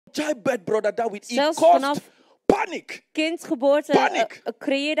childbirth, brother David, it Zelfs caused vanaf panic kindgeboorte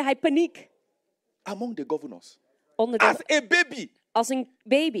creëerde hij paniek among the governors. onder As de, a baby, als een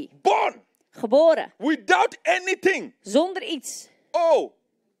baby. born Geboren. without anything. Zonder iets. Oh,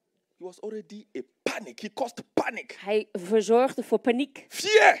 he was already a panic. He caused panic. Hij verzorgde voor paniek.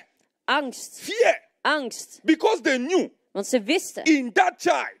 Fear. Angst. Fear. Angst. Because they knew Want ze wisten, in that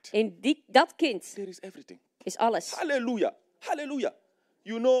child in dat kind there is everything. is alles. Hallelujah. Hallelujah.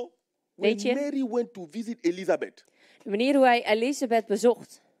 You know, when Weet je? Mary went to visit Elizabeth, De manier hoe hij Elisabeth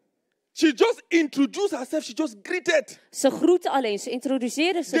bezocht. she just introduced herself. She just greeted. Ze groette alleen, ze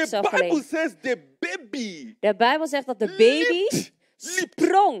introduceerde The zichzelf Bible alleen. says the baby De Bijbel zegt dat de baby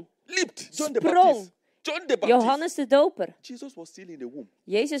sprong. leaped. John the Sprong. Baptist. John the Baptist. Johannes de Doper. Jesus was still in the womb.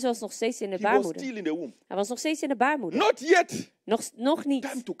 Jezus was nog steeds in de He was baarmoeder. still in the womb. Hij was nog steeds in de baarmoeder. Not yet Nog time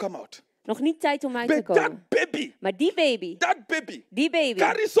niet. to come out. Nog niet tijd om uit te But komen. that baby Maar die baby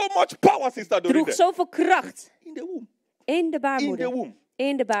carries so much power, Sister droeg Dorinde. zoveel kracht In the womb. in de In the baarmoeder. womb.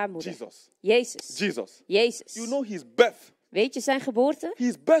 In de baarmoeder. Jesus. Jezus. Jesus. Jezus. You know his birth. Weet je zijn geboorte?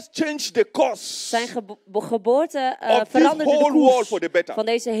 His birth changed the course Zijn geboorte of this veranderde de whole world koers for the better. van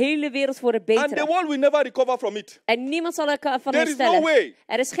deze hele wereld voor het And the betere. world will never recover from it. En niemand zal er van There is no herstellen. way.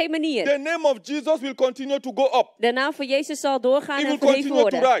 Er is geen manier. The name of Jesus will continue to go up. De naam van Jezus zal doorgaan It en will verheven continue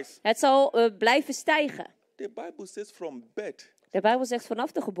to worden. rise. Het zal blijven stijgen. The Bible says from birth, De Bijbel zegt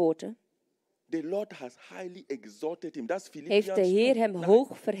vanaf de geboorte the Lord has highly exalted him. That's heeft Philippians de Heer 2. hem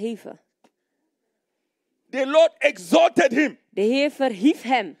hoog verheven. The Lord exalted him De Heer verhief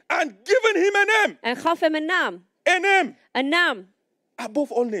hem and given him a name. en gaf hem een naam. A name Een naam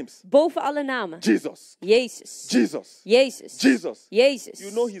above all names. boven alle namen. Jesus. Jezus. Jesus. Jezus. Jesus. Jezus.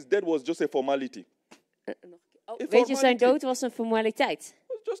 You know his death was just a formality. Weet je, zijn dood was een formaliteit. It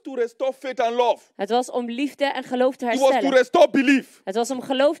was just to restore faith and love. Het was om liefde en geloof te It was to herstellen. restore belief. Het was om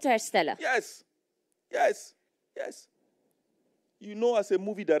geloof te herstellen. Yes. Yes. Yes. You know, as a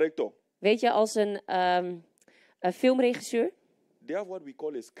movie director, Weet je, als een filmregisseur, they have what we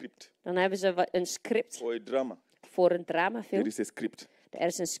call a script dan hebben ze een script or a drama. voor een There dramafilm. is a script. Er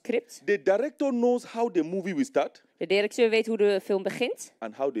is een script. The director knows how the movie will start De directeur weet hoe de film begint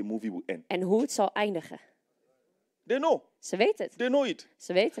and how the movie will end. en hoe het zal eindigen. They know. Ze weten het. They know it.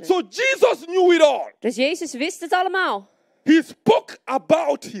 Ze weten het. So Jesus knew it all. Dus Jezus wist het allemaal. He spoke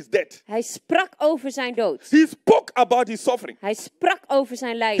about his death. Hij sprak over zijn dood. He spoke about his suffering. Hij sprak over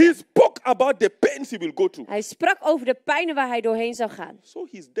zijn He lijden. spoke about the pains he will go through. Hij sprak over de pijnen waar hij doorheen zou gaan. So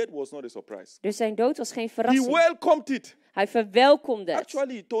his death was not a surprise. Dus zijn dood was geen He verrassing. welcomed it. Hij verwelkomde het.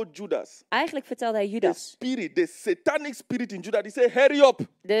 Actually, he told Judas, Eigenlijk vertelde hij the Judas. spirit, the satanic spirit in Judas, he said, hurry up.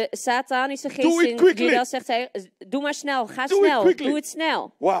 De satanische Do geest it in quickly. Judas zegt hij, doe maar snel, ga Do it snel, quickly. doe het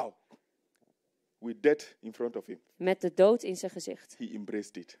snel. Wow. With death in front of him, Met de dood in zijn gezicht. he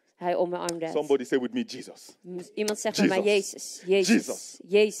embraced it. Hij omarmde het. Somebody say with me, Jesus. Iemand zegt bij mij Jesus. Jezus. Jezus. Jesus.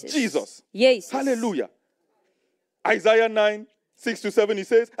 Jezus. Jesus. Jezus. Hallelujah. Isaiah 9, 6 to 7, he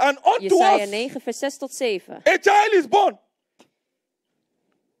says, and unto Jesaja us 9 vers 6 tot 7. a child is born.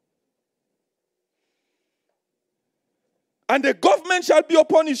 And the government shall be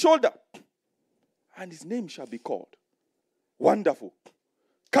upon his shoulder. And his name shall be called Wonderful,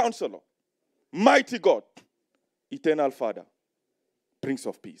 Counselor, Mighty God, Eternal Father, Prince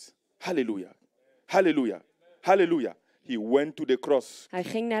of Peace. Hallelujah. Hallelujah. Hallelujah. He went to the cross Hij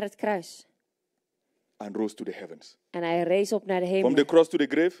ging naar het kruis. and rose to the heavens. En hij rees op naar de From the hemel. cross to the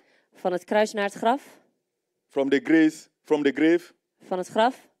grave, Van het kruis naar het graf. from the grave, Van het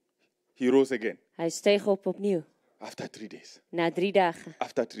graf. he rose again. Hij steeg op opnieuw. After 3 days. Na 3 dagen.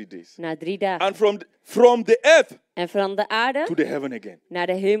 After 3 days. Na 3 dagen. And from the earth En van de aarde to the heaven again. naar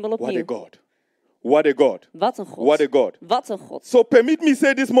de hemel What a opnieuw. God. What a God. Wat een God. What a God. Wat een God. So permit me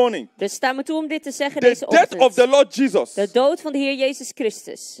say this morning, Dus sta me toe om dit te zeggen the deze death of the ochtend. Lord Jesus De dood van de Heer Jezus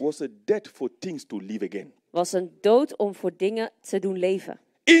Christus was a death for things to live again. was een dood om voor dingen te doen leven.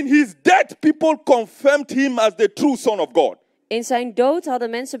 In his death, people confirmed him as the true Son of God. In zijn dood hadden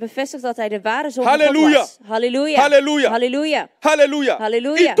mensen bevestigd dat hij de ware zoon van God Halleluja. was. Halleluja. Halleluja. Halleluja. Hallelujah.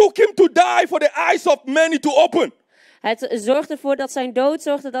 Hallelujah. It took him to die for the eyes of many to open. Het zorgde ervoor dat zijn dood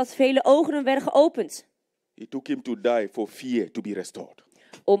zorgde dat vele ogen werden geopend. It took him to die for fear to be restored.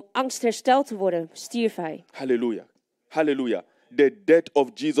 Om angst hersteld te worden, stierf hij. Hallelujah. Hallelujah. The death of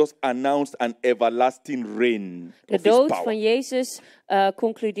Jesus announced an everlasting reign De of his dood power. van Jezus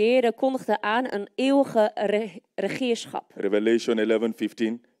kondigde aan een eeuwige regeerschap. Revelation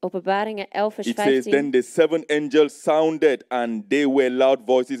 11:15. Openbaringen 11 vers It says, 15. then the 7 angels sounded, and they were loud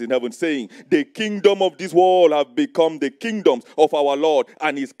voices in heaven, saying, the kingdom of this world have become the kingdoms of our Lord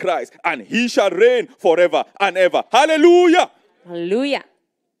and his Christ, and he shall reign forever and ever. Hallelujah! Halleluja.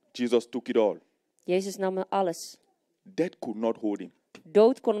 Jesus took it all. Jezus nam alles. Death could not hold him.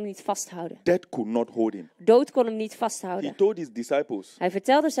 Dood kon hem niet vasthouden. Death could not hold him. Dood kon hem niet He vasthouden. told his disciples Hij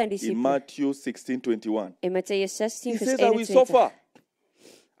vertelde zijn in discipelen Matthew 16:21. in Mattheüs 16, He vers says, I will 21. suffer.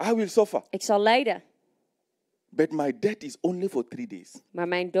 I will suffer. Ik zal lijden, But my death is only for 3 days. maar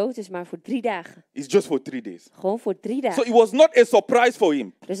mijn dood is maar voor 3 dagen. It's just for 3 days. Gewoon voor 3 So dagen. it was not a surprise for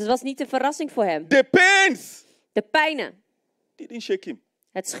him. Dus het was niet een verrassing voor hem. The pains De pijnen, didn't shake him.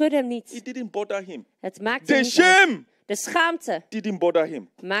 het schudde hem niet. It didn't bother him. Het maakte hem The niet uit. shame De schaamte didn't bother him.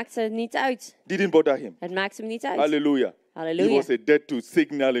 maakte het niet uit. Didn't bother him. Het maakte hem niet uit. Hallelujah. It Halleluja. was a death to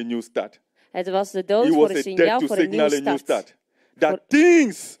signal a new start. Het was de dood It voor was een a death signaal to voor een nieuwe signal a new start. start. That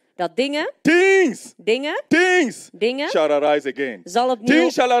things Dat dingen shall arise again. zal opnieuw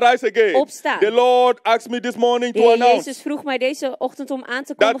Things shall arise again. opstaan. The Lord asked me this morning De to Heer announce Jezus vroeg mij deze ochtend om aan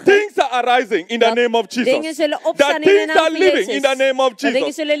te that kondigen things are arising in the dat name of dingen Jesus. zullen opstaan That in de things naam are van living Jezus. in the name of Dat dingen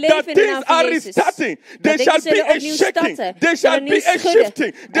Jesus. zullen That leven in de things naam van are Jezus. restarting. Dat There dingen shall be zullen a opnieuw shaking. starten. There shall Opnieuw be a schudden.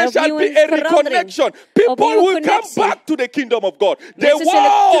 shifting. There Opnieuw shall be een a verandering. reconnection. People Opnieuw een will come connectie. back to the kingdom of God. The Mensen zullen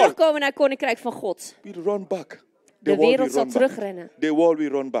world terugkomen naar het koninkrijk van God. will run back. The De world will wereld zal run back. terugrennen. The world will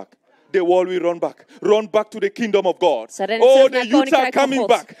run back. The world will run back. Run back to the kingdom of God. Ze rennen Oh, terug the naar het youths are koninkrijk van coming God.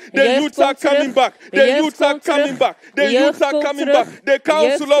 back. De The jeugd youths are komt coming terug. back. De The jeugd youths are komt coming terug. back. De The jeugd youths are komt coming terug. back. The De council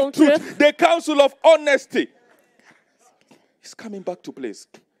jeugd of komt truth. terug. The council of honesty is coming back to place.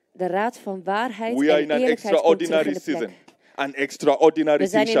 De raad van waarheid We are en in an eerlijkheid komt terug in extraordinary de plek. season. An extraordinary We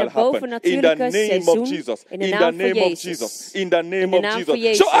zijn thing in shall een happen. In the bovennatuurlijke name of seizoen. Jesus. In de In the naam van name of Jezus. Jesus. In the In name de of naam Jesus. van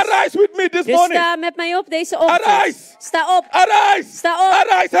Jezus. So arise with me this Dus morning. sta met mij op deze ochtend. Arise. Sta op. Arise. Sta op.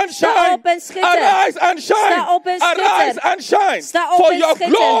 Arise and shine. Sta op en schitter. Arise and shine. Sta op en schitter. Arise and shine. Sta op For en your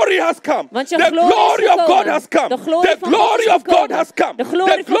schitter. glory has come. Want je The glorie is glory of God gekomen. has come. De glorie The van God glory is of God gekomen. has come. De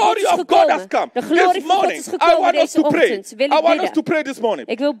glorie The van God glory is of God has gekomen. come. De glorie This van God morning, is I gekomen want us deze to pray. ochtend. Wil I ik want us bidden. to pray this morning.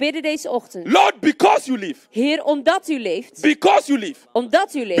 Ik wil bidden deze ochtend. Lord, because you live. Heer, omdat u leeft. Because you live.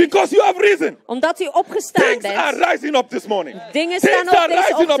 Omdat u leeft. Because you have risen. Omdat u opgestaan Things are bent. rising up this morning. Dingen Things staan op are deze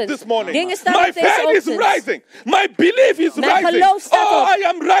rising up ochtend. this morning. Dingen staan My op deze faith is ochtend. rising. My belief is Mijn rising. geloof staat Oh, op. I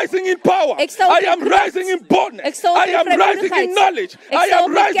am rising in power. Ik sta op I in am kracht. rising in boldness. Ik sta op I in am rising in vrijmoedigheid. knowledge. Ik I sta am op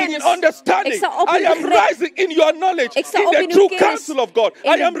in rising in kennis. understanding. Ik sta op I in am begrip. rising in your knowledge. Ik sta In op the in uw true kennis. counsel of God.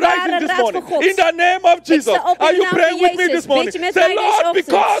 In I de am rising ware this raad morning. van God. In the name of Jesus. sta op in Are de you naam praying van with me Jezus. this morning? Bid je met Say, mij deze Lord, ochtend.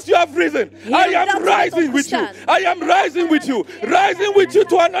 because you have risen, Heer, I am omdat u bent rising with you. opgestaan. I am rising with you. Rising with you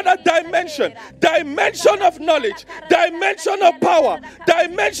to another dimension. Dimension of knowledge. Dimension of power.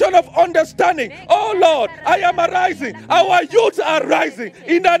 Dimension of understanding. Oh Lord, I am arising. Our youth are rising.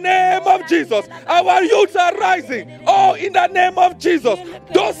 In the name of Jesus. Our youth are rising. Oh, in the name of Jesus.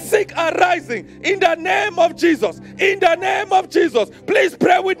 Those sick are rising. In the name of Jesus. In the name of Jesus. Please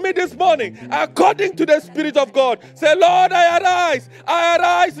pray with me this morning. According to the Spirit of God. Say, Lord, I arise. I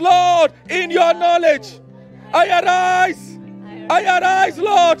arise, Lord, in your knowledge. I arise. I arise,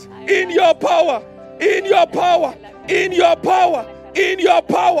 Lord, in your power. In your power. In your power. In your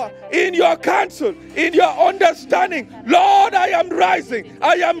power, in your counsel, in your understanding. Lord, I am rising.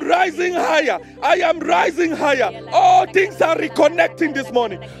 I am rising higher. I am rising higher. All things are reconnecting this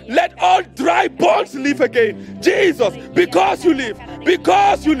morning. Let all dry bones live again. Jesus, because you live,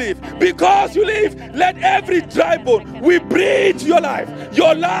 because you live, because you live, let every dry bone, we breathe your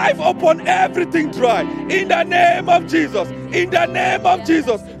life upon everything dry. In the name of Jesus. In the name of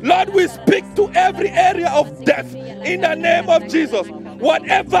Jesus. Lord, we speak to every area of death. In the name of Jesus.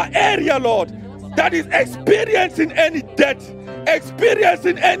 Whatever area, Lord, that is experiencing any death,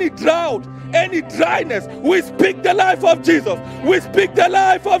 experiencing any drought, any dryness, we speak the life of Jesus. We speak the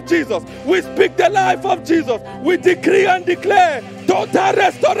life of Jesus. We speak the life of Jesus. We decree and declare total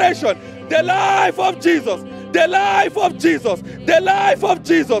restoration. The life of Jesus. The life of Jesus. The life of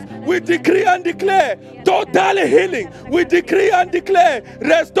Jesus. We decree and declare total healing. We decree and declare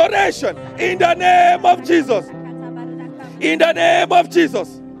restoration in the name of Jesus. In the name of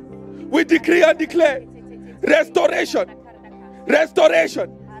Jesus, we decree and declare restoration.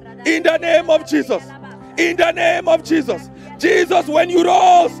 Restoration. In the name of Jesus. In the name of Jesus. Jesus, when you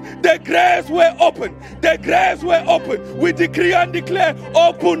rose, the graves were open. The graves were open. We decree and declare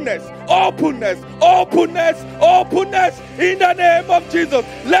openness, openness, openness, openness. In the name of Jesus,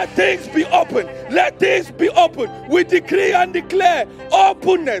 let things be open. Let things be open. We decree and declare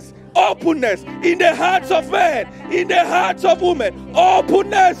openness. Openness in the hearts of men, in the hearts of women,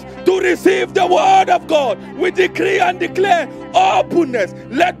 openness to receive the word of God. We decree and declare openness.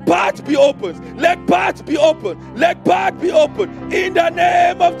 Let paths be open. Let paths be open. Let paths be open. In the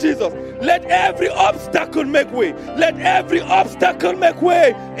name of Jesus. Let every obstacle make way. Let every obstacle make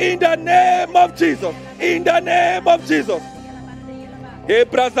way. In the name of Jesus. In the name of Jesus.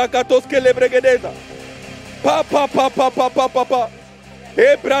 Ebrazagatos kelebregedeza. Pa pa pa pa pa pa pa pa.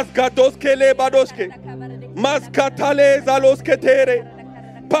 Ebrazgados kelebadoske. Maskatale zalosketere.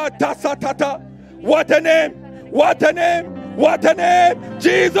 Patasatata. What a name! What a name! What a name!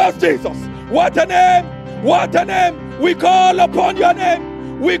 Jesus, Jesus. What a name! What a name! We call upon your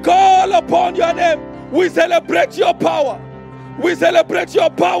name. We call upon your name. We celebrate your power. We celebrate your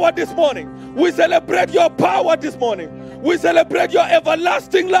power this morning. We celebrate your power this morning. We celebrate your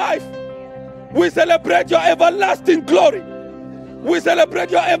everlasting life. We celebrate your everlasting glory. We celebrate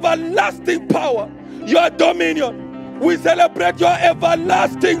your everlasting power, your dominion. We celebrate your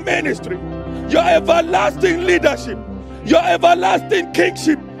everlasting ministry, your everlasting leadership, your everlasting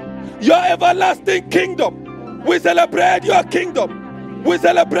kingship, your everlasting kingdom. We celebrate your kingdom. We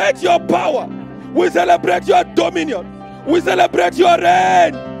celebrate your power. We celebrate your dominion. We celebrate your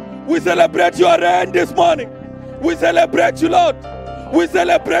reign. We celebrate your reign this morning. We celebrate you, Lord. We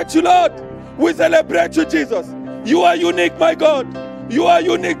celebrate you, Lord. We celebrate you, Jesus. You are unique, my God. You are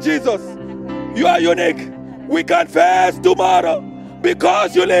unique, Jesus. You are unique. We can face tomorrow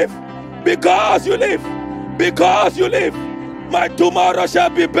because you live. Because you live. Because you live. My tomorrow shall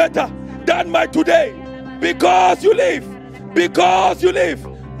be better than my today. Because you live. Because you live.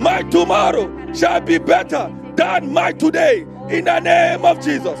 My tomorrow shall be better than my today. In the name of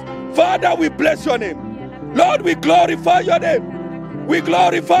Jesus. Father, we bless your name. Lord, we glorify your name. We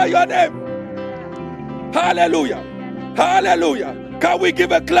glorify your name. Hallelujah. Hallelujah. Can we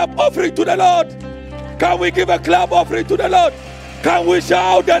give a clap offering to the Lord? Can we give a clap offering to the Lord? Can we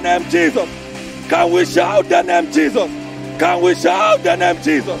shout the name Jesus? Can we shout the name Jesus? Can we shout the name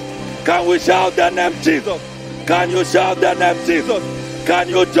Jesus? Can we shout the name Jesus? Can you shout the name Jesus? Can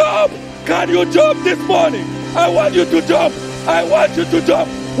you jump? Can you jump this morning? I want you to jump. I want you to jump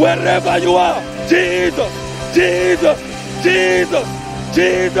wherever you are. Jesus, Jesus, Jesus,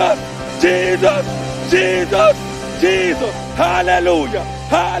 Jesus, Jesus, Jesus, Jesus. Hallelujah,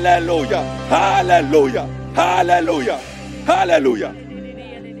 hallelujah, hallelujah, hallelujah, hallelujah.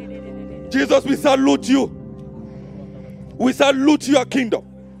 Jesus, we salute you. We salute your kingdom.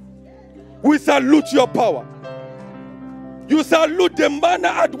 We salute your power. You salute the manner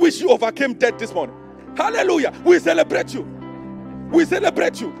at which you overcame death this morning. Hallelujah. We celebrate you. We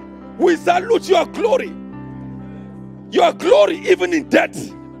celebrate you. We salute your glory. Your glory even in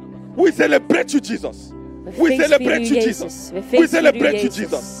death. We celebrate you, Jesus. We celebrate you, Jesus. We celebrate you,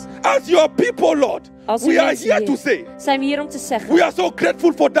 Jesus. As your people, Lord, we are here to say, zijn we hier om te zeggen, we are so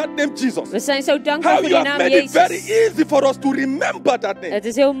grateful for that name, Jesus. we zijn zo dankbaar How voor you die have naam made it very Jezus. easy for us to remember that name. Het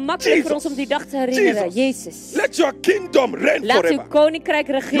is heel makkelijk Jesus. voor ons om die dag te herinneren. Jezus. Let your kingdom reign Laat uw forever. koninkrijk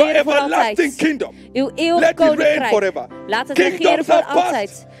Your regeren voor everlasting altijd. kingdom. Uw eeuwig Let it reign koninkrijk. forever. Laat het Kingdoms regeren voor have passed.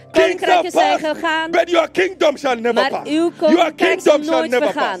 altijd. Kings Koninkrijken have zijn passed, gegaan, but your kingdom shall never maar pass. uw Your koninkrijk zal kingdom shall nooit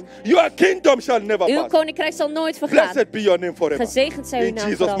never vergaan. pass. Your kingdom shall never Uw pass. koninkrijk zal nooit vergaan. Blessed be your name forever. Gezegend zij uw In naam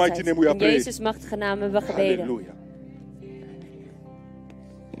Jesus' voor mighty altijd. name we are In praying. Jezus' machtige naam hebben we gebeden. Hallelujah.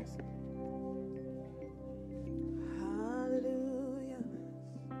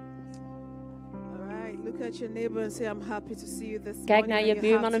 Look at your neighbor and say, I'm happy to see you this Kijk morning. naar and je you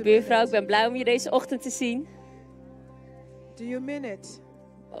buurman have en to mean buurvrouw. Ik it. ben blij om je deze ochtend te zien. Do you mean it?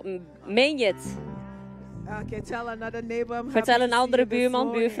 Meen je het? Okay, tell another neighbor I'm happy Vertel to een see andere you this buurman,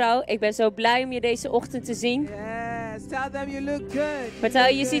 morning. buurvrouw. Ik ben zo blij om je deze ochtend te zien. Yes, tell them you look good. Vertel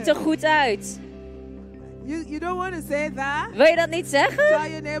je ziet er goed uit. You don't want to say that? Wil je dat niet zeggen? Tell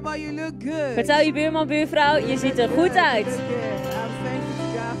your neighbor you look good. Vertel je buurman, buurvrouw, je ziet er goed uit. I'm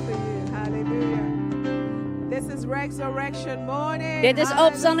thanking God for you. Hallelujah. This is Resurrection morning. Dit is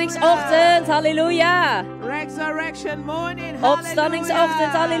opstandingsochtend, halleluja. Resurrection morning, hallelujah.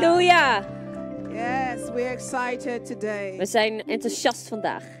 Opstandingsochtend, halleluja. Yes, we're excited today. We zijn enthousiast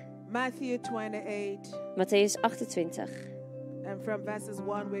vandaag. Matthew 28. Matthäus 28. And from verses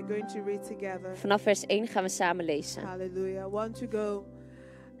 1 we're going to read together. Vanaf vers 1 gaan we samen lezen. Hallelujah. I want to go.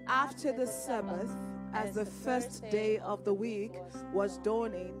 After the Sabbath, as the first day of the week was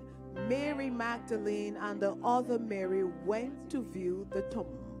dawning, Mary Magdalene and the other Mary went to view the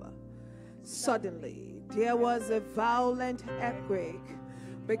tomb. Suddenly, there was a violent earthquake,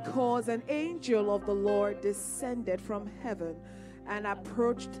 because an angel of the Lord descended from heaven and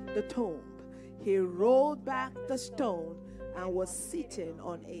approached the tomb. He rolled back the stone and was sitting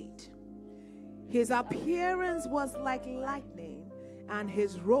on it. His appearance was like lightning, and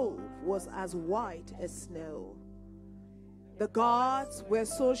his robe was as white as snow. The gods were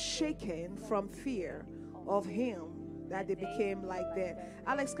so shaken from fear of him that they became like dead.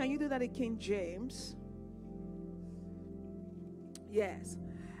 Alex, can you do that in King James? Yes.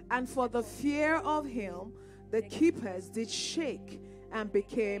 And for the fear of him, the keepers did shake and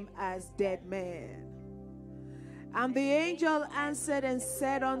became as dead men. And the angel answered and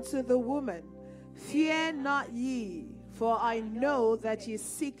said unto the woman, Fear not ye, for I know that ye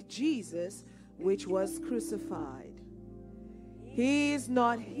seek Jesus, which was crucified. He is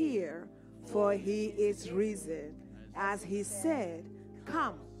not here, for he is risen, as he said.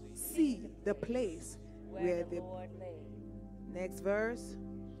 Come, see the place where the Lord lay. Next verse.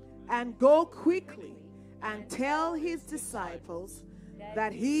 And go quickly and tell his disciples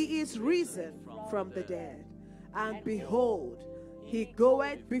that he is risen from the dead. And behold, he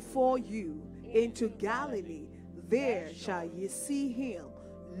goeth before you into Galilee. There shall ye see him.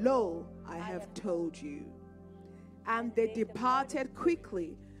 Lo, I have told you. And they departed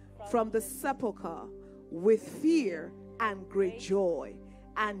quickly from the sepulchre with fear and great joy,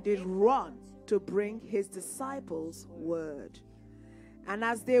 and did run to bring his disciples word. And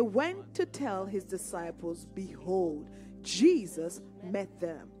as they went to tell his disciples, behold, Jesus met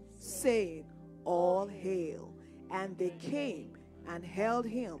them, saying, All hail. And they came and held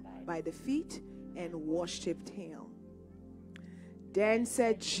him by the feet and worshipped him. Then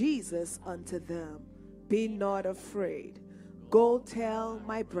said Jesus unto them, Be not afraid. Go tell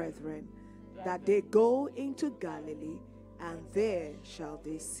my brethren that they go into Galilee, and there shall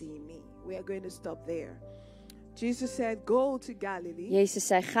they see me. We are going to stop there. Jesus said, Go to Galilee. Jezus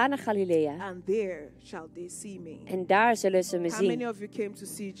zei, ga naar Galilea. And there shall they see me. En daar zullen ze me How many zien. of you came to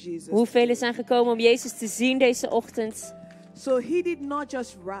see Jesus? Hoeveel zijn gekomen om Jezus te zien deze ochtend? So he did not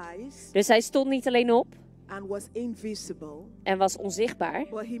just rise Dus hij stond niet alleen op and was invisible, en was onzichtbaar.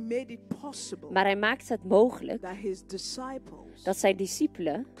 but he made it possible Maar hij maakte het mogelijk that his disciples dat zijn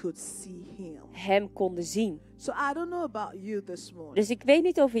discipelen could see him. hem konden zien. So I don't know about you this morning, Dus ik weet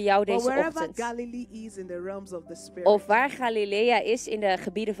niet over jou but deze wherever ochtend. Galilee is in the realms of the Spirit, Of waar Galilea is in de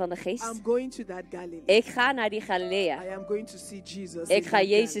gebieden van de geest. I'm going to that Galilee. Ik ga naar die Galilea. I am going to see Jesus. Ik in ga that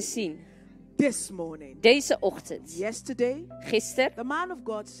Jezus Galilee. zien. This morning, Deze ochtend. yesterday, Gisteren the man of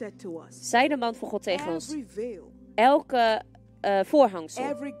God said to us, zei de man van God tegen ons. every veil, Elke voorhangsel.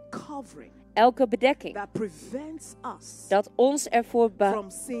 every covering Elke bedekking. that prevents us Dat ons ervoor from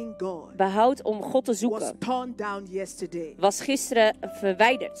seeing God behoudt om God te was zoeken. torn down yesterday. Was gisteren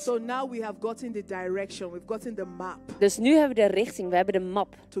verwijderd. So now we have gotten the direction, we've gotten the map Dus nu hebben we de richting. We hebben de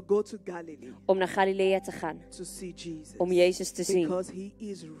map. to go to Galilee Om naar Galilea te gaan. to see Jesus. Om Jezus te zien. Because he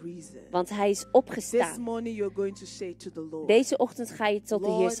is risen. Want hij is This opgestaan. morning you're going to say to the Lord, Deze ochtend ga je tot de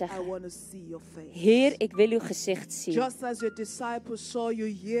Heer Lord, I zeggen. want to see your face. Heer, ik wil uw gezicht zien. Just as your disciples saw you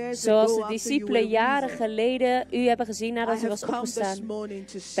years Zoals ago de after you discipelen were jaren risen, geleden u hebben gezien I nadat u have was come this opgestaan. morning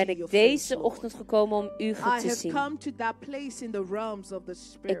to Ben see your ik face, deze Lord. ochtend gekomen om u I te have zien. come to that place in the realms of the Ik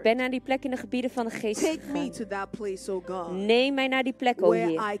Spirit. ben naar die plek in de gebieden van de geest Take me gegaan. to that place, oh God, Neem mij naar die plek, o where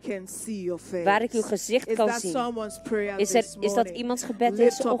Heer. I can see your face. Waar ik uw gezicht Is kan that zien. someone's prayer Is this dat morning? iemands gebed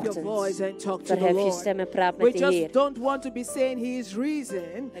Lift deze up your voice ochtend? and talk to the Verhef je Lord. stem en praat We met de just Heer. don't want to be saying he is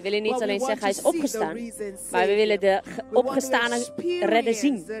risen. We willen niet but we alleen want zeggen hij to is see the opgestaan, risen maar we willen Savior. de We want to opgestane redder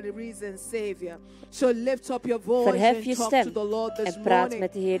zien. experience the risen Savior. So lift up your voice Verhef je and talk to stem the Lord this en praat morning.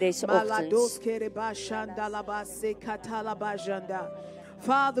 met de Heer deze Malados ochtend. kereba shandalaba se katalaba janda.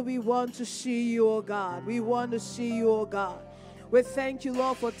 Father, we want to see you, oh God. We want to see you, oh God. We thank you,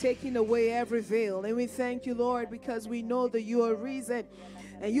 Lord, for taking away every veil. And we thank you, Lord, because we know that you are risen.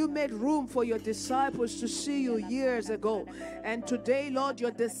 And you made room for your disciples to see you years ago. And today, Lord,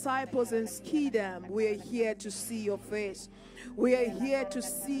 your disciples in Skidam, we are here to see your face. We are here to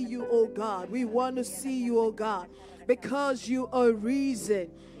see you, oh God. We want to see you, oh God, because you are risen.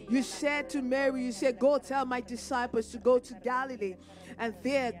 You said to Mary, you said, go tell my disciples to go to Galilee, and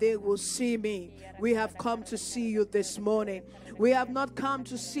there they will see me. We have come to see you this morning. We have not come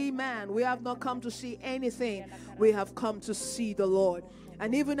to see man. We have not come to see anything. We have come to see the Lord.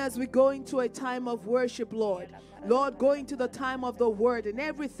 And even as we go into a time of worship, Lord, go into the time of the word, and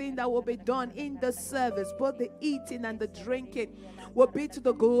everything that will be done in the service, both the eating and the drinking, will be to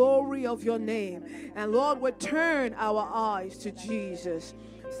the glory of your name. And Lord, we turn our eyes to Jesus.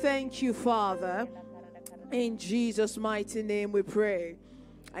 Thank you, Father. In Jesus' mighty name we pray.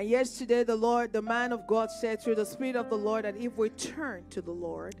 And yesterday the man of God said through the Spirit of the Lord that if we turn to the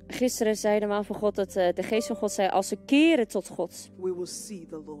Lord, Gisteren zei de man van God dat de geest van God zei, als we keren tot God, we will see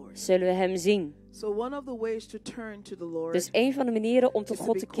the Lord. zullen we hem zien. So one of the ways to turn to the Lord Dus een van de manieren om is tot to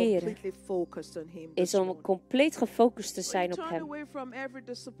God be te keren, completely focused on Him. is this om morning. compleet gefocust te When zijn you op turn hem. away from every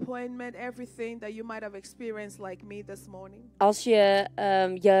disappointment, everything that you might have experienced like me this morning. Als je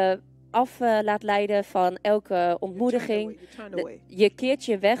je af laat leiden van elke ontmoediging, You turn away. je keert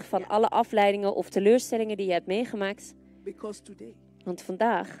je weg van alle afleidingen of teleurstellingen die je hebt meegemaakt. Because today Want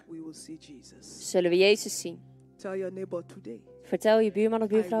vandaag we will see Jesus. zullen we Jezus zien. Tell your neighbor today. Vertel je buurman of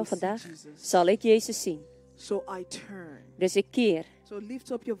buurvrouw vandaag zal ik Jezus zien. So I turn. Dus ik keer. So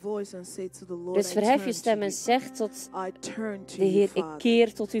lift up your voice and say to the Lord. Dus verhef je stem en zeg tot de Heer, ik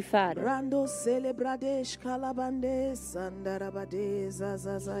keer tot uw Vader. Rando celebrades calabande sandarabade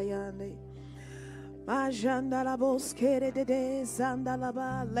zazazayande.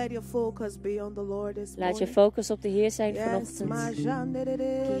 Let your focus be on the Lord this morning. Laat je focus op de Heer zijn vanochtend.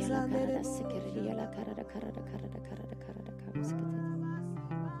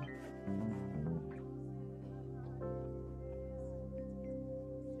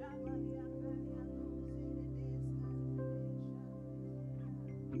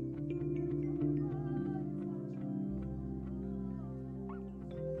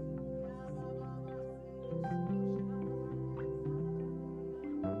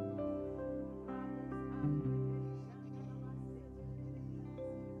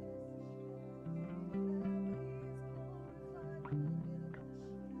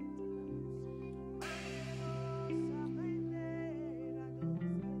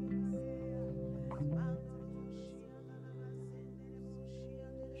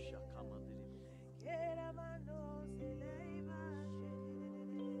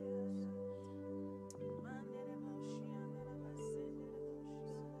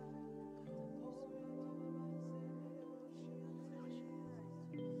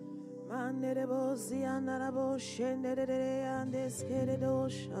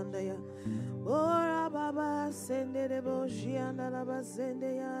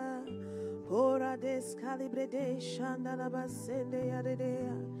 Ora descalibre de shandala basende ya de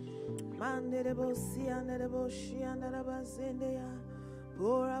ya. Mandere bosi andere boshi andere basende ya.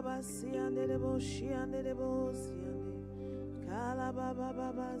 Ora basi andere boshi andere bosi ande. Kala baba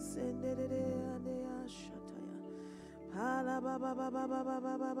baba sende de ande ya shataya. Kala baba baba baba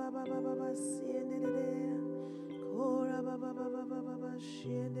baba baba baba sende de ya. Ora baba baba baba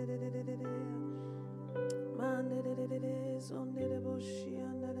shende de ya. Mandere de zonde de boshi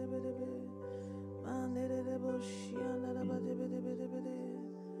andere bebe. Mandere de boshi andere bebe bebe bebe.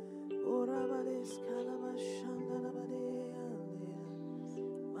 Ora bades kala bashanda la bade ande.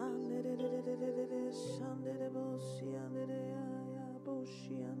 Mandere de shande de boshi andere ya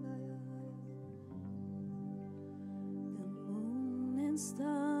boshi andere. The moon and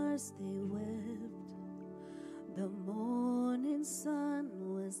stars they wept. The morning sun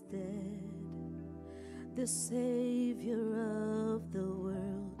was dead. The Savior of the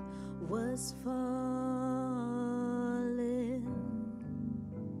world was fallen.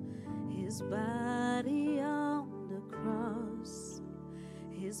 His body on the cross,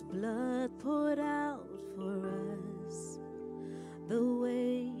 His blood poured out for us. The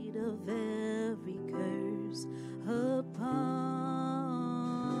weight of every curse upon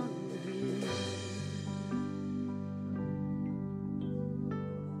Him.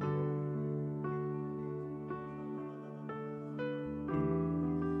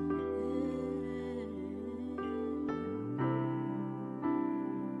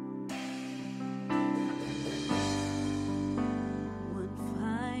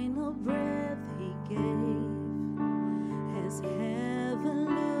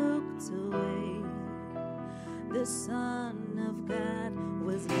 The Son of God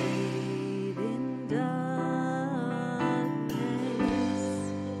was laid in darkness,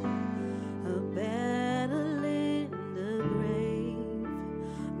 a battle in the grave,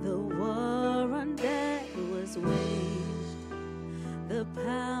 the war on death was waged, the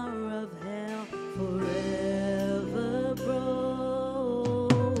power of hell forever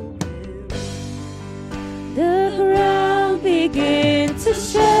broken. The ground began to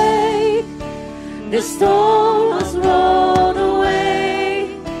shake. The storm was rolled away.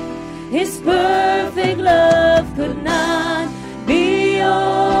 His perfect love could not be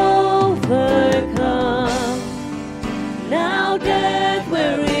overcome. Now death,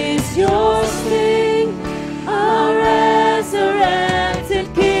 where is your sting? Our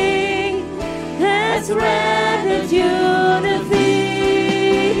resurrected King has rendered you defeated.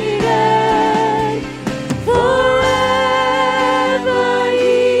 Forever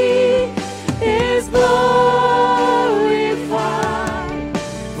He is glorified.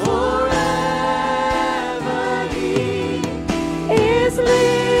 Forever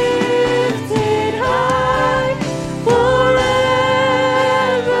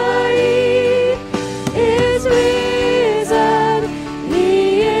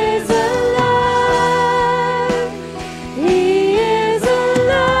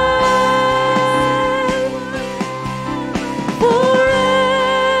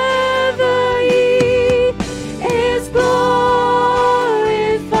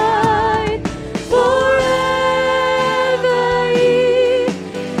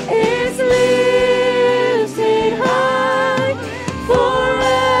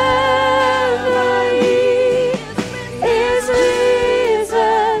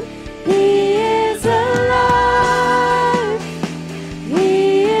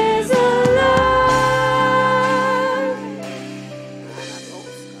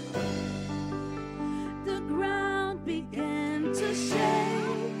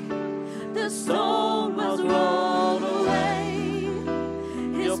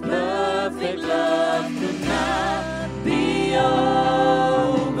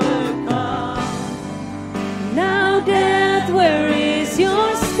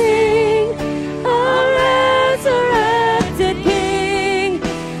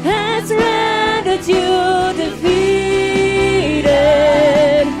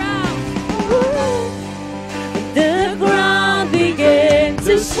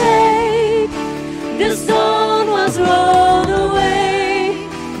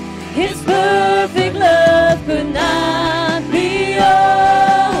His perfect love could not be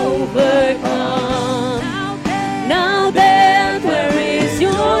overcome. Now then, where is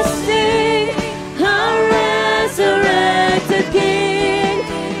your sting? Our resurrected King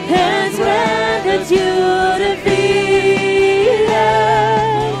has granted you the freedom.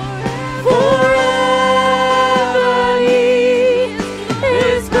 Forever He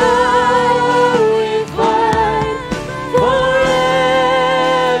is glorified.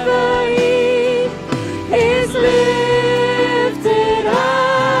 Forever He is lifted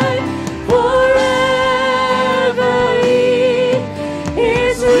high. Forever He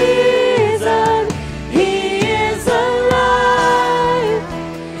is risen. He is alive.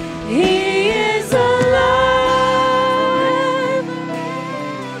 He is alive.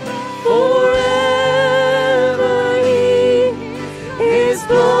 Forever He is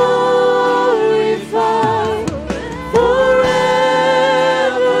glorified.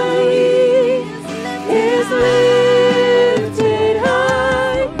 Forever He is lifted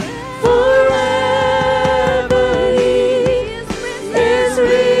high. Forever He is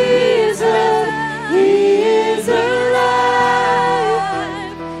risen. He is alive.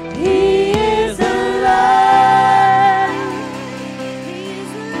 He is alive. He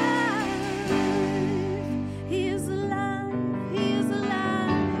is alive. He is alive.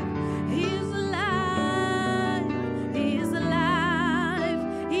 He is alive. He is alive.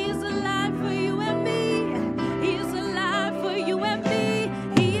 He is alive for you and me. He is alive for you and me.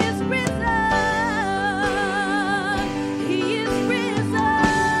 He is risen. He is risen.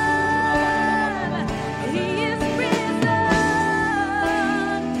 He is risen.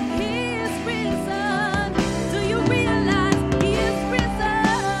 He is risen. Do you realize He is risen?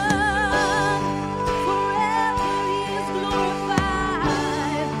 Forever He is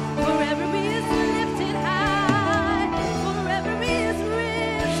glorified. Forever He is lifted high. Forever He is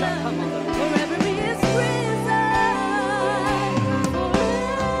risen. Forever He is risen.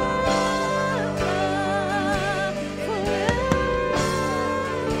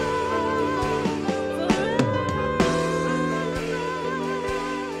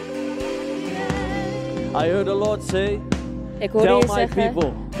 I heard the Lord say, Ik hoorde tell je my zeggen,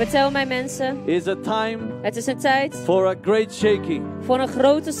 people, vertel mijn mensen, it's a time het is een tijd for a great shaking. voor een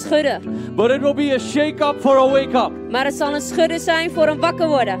grote schudden. But it will be a shake-up for a wake-up. Maar het zal een schudden zijn voor een wakker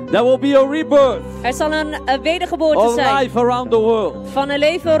worden. There will be a rebirth Er zal een wedergeboorte of zijn life around the world. van een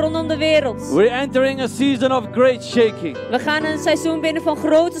leven rondom de wereld. We're entering a season of great shaking We gaan een seizoen binnen van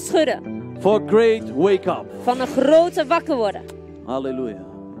grote schudden. for great wake-up. Van een grote wakker worden. Hallelujah.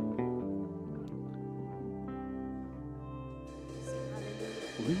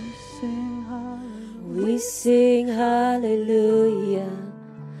 We sing hallelujah. We sing hallelujah.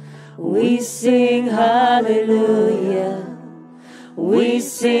 We sing hallelujah. We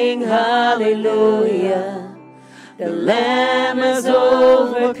sing hallelujah. The Lamb has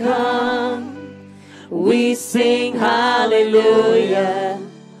overcome. We sing hallelujah.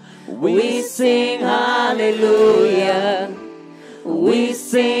 We sing hallelujah. We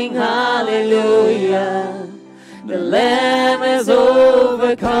sing hallelujah. The Lamb has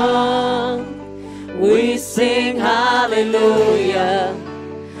overcome. We sing hallelujah.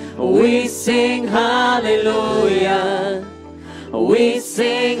 We sing hallelujah. We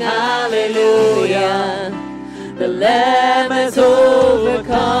sing hallelujah. The Lamb has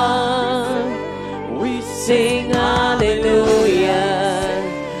overcome. We sing hallelujah.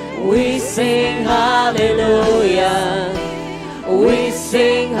 We sing hallelujah. We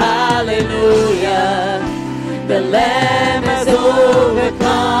sing hallelujah. The Lamb has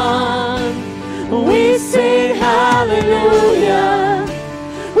overcome. We sing hallelujah.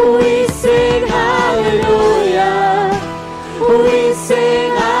 We sing hallelujah. We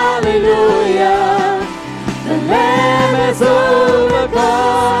sing hallelujah. The Lamb has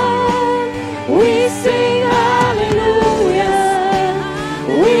overcome. We sing hallelujah.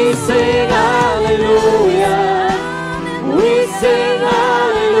 We sing hallelujah. We sing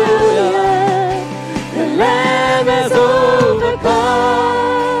hallelujah. The Lamb has overcome.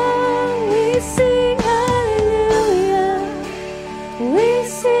 We sing hallelujah. We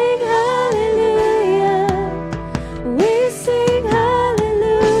sing hallelujah. We sing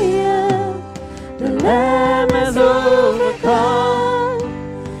hallelujah. The Lamb has overcome.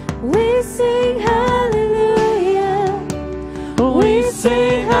 We sing hallelujah. We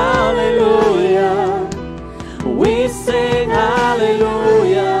sing hallelujah. We sing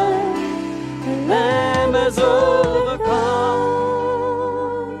hallelujah. The Lamb has overcome.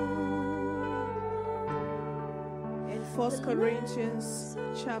 In 1 Corinthians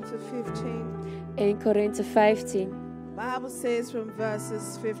chapter 15, 1 Korinthe 15. Bible says from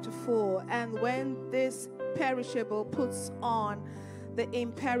verses 54, and when this perishable puts on the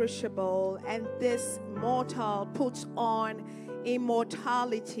imperishable, and this mortal puts on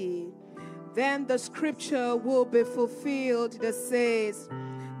immortality, then the scripture will be fulfilled that says,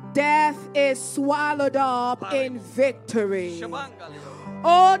 death is swallowed up in victory.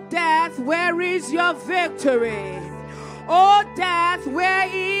 Oh death, where is your victory? Oh death, where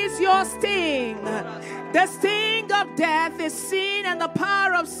is your sting? The sting of death is sin, and the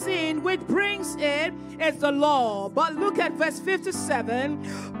power of sin which brings it is the law. But look at verse 57.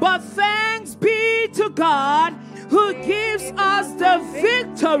 But thanks be to God who gives us the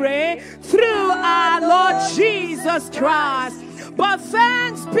victory through our Lord Jesus Christ. But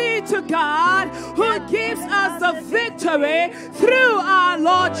thanks be to God who gives us the victory through our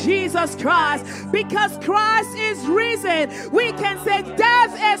Lord Jesus Christ. Because Christ is risen, we can say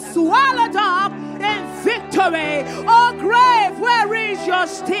death is swallowed up in victory. Oh grave, where is your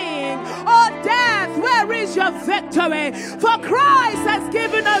sting? Oh death, where is your victory? For Christ has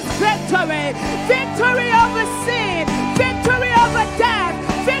given us victory. Victory over sin, victory over death,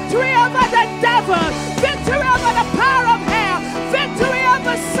 victory over the devil, victory over the power of hell, victory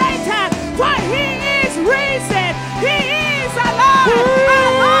over Satan. For he is risen, he is alive. Our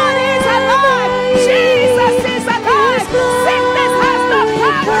Lord is alive, Jesus is alive. Sickness has no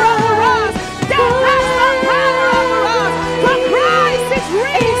power over us, death has no power over us. For Christ is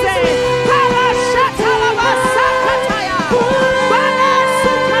risen.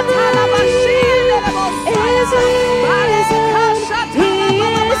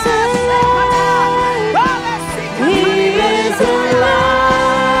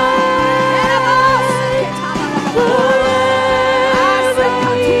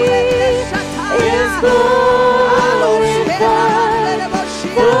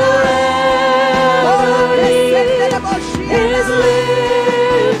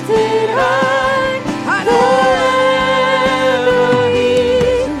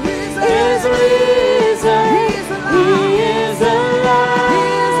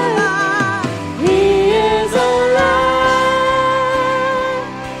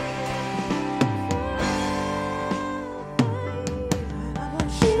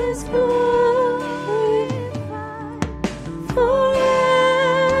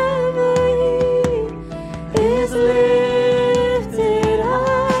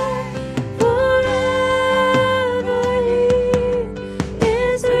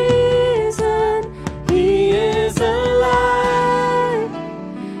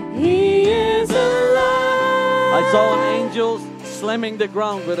 Slamming the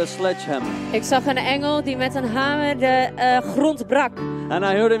ground with a sledgehammer. Ik zag een engel die met een hamer de grond brak. And I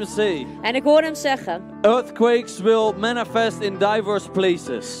heard him say, En ik hoorde hem zeggen, earthquakes will manifest in diverse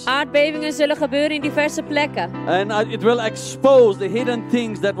places. aardbevingen zullen gebeuren in diverse plekken. And it will expose the hidden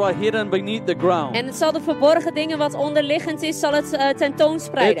things that were hidden beneath the ground. En het zal de verborgen dingen wat onderliggend is, zal het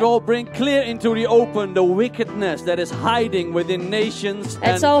tentoonspreiden. It will bring clear into the open the wickedness that is hiding within nations Het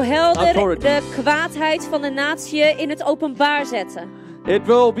and zal helder authorities. de kwaadheid van de natie in het openbaar zetten. It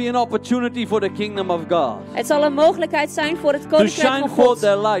will be an opportunity for the kingdom of God Het zal een mogelijkheid zijn voor het to koninkrijk shine van forth God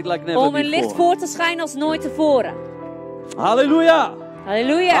their light like never om een licht before. voor te schijnen als nooit tevoren. Hallelujah!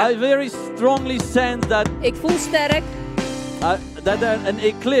 Halleluja. I very strongly sense that Ik voel sterk an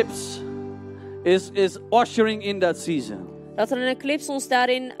eclipse is ushering in that season. dat er een eclipse ons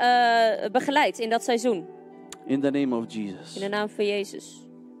daarin begeleidt in dat seizoen. In the name of Jesus. In de naam van Jezus.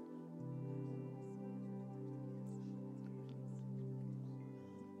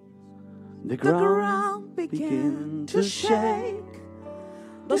 The The ground began to shake.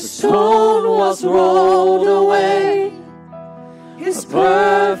 The stone was rolled away. His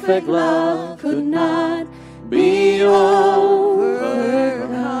Perfect love could not be overcome.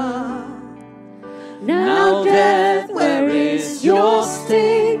 Now death, where is your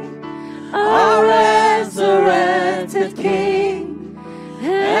sting? Our resurrected King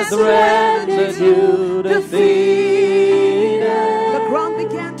has rendered you defeated. The ground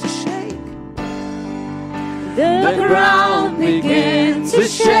began to shake. The ground began to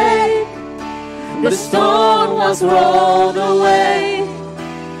shake. The stone was rolled away.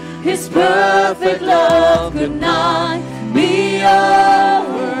 His perfect love could not be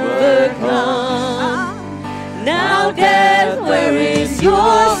overcome. Now death, where is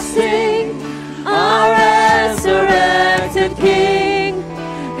your sting? Our resurrected King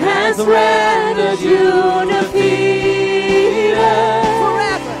has rendered you defeated.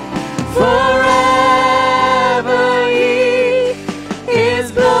 Forever. Forever he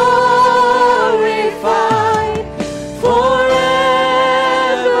is glorified.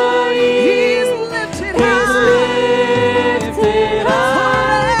 Forever he He's lifted is high.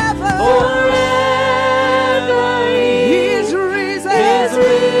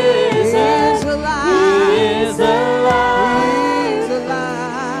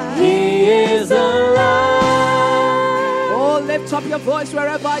 voice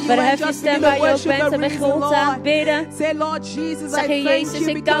wherever you Verhef are. je Just stem begin to waar je ook worship bent the en begin risen God te Lord. aanbidden. Say, Lord Jesus, Zeg, I Heer thank Jezus, you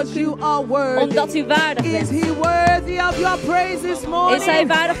ik dank because u you are worthy. omdat u waardig Is bent. he worthy of your praise this morning? Is hij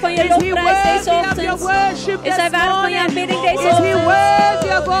waardig van je Is he lofprijs deze worthy of your ochtend? worship Is hij this waardig van je morning? aanbidding deze Is he ochtend? worthy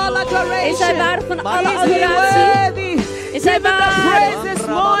of all adoration? Is hij waardig van alle Is he adoratie? worthy? Is hij Give him the waardig? praise this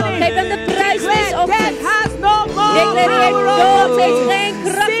morning. Geef hem de prijs deze Death ochtend. has no more Declareer, power dood over heeft me. geen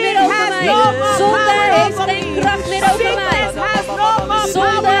kracht Sin meer over has mij. no more Zonde power heeft over geen me. kracht meer over mij. Sickness has no more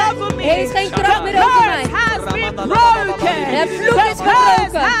Zonde power over me. heeft geen kracht The meer over mij. curse has been broken. De vloek The is curse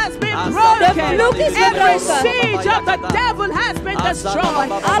gebroken. has been De broken. vloek is Every gebroken. siege of the devil has been destroyed.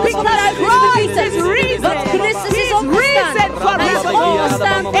 Alles Because vanuit is Christ vernietigd. is risen. Want Christus is He's opgestaan. risen Hij is forevermore.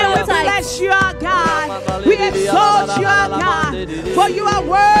 opgestaan voor And we altijd. bless you, our God. We exalt you, our God. For you are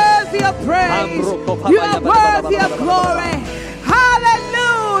worthy of praise. You are worthy of glory.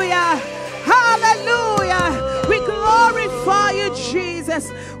 Hallelujah. Hallelujah. We glorify you,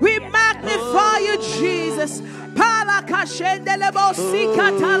 Jesus. We magnify you, Jesus.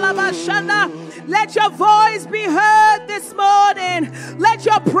 Let your voice be heard this morning. Let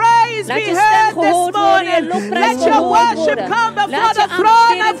your praise Laat be je heard stem this gehoord worden, morning. lofprijs Let your gehoord worship worden. come before Laat the je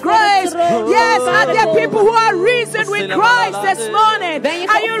throne aanbidding of voor de grace. troon Yes, van are there God. people who are risen with Christ this morning? Ben je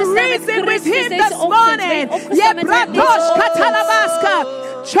Are you opgestaan met risen with Christus Him deze this ochtend? Ben je morning? opgestaan met hem deze Yebradosh ochtend? katalabaska.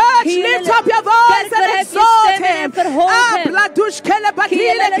 Church, lift up your voice Kerk, and verhef je exalt stem en Him. verhoog hem. Abladush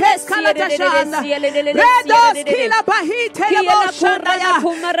kelebakile keskalatashanda. Redos kilabahite leboshandaya.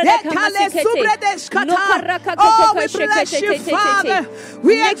 Yekale subredeshkata. Oh, we bless you, Father.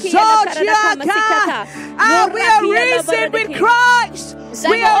 We exalt you, our God. We are risen with Christ.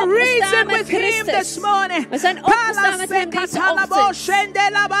 We are risen with Him this morning. We zijn opgestaan met hem deze ochtend.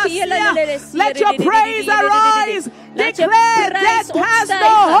 Let your praise arise. Laat je Declare prijs death has no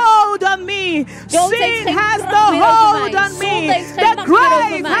opstijgen. hold on me. Dood heeft Sin geen has kracht no meer over hold mij. on me. Zonde heeft geen The macht meer over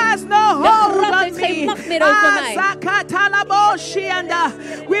grave mij. has no De hold graf on heeft geen me. macht meer over mij. Azakatalaboshianda.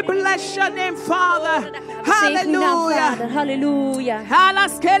 We bless your name, Father. Zegen uw naam, Hallelujah. Vader. Halleluja.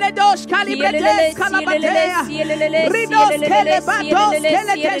 Halaskeledos kalibredes kalabatea. Ridos kelebados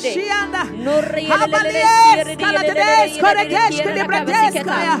keleteshianda. Habalies kalatedes koregesh kelibredes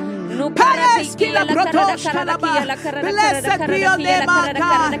kaya. Pareski la brotosh kalaba. Blessed be your name, our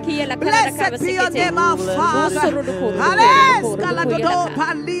God. Blessed be your name, our Father. Hales kaladodo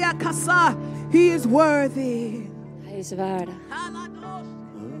palia kasa. He is worthy. Hij is waardig.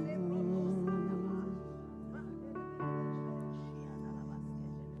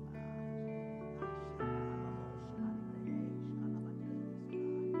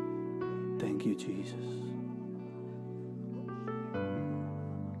 Thank you, Jesus.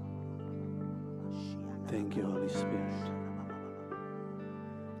 Thank you, Holy Spirit.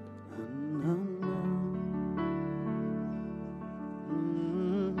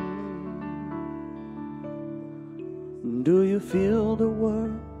 Do you feel the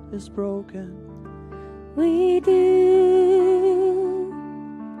world is broken? We do.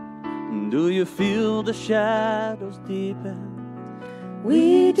 Do you feel the shadows deepen?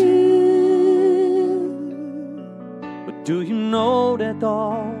 We do. But do you know that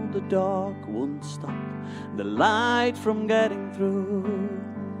all the dark won't stop the light from getting through?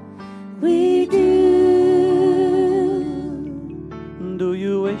 We do. Do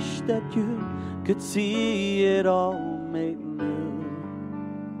you wish that you could see it all made new?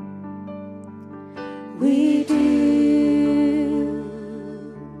 We do.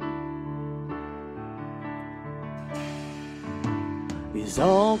 Is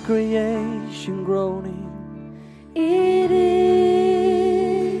all creation groaning? It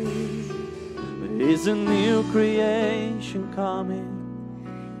is. Is a new creation coming?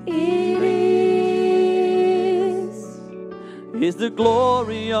 It is. Is the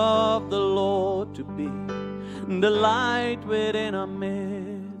glory of the Lord to be the light within our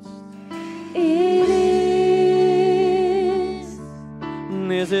midst? It is.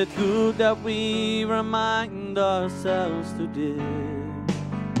 Is it good that we remind ourselves to this?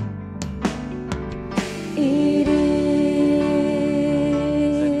 It is.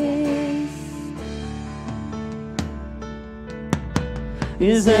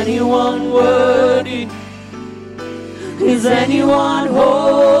 Is anyone worthy? Is anyone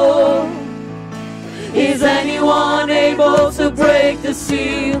whole? Is anyone able to break the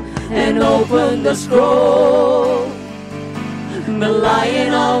seal and open the scroll? The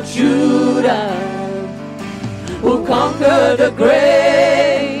Lion of Judah who conquered the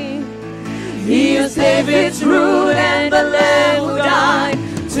grave. He is David's root and the Lamb who died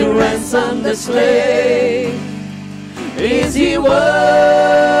to ransom the slave. Is he worthy?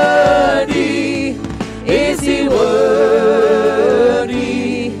 Is he worthy?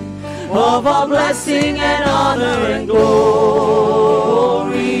 of all blessing and honor and glory.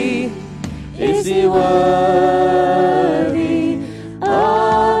 Is he worthy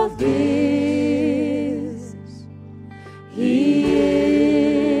of this? He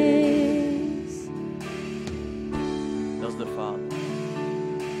is. Does the Father?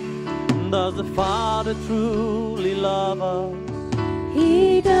 Does the Father truly love us?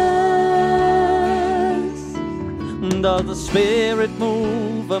 He does. Does the Spirit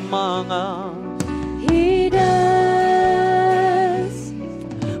move among us? He does.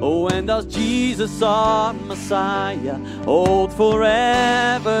 Oh, and does Jesus our Messiah hold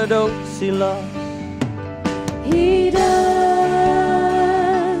forever those he loves? He does.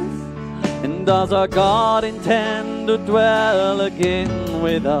 And does our God intend to dwell again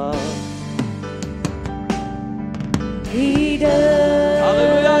with us? He does.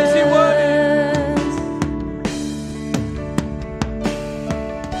 Hallelujah, is he worthy?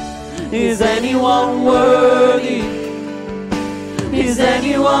 Is anyone worthy? Is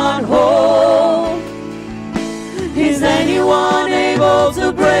anyone whole? Is anyone able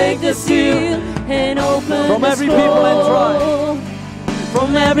to break the seal and open From the every people and scroll?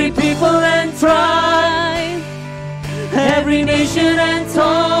 From every people and tribe, every nation and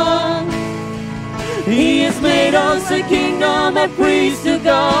tongue. He has made us a kingdom, a priest to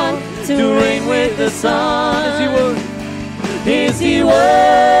God, to reign with the Son. Is he worthy? Is he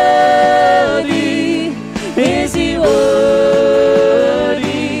worthy? Is he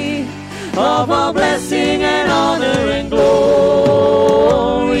worthy of all blessing and honor and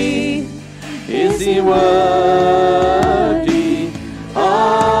glory? Is he worthy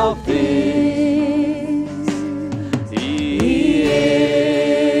of this? He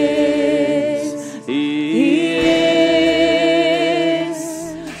is. He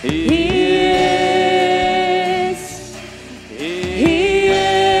is. He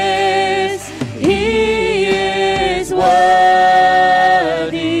is. He is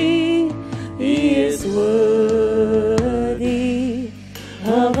worthy. He is worthy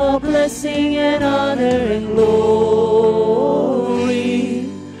of all blessing and honor and glory.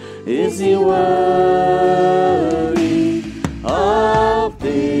 Is he worthy of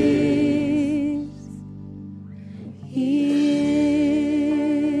this? He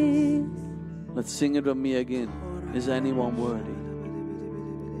is. Let's sing it with me again. Is anyone worthy?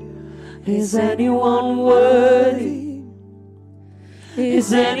 Is anyone worthy?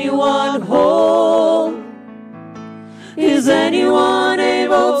 Is anyone whole? Is anyone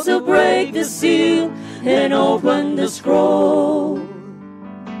able to break the seal and open the scroll?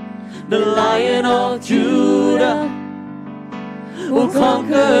 The Lion of Judah will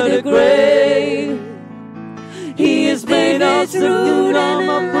conquer the grave. He has made us through and a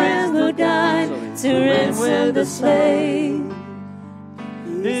Lamb who died to ransom the slave.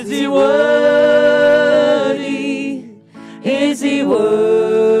 Is he worthy? Is he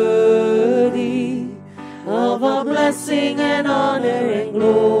worthy of all blessing and honor and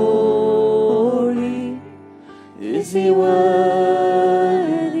glory? Is he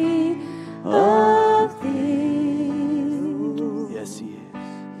worthy of this? Yes, he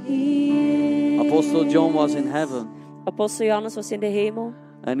is. He is. Apostle John was in heaven Apostel Johannes was in de hemel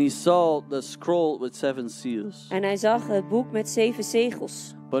and he saw the scroll with 7 seals. en hij zag het boek met 7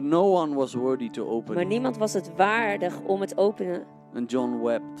 zegels. But no one was worthy to open Maar it. niemand was het waardig om het te openen. And John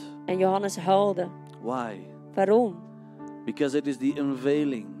wept. En Johannes huilde. Why? Waarom? Because it is the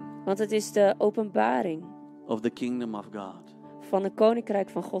unveiling Want het is de openbaring of the kingdom of God. van het koninkrijk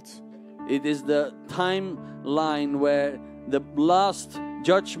van God. It is the timeline where the last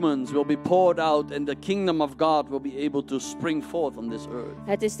judgments will be poured out and the kingdom of God will be able to spring forth on this earth.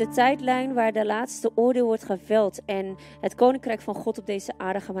 Het is de tijdlijn waar de laatste oordeel wordt geveld en het koninkrijk van God op deze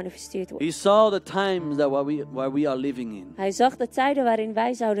aarde gemanifesteerd wordt. He saw the times that where we are living in. Hij zag de tijden waarin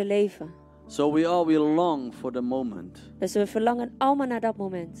wij zouden leven. So we all will long for the moment Dus we verlangen allemaal naar dat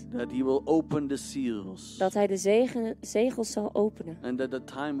moment. that he will open the seals Dat hij de zegels zal openen. and that the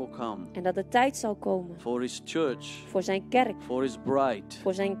time will come En dat de tijd zal komen for his church, voor zijn kerk, for his bride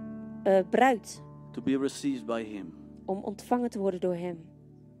voor zijn bruid. to be received by him. Om ontvangen te worden door hem.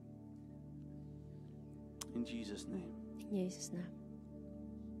 In Jesus' name. In Jezus' naam.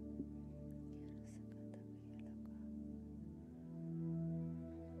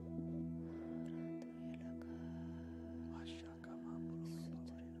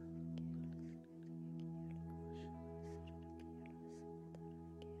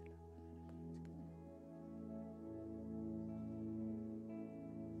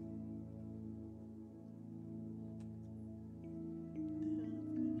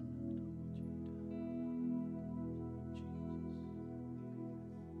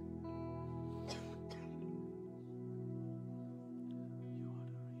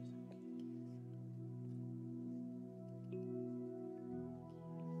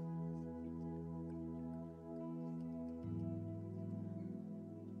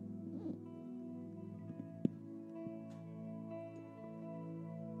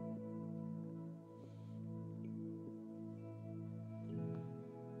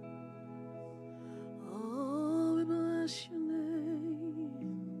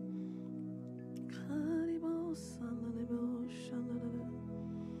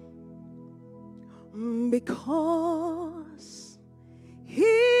 Because He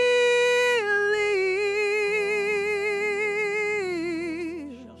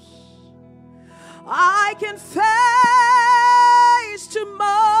lives, I can face tomorrow.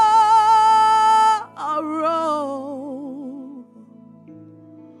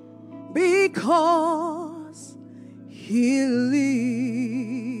 Because He lives,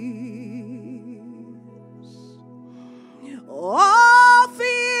 all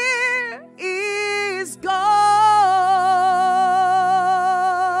fear is gone.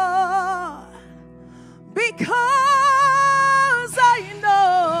 Because I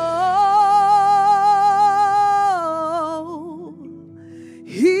know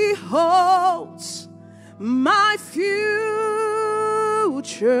He holds my future.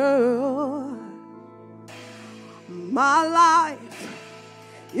 My life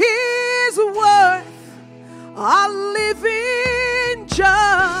is worth a living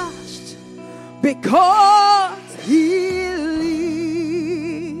just because He lives.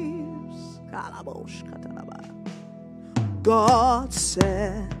 God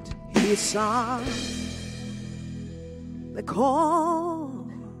sent His Son. They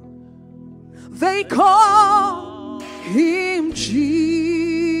call Him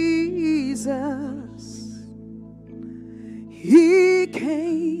Jesus. He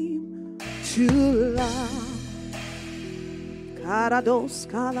came to love,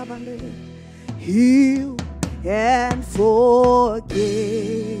 heal and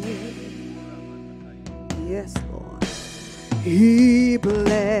forgive. Yes, Lord. He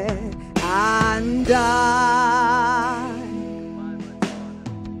bled and died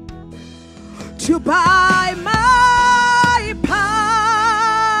to buy my pardon.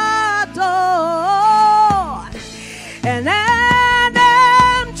 And an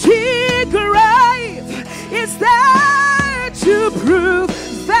empty grave is there to prove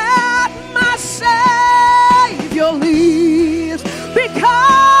that my Savior lives.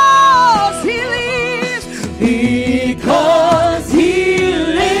 Because He lives, because He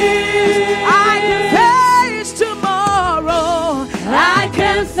lives, I can face tomorrow. I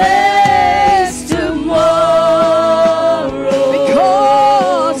can face tomorrow.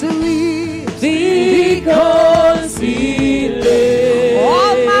 Because He lives, because He lives.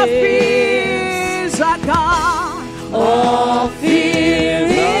 All my fears are gone. All fear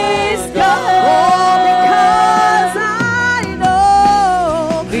is gone. Oh, because I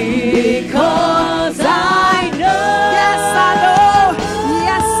know. Because I know. Yes, I know.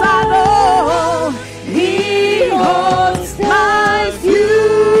 Yes, I know. He holds my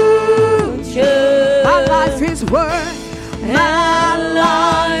future. My life is worth. My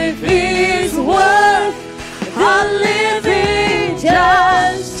life is worth a living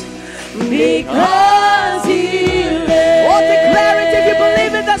just because He lives. Oh, declare it if you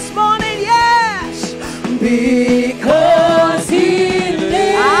believe it this morning. Yes, because He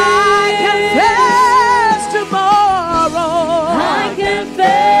lives, I can face tomorrow. I can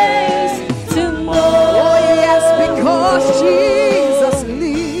face tomorrow. Oh, yes, because Jesus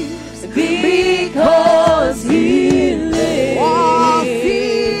lives. Because He lives. All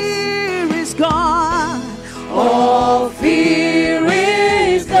fear is gone. All fear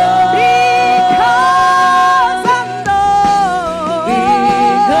is gone. Because I know.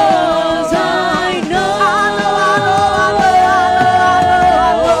 Because I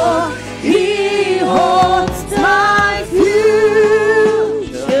know. He holds my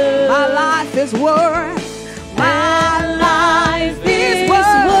future. My life is worth. My life is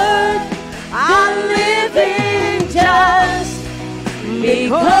worth a living just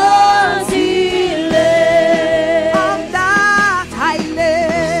because He lives. Omdat Hij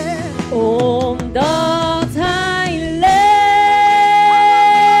leeft. Omdat Hij leeft,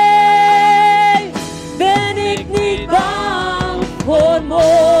 ben ik niet bang voor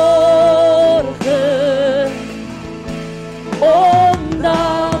morgen.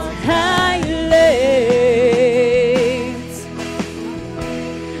 Omdat Hij leeft.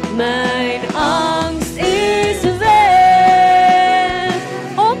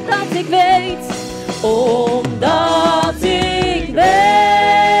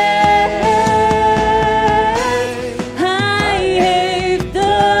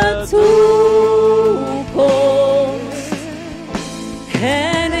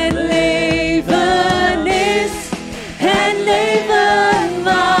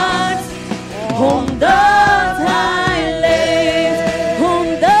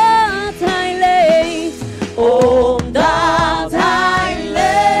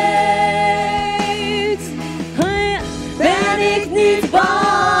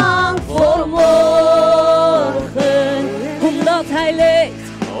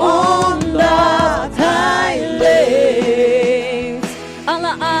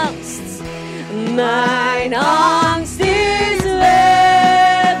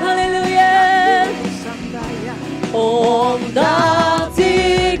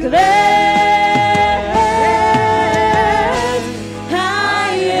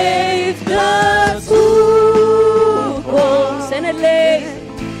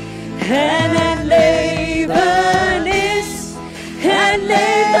 En het leven is, het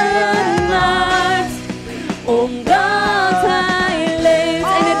leven waard, omdat hij leeft.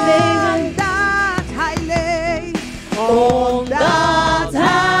 En het leven, Omdat hij leeft. omdat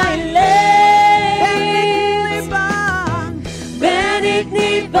hij leeft, ben ik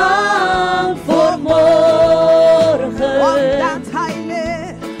niet bang voor morgen. Omdat hij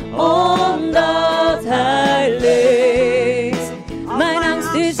leeft. Omdat hij leeft. Mijn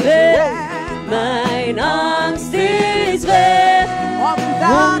angst is weg. Mijn angst is weg.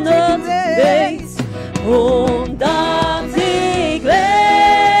 Omdat ik leef. Omdat ik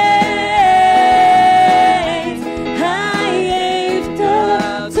weet. Hij heeft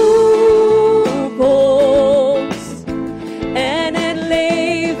de toekomst. En het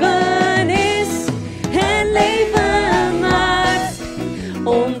leven is, het leven maakt,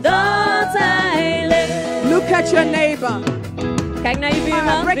 omdat hij leeft. Look at your neighbor. Kijk naar je buurman,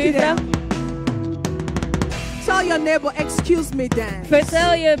 Alright, break it buurvrouw. down. Tell your neighbor, excuse me, Dan.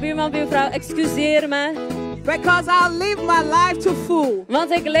 Vertel je buurman, buurvrouw, excuseer me. Because I'll live my life to full.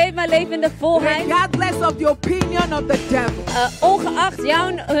 Want ik leef mijn leven in de volheid. Regardless of the opinion of the devil. Ongeacht jouw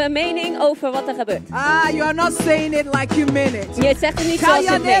mening over wat er gebeurt. You are not saying it like you mean it. Je zegt het niet Tell zoals je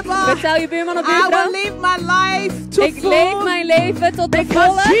your het denkt. neighbor, Vertel je buurman of I will buurvrouw. live my life to Ik full. leef mijn leven tot de Because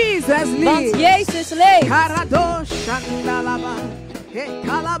volle. Jesus Want lives. Jezus leeft. Karado shandalaba. Hey,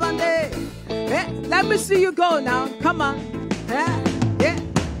 kalabande. Hey, let me see you go now. Come on. Yeah, yeah.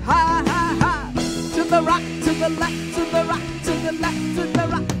 Ha, ha, ha. To the rock, to the left, to the rock, to the left, to the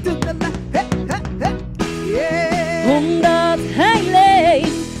rock, to the left. Hey, hey, hey. Yeah. Omdat hij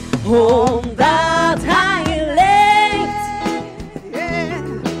leeft. Omdat hij leeft. Yeah.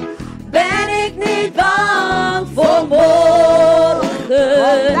 Ben ik niet bang voor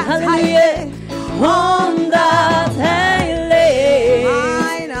morgen. Halleluja. Omdat hij leeft.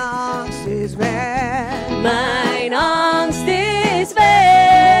 Mijn angst is weg. Mijn angst is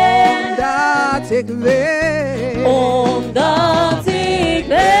weg. Omdat ik weet. Omdat ik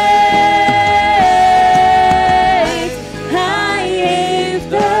weet. Hij heeft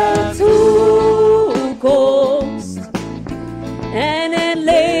de toekomst. En het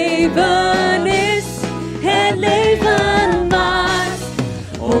leven is, het leven waard.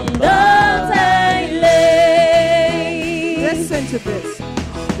 Omdat hij leeft. Listen to this.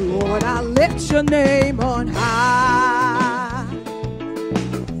 Lord, I lift your name on high.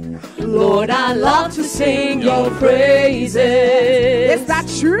 Lord, I love to sing your praises. Is that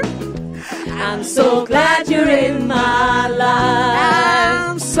true? I'm so glad you're in my life.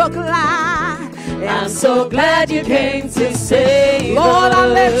 I'm so glad. I'm so glad you came to save Lord, I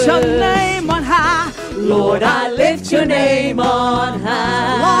lift your us. name on high. Lord, I lift your name on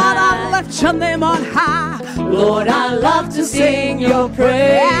high. Lord, I lift your name on high. Lord, I love to sing your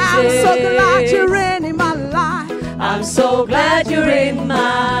praises. I'm so glad you're in my life. I'm so glad you're in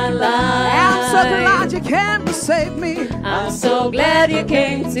my life. I'm so glad you came to save me. I'm so glad you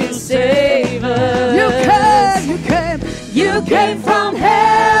came to save us. You came from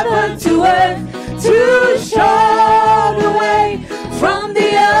heaven to earth to show the way. From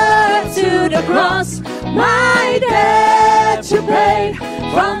the earth to the cross, my debt you paid.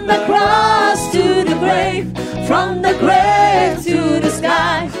 From the cross to the grave, from the grave to the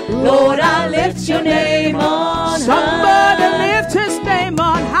sky. Lord, I lift your name on Somebody high. lift his name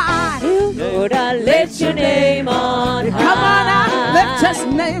on high. Lord, I lift your name on high. Come on out, lift his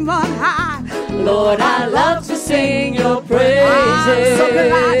name on high. Lord, I love to sing your praises. I'm so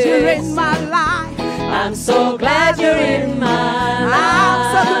glad you're in my life. I'm so glad you're in my life. I'm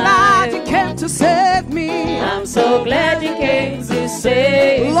so glad you came to save me. I'm so glad you came to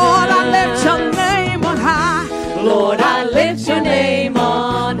save Lord, I us. lift your name on high. Lord, I lift your name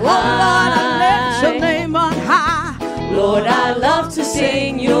on Oh, Lord, I lift your high. name on high. Lord, I love to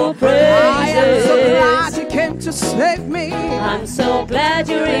sing your I am so glad praises. you came to save me. I'm so glad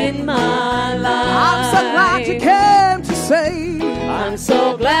you're in my life. I'm so glad you came to save. I'm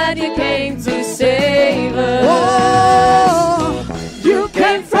so glad you came to save us. Oh, you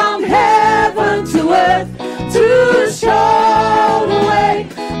Came from heaven to earth to show the way.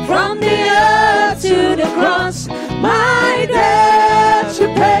 From the earth to the cross, my debt you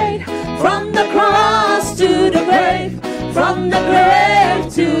paid. From the cross to the grave, from the grave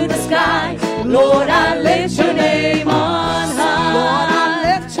to the sky. Lord, I lift your name on Lord, I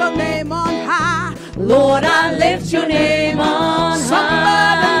high. lift your name on high. Lord, I lift your name on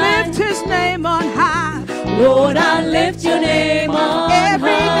Somebody high. lift his name on high. Lord, I lift your name on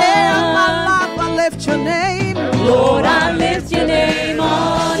Every day of my high. life I lift your name. Lord, I lift your name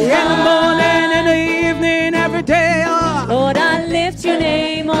on In the high. morning, in the evening, every day. Oh, Lord, I lift your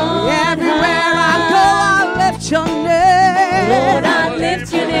name on yeah,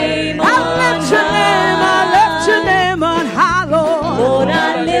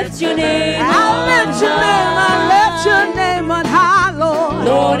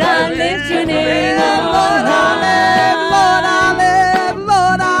 Lord, I lift your name on high. Lord, I live,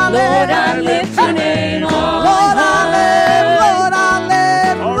 Lord, I live. Lord, I lift your name on Lord, I live, high. Lord, I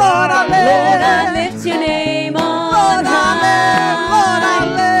live, Lord, I live. Lord, I lift your name on Lord, I live, Lord, I high.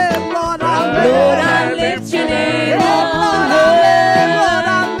 live, Lord, I live. Lord, I lift your name on Lord, I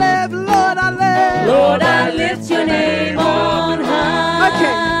live, Lord, I live. Lord, I lift your name on high.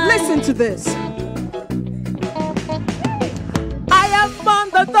 Okay, listen to this. I am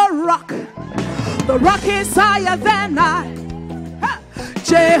under the rock. The rock is higher than I.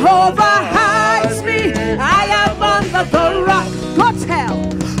 Jehovah hides me. I am under the rock.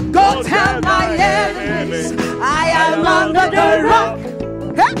 Go tell my enemies. I am under the rock.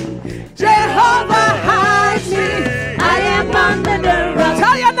 Jehovah hides me. I am under the rock.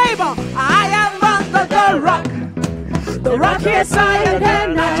 Tell your neighbor, I am under the rock. The rock is higher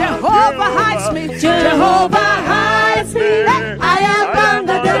than I. Jehovah hides me. Jehovah hides me. I am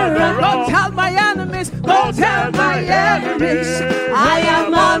under the rock. Go tell my enemies. Go tell my enemies. I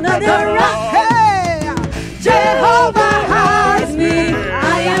am under the rock. Hey, Jehovah hides me.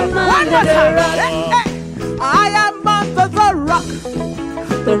 I am One under more the time. rock. Hey, I am under the rock.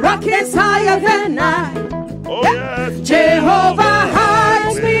 The rock is higher than I. Oh, yes. Jehovah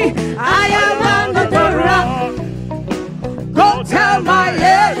hides me. I am under the rock. Go tell my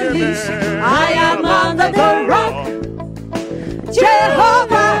enemies. I am under the rock.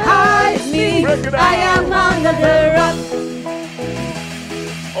 Jehovah hides me. I am under the rock.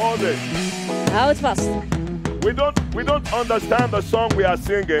 All this. Hou het vast. We don't understand the song we are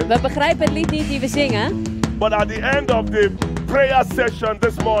singing, We begrijpen het lied niet die we zingen. but at the end of the prayer session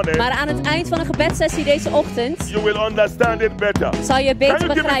this morning, Maar aan het eind van een gebedssessie deze ochtend you will understand it better. zal je Can beter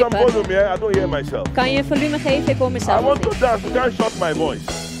you give me some begrijpen. volume here? I don't hear myself. Kan je volume geven? Ik hoor I mezelf want to niet. dance. You can't shut my voice.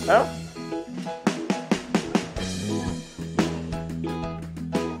 Huh?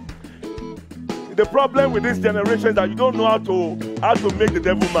 The problem with this generation is that you don't know how to make the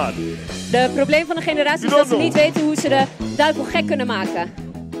devil mad. De probleem van de generatie is dat ze niet weten hoe ze de duivel gek kunnen maken.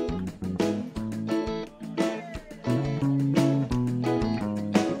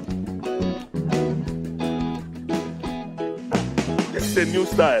 This is a new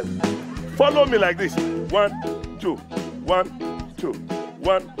style. Follow me like this. 1, 2, 1, 2,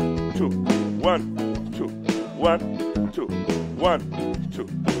 1, 2, 1, 2, 1, 2, 1, 2, 1,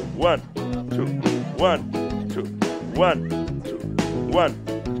 2, 1, 2, 1, 2, 1,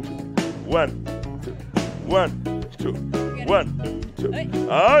 1, 2, 1, 2, 1, 2.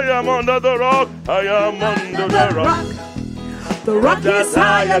 I am under the rock. I am under the rock. The rock is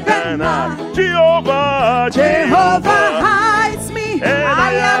higher than I. Jehovah, Jehovah hides me. and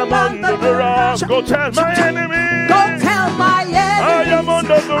I am under the rock. Go tell my enemy. Go tell my enemies. I am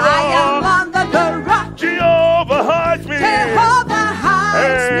under the rock. I am under the rock. Jehovah hides me. Jehovah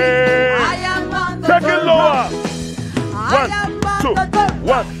hides me. Hey. I am under Take the it lower. rock. I 1, am 2, under the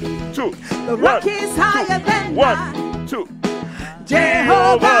rock. 1, 2. The rock is higher than I. 1, 2.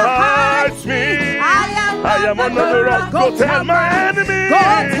 Jehovah hides me. I am under the rock. Go tell my enemy. Go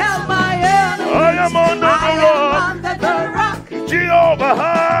tell my enemies. I am under the I rock. am under the rock. Jehovah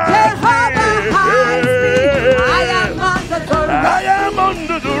hides Jehovah hides me. I am under the rock. I am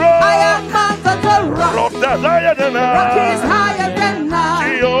under the rock. I am under the rock. Rock that's higher than Rock is I. higher than I.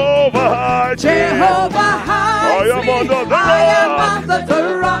 Jehovah hides me. Jehovah hides I am me. under the I am rock. under the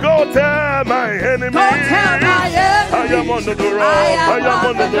rock. Go tell my enemy. Go tell my enemies. I am under the rock. I am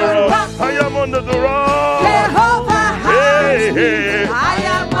under the rock. I am under the rock. Jehovah hides Hey, me. hey. I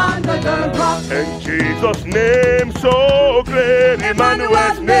am under the rock. And Jesus' name so great.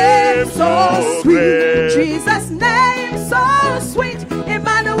 Emmanuel's name so sweet. great. Jesus' name so sweet.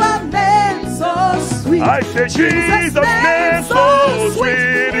 Emmanuel's name so sweet. I say Jesus' name so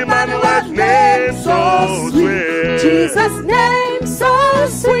sweet. Emmanuel's name so sweet. Jesus' name so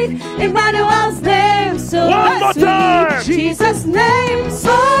sweet. Emmanuel's name so One more sweet. time. Jesus' name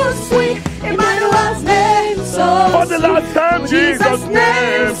so sweet. Emmanuel's name so For the last time, Jesus'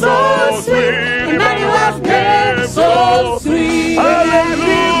 name so sweet. Emmanuel's name so sweet.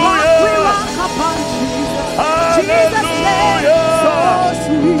 Hallelujah. We walk upon Jesus. Jesus' name so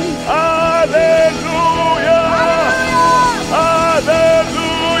sweet. Hallelujah.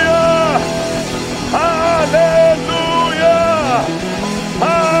 Hallelujah. Hallelujah.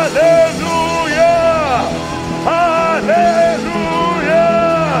 Hallelujah.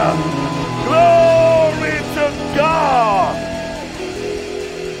 Hallelujah. Glory to God.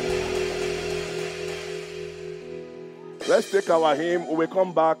 Let's take our hymn. We will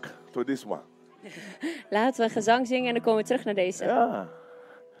come back to this one. Laten we gezang zingen en dan komen we terug naar deze. Yeah.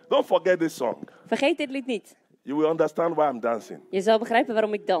 Don't forget this song. Vergeet dit lied niet. You will understand why I'm dancing. Je zal begrijpen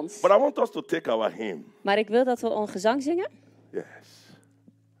waarom ik dans. But I want us to take our hymn. Maar ik wil dat we een gezang zingen. Yes.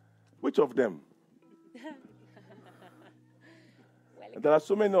 Which of them? There are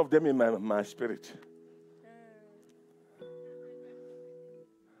so many of them in my spirit.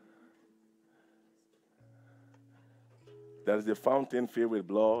 There is a fountain filled with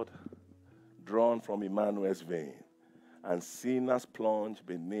blood drawn from Emmanuel's vein, and sinners plunge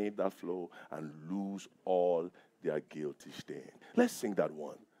beneath that flow and lose all their guilty stain. Let's sing that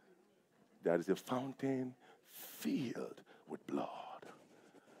one. There is a fountain filled with blood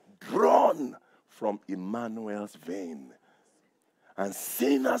drawn from Emmanuel's vein, and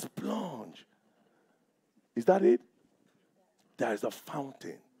sinners plunge. Is that it? There is a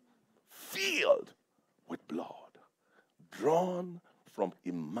fountain filled with blood drawn from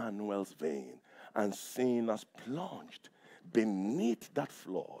Emmanuel's vein, and sinners plunged beneath that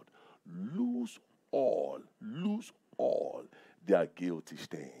flood lose all their guilty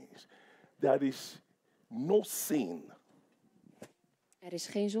stains. There is no sin Er is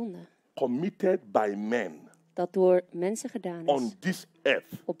geen zonde committed by men dat door mensen gedaan on is this earth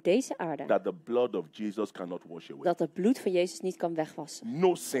op deze aarde, that the blood of Jesus cannot wash away. dat het bloed van Jezus niet kan wegwassen.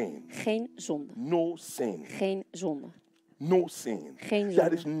 No sin. Geen zonde. No sin. Geen zonde. No sin. Geen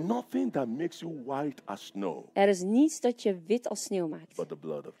There is zonde. nothing that makes you white as snow Er is niets dat je wit als sneeuw maakt but the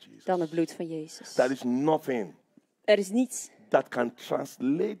blood of Jesus. dan het bloed van Jezus. There is nothing Er is niets that can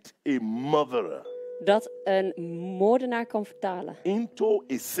translate a murderer dat een moordenaar kan vertalen into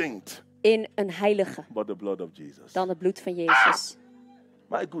a saint in een heilige but the blood of Jesus. dan het bloed van Jezus.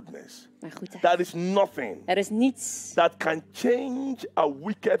 My goodness. Maar goed, There is nothing er is niets that can change a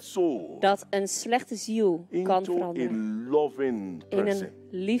wicked soul dat een slechte ziel kan into a veranderen loving in person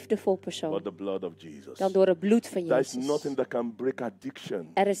een liefdevol but persoon the blood of Jesus. dan door het bloed van There is Jezus. nothing that can break addiction.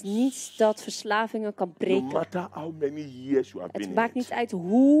 Er is niets dat verslavingen kan No breken. matter how many years you have been Het in maakt it, niet uit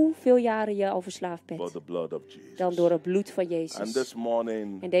hoeveel jaren je al verslaafd but bent the blood of Jesus. dan door het bloed van And Jezus. this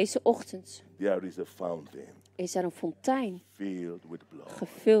morning, En deze ochtend there is a fountain is er een fontein filled with blood.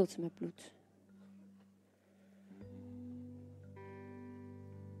 gevuld met bloed.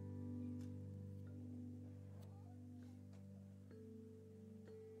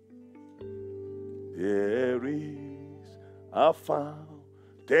 There is a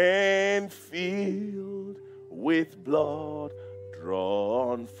fountain filled with blood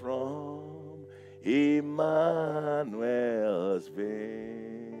drawn from Emmanuel's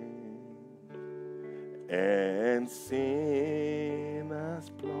vein, and sinners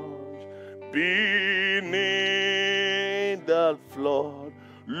plunge beneath that flood,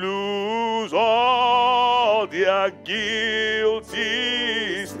 lose all their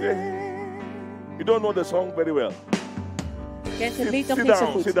guilty stain. You don't know the song very well. Kent het lied nog Sit niet zo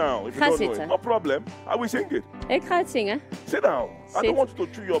down, goed? sit down. If you Ga don't know it, zitten. no problem. I will sing it. Ik ga het zingen. Sit down. I Sit. don't want you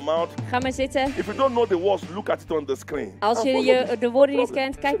to chew your mouth. Ga maar zitten. If you don't know the words, look at it on the screen. Als And je follow me. de woorden niet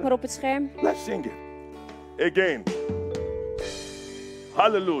Problem. kent, kijk maar op het scherm. Let's sing it. Again.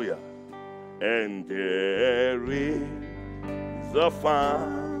 Hallelujah. And there is a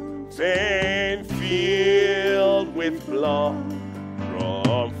fountain filled with blood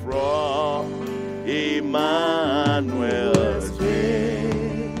drawn from Emmanuel's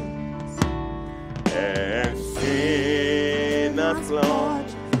veins, and sinners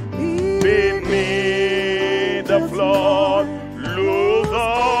plunge beneath the flood, lose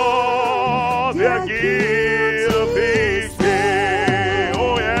all their guilty stain.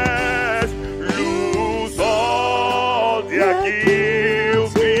 Oh yes, lose all their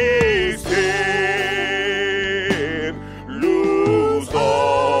guilty stain, lose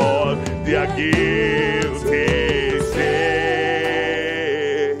all their guilty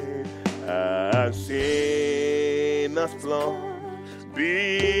stain, and sinners plunge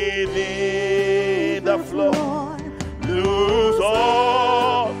beneath the floor, lose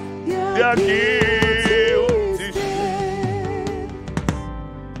all their guilty stain.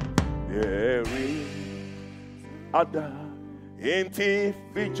 There is other empty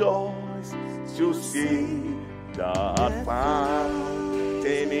rejoice to see that fountain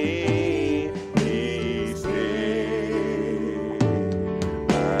in his name,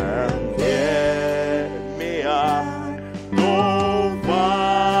 and there may I no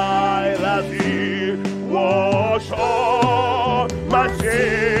vile as he wash all my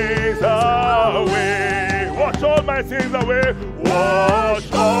sins away, wash all my sins away,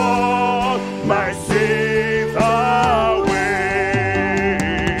 wash all my sins away,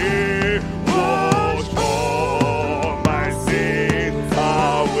 wash all my sins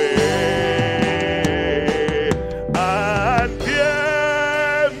away, and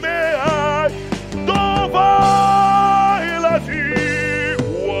there may I no vile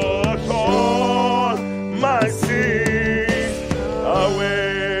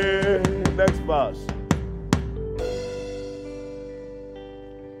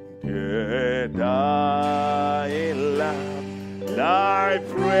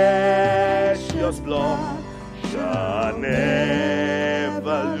precious blood shall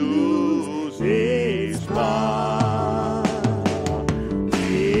never lose its power.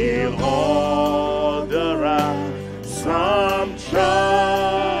 Till all the ransom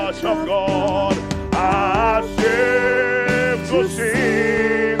church of God are saved to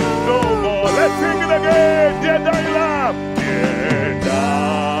sin no more. Let's sing it again. Dear dying Lamb, dear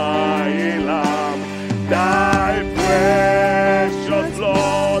dying Lamb, thy precious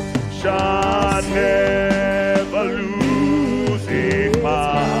blood shall never lose its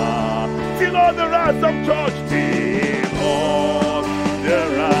power. Till all the ransom church, till all the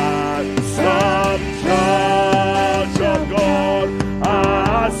ransom church of God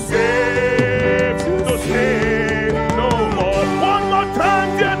are saved to sin no more. One more time,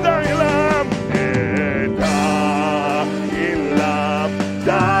 dear dying Lamb, dear dying Lamb,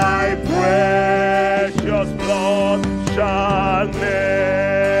 thy precious blood shall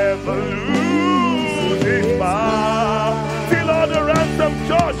never lose its power. Till all the ransom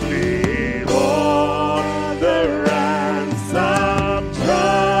church, till all the ransom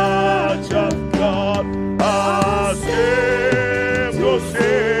church of God are saved to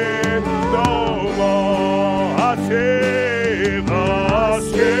sin no more. Are saved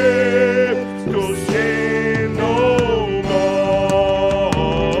to sin no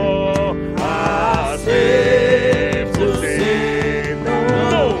more. Are saved to sin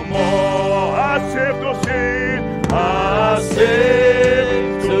no more. Are saved to sin. Are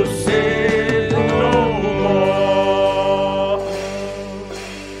saved to sin no more.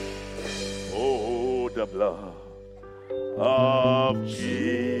 Oh, the blood of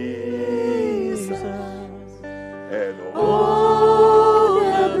Jesus. And Oh,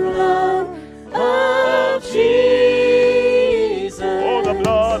 the blood of Jesus. oh, the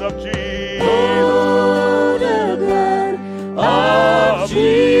blood of Jesus. Oh, the blood of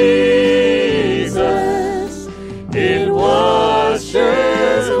Jesus. It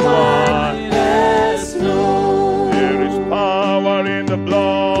washes white as snow. There is power in the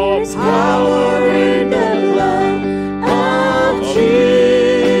blood. There's power in the blood of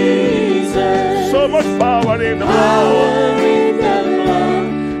Jesus. So much power in the blood. Power in the blood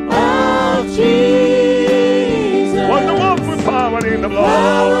of Jesus. Wonderful power in the blood.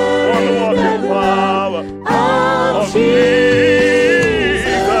 Power in the Wonderful power of of Jesus.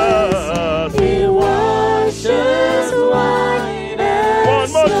 It washes white as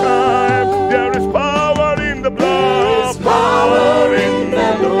One more time. snow. There is power in the blood. There's power in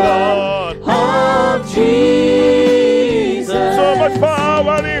the blood of Jesus. So much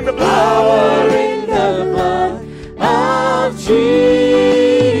power in the blood. Power in the blood of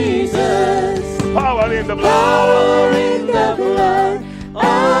Jesus. Power in the blood. Power in the blood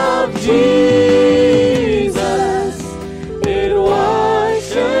of Jesus. It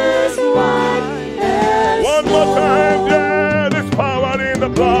washes white as One more snow. time. There is power in the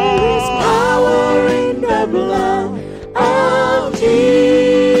There's blood. power in the blood of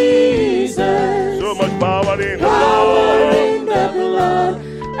Jesus. So much power in the Power blood. in the blood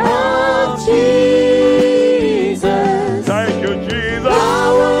of Jesus. Thank you, Jesus.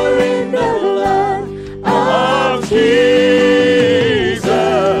 Power in the blood of Jesus.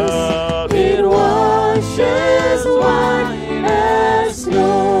 It washes white as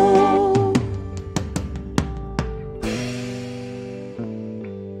snow.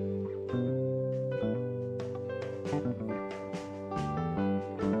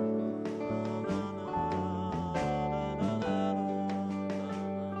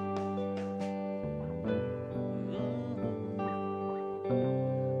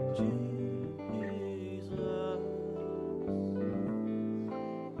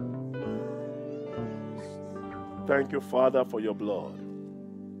 Thank you, Father, for your blood.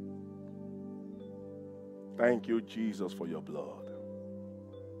 Thank you, Jesus, for your blood.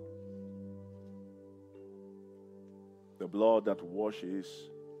 The blood that washes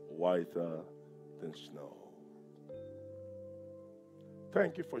whiter than snow.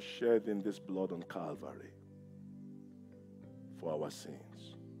 Thank you for shedding this blood on Calvary for our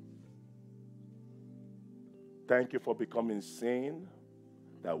sins. Thank you for becoming sin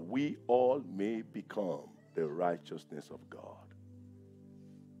that we all may become the righteousness of God.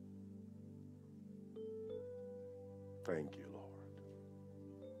 Thank you, Lord.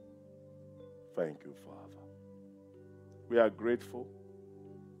 Thank you, Father. We are grateful.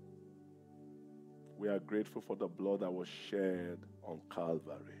 We are grateful for the blood that was shed on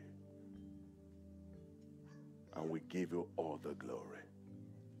Calvary. And we give you all the glory.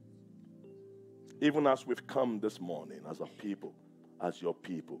 Even as we've come this morning as a people, as your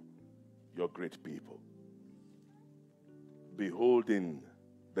people, your great people, beholding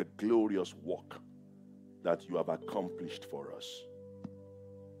the glorious work that you have accomplished for us.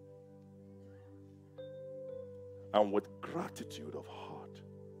 And with gratitude of heart,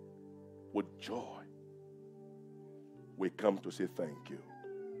 with joy, we come to say thank you.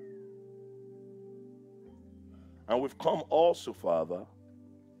 And we've come also, Father,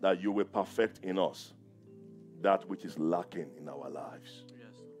 that you will perfect in us that which is lacking in our lives.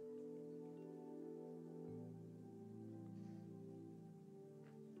 Yes.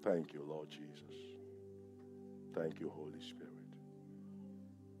 Thank you, Lord Jesus. Thank you, Holy Spirit.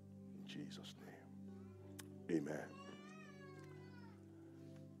 In Jesus' name. Amen.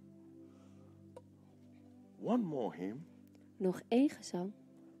 One more hymn, Nog 1 gezang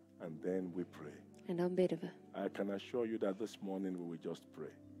and then we pray. en dan bidden we. I can assure you that this morning we will just pray.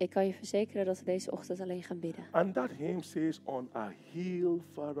 Ik kan je verzekeren dat we deze ochtend alleen gaan bidden. And that hymn says, on a hill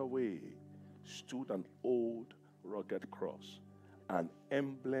far away stood an old rugged cross, an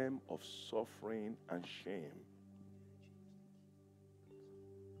emblem of suffering and shame.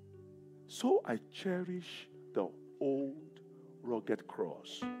 So I cherish the old rugged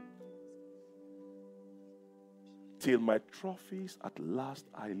cross, till my trophies at last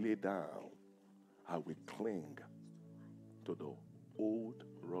I lay down. I will cling to the old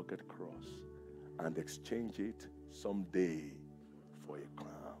rugged cross and exchange it someday for a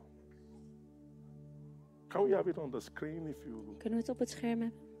crown. Can we have it on the screen if you... Kunnen we het op het scherm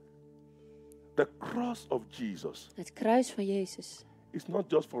hebben? The cross of Jesus Het kruis van Jezus is not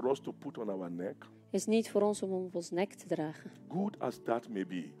just for us to put on our neck, is niet voor ons om op ons nek te dragen. good as that may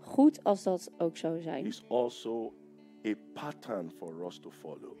be, Goed als dat ook zou zijn. is also a pattern for us to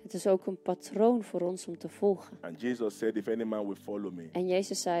follow. Het is ook een patroon voor ons om te volgen. And Jesus said, if any man will follow me, En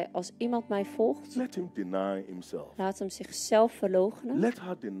Jezus zei, als iemand mij volgt, let him deny himself. laat hem zichzelf verloochenen. Let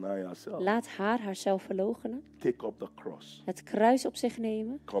her deny herself. Laat haarzelf verloochenen. Take up the cross. Het kruis op zich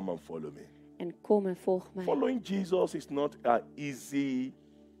nemen. Come and follow me. En kom en volg mij. Following Jesus is not an easy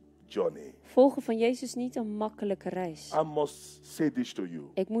journey. Volgen van Jezus is niet een makkelijke reis. I must say this to you.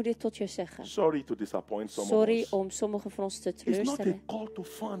 Ik moet dit tot je zeggen. Sorry to disappoint some of Sorry us. om sommigen van ons te It's not a teleurstellen. call to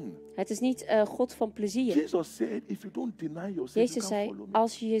fun. Het is niet God van plezier. Jesus said, if you don't deny yourself, Jezus you can't zei, follow me.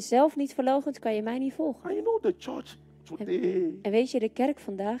 als je jezelf niet verloochent, kan je mij niet volgen. And you know the church today, En weet je, de kerk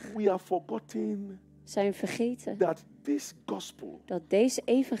vandaag we have forgotten zijn vergeten that this gospel dat deze that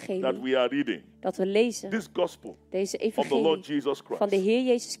evangelie, we are reading, dat we lezen, this gospel deze of the Lord evangelie Jesus van de Christ, Heer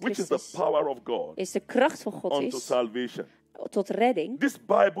Jezus which is the Christus, power of God is de kracht van God unto is salvation. tot redding. This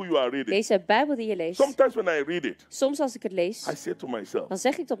Bible you are reading, Deze Bijbel die je leest, sometimes when I read it, soms als ik het I lees, say to myself, dan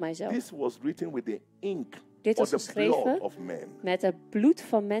zeg ik tot mijzelf, this was written with the ink dit or was the blood geschreven of men. met het bloed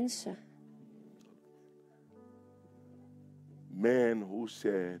van mensen. Men who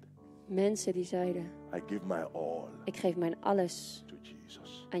said, Mensen die zeiden, I give my all ik geef mijn alles to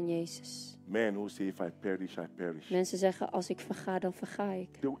Jesus. aan Jezus. Men who say, if I perish, I perish. Mensen zeggen, als ik verga, dan verga ik.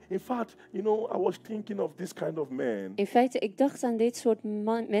 In fact, you know, I was thinking of this kind of man. In feite, ik dacht aan dit soort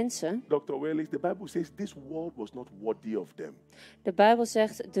mensen. Dr. Welles, the Bible says this world was not worthy of them. De Bijbel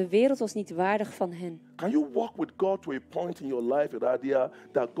zegt, de wereld was niet waardig van hen. Can you walk with God to a point in your life, Radia,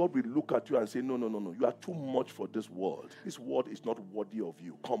 that God will look at you and say, no, no, no, no, you are too much for this world. This world is not worthy of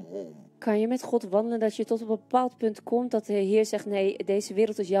you. Come home. Kan je met God wandelen dat je tot op een bepaald punt komt dat de Heer zegt, nee, deze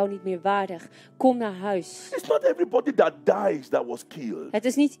wereld is jou niet meer waardig. Kom naar huis. It's not everybody that dies that was killed. Het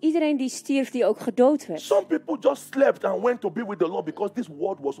is niet iedereen die stierf die ook gedood werd. Some people just slept and went to be with the Lord because this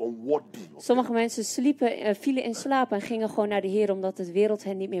world was unworthy. Sommige mensen vielen in slaap en gingen gewoon naar de Heer omdat de wereld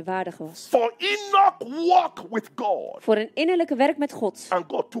hen niet meer waardig was. For Enoch walked with God, Voor een innerlijke werk met God. and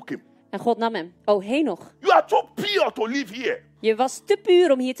God took him. En God nam hem. Oh, Henoch. You are too pure to live here. Je was te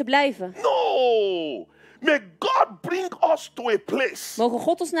puur om hier te blijven. No. May God bring us to a place Mogen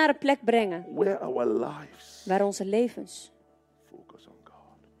God ons naar een plek brengen where our lives waar onze levens focus on God.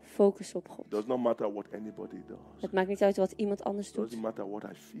 focussen op God. Does not matter what anybody does. Het maakt niet uit wat iemand anders doet. Doesn't matter what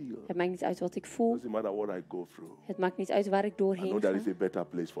I feel. Het maakt niet uit wat ik voel. Doesn't matter what I go through. Het maakt niet uit waar ik I know doorheen there is ga. a better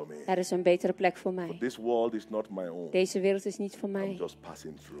place for me. Er is een betere plek voor mij. This world is not my own. Deze wereld is niet van I'm mij. just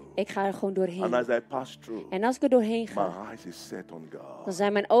passing through. Ik ga er gewoon And doorheen. as I pass through, En als ik er doorheen my ga, eyes is set on dan God.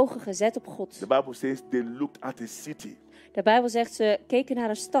 zijn mijn ogen gezet op God. The Bible says they looked at a city De Bijbel zegt, ze keken naar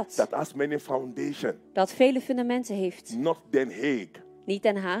een stad that has many foundations. dat vele fundamenten heeft. Not Den Haag, Niet Niet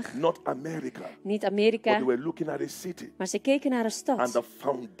Den Haag, not America. niet But Amerika, they were looking at a city. maar ze keken naar een And stad. the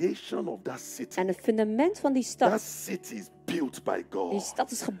foundation of that city. En het fundament van die That stad, city is built by die God.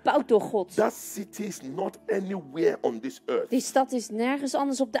 stad is gebouwd door God. That city is not anywhere on this earth. Die stad is nergens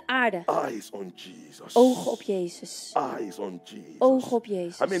anders op de aarde. Eyes on Jesus. Ogen op Jezus. Eyes on Jesus. Ogen op I mean,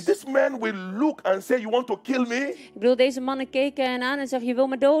 Jezus. this man will look and say, you want to kill me? Ik bedoel, deze mannen keken hen aan en zeggen, je wil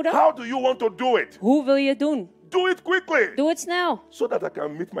me doden? How do you want to do it? Hoe wil je het doen? Do it quickly. Doe het snel, So that I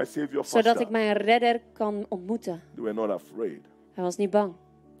can meet my Savior faster. zodat ik mijn redder kan ontmoeten. They were not afraid Hij was niet bang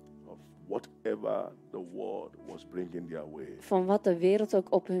of whatever the world was bringing their way. van wat de wereld ook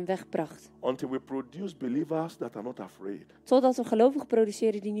op hun weg bracht. Until we produce believers that are not afraid. Totdat we gelovigen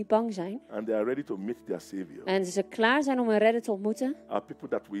produceren die niet bang zijn. And they are ready to meet their Savior. En ze klaar zijn om een redder te ontmoeten. Are people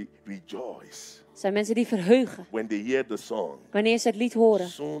that we rejoice Zijn mensen die verheugen when they hear the song. wanneer ze het lied horen.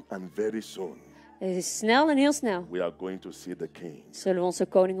 Soon and very soon, Het is snel en heel snel. we are going to see the King. Zullen we onze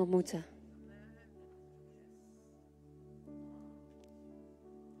koning ontmoeten.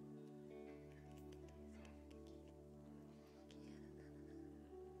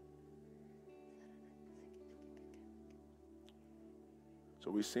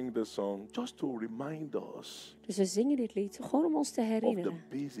 So we sing this song just to remind us Dus we zingen dit lied gewoon om ons te of the herinneren.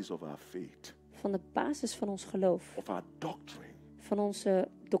 basis of our faith, Van de basis van ons geloof. of our doctrine, Van onze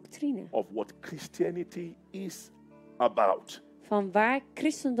doctrine. of what Christianity is about. Van waar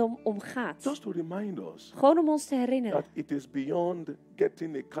christendom om gaat. Just to remind us Gewoon om ons te herinneren. that it is beyond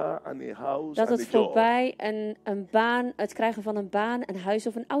getting a car and a house Dat and het a job. voorbij een baan, het krijgen van een baan, een huis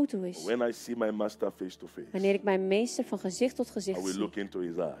of een auto is. When I see my master face to face, Wanneer ik mijn meester van gezicht tot I gezicht will zie, look into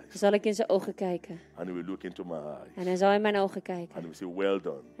his eyes zal ik in zijn ogen kijken. and he will look into my eyes En hij zal in mijn ogen and kijken. he will say, well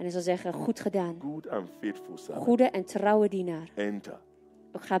done, En hij zal zeggen, goed gedaan. good and faithful servant. Goede en trouwe dienaar. Enter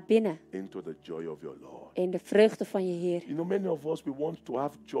Ga binnen into the joy of your Lord. in de vreugde van je Heer. You know, many of us, we want to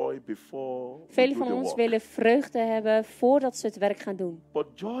have joy before we Velen do van the ons work. willen vreugde hebben voordat ze het werk gaan doen. But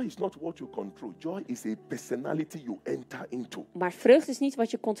joy is not what you control. Joy is a personality you enter into. Maar vreugde is niet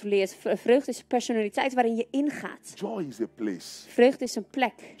wat je controleert. Vreugde is een personaliteit waarin je ingaat. Joy is a place. Vreugde is een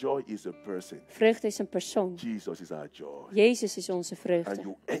plek. Joy is a person. Vreugde is een persoon. Jesus is our joy. Jezus is onze And vreugde.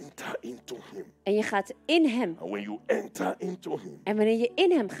 you enter into him. En je gaat in Hem. And when you enter into him, En wanneer je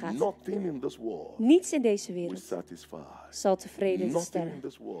in Hem gaat, nothing in this world niets in deze will wereld satisfy. zal tevreden Nothing in stellen.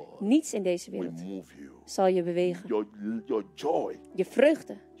 this world Niets in deze will wereld move you. zal je bewegen. Your joy, Je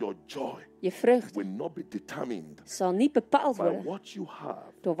vreugde, will vreugde not be determined zal niet bepaald by worden what you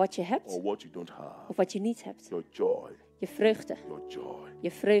have door wat je hebt or what you don't have. of wat je niet hebt. Your joy, Je vreugde, your joy,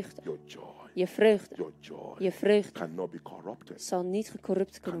 je vreugde, your joy, je vreugde, your joy je vreugde cannot be corrupted, zal niet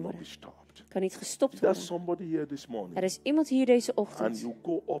gecorrupt kunnen cannot be worden. stopped. Kan niet gestopt There's worden. somebody here this Er morning is iemand hier deze and ochtend you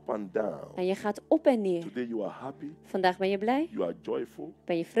go up and down. en je gaat op en neer. Today you are happy, Vandaag ben je blij, you are joyful,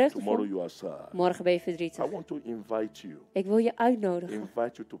 ben je tomorrow vreugdevol, you are sad. morgen ben je I verdrietig. want to invite you, Ik wil je uitnodigen.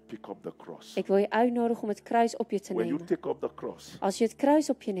 invite you to pick up the cross. Ik wil je uitnodigen om het kruis op je te When you nemen. take up the cross Als je het kruis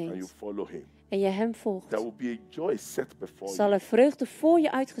op je and you neemt follow him, en je hem volgt, there will be a joy set before zal you. er vreugde voor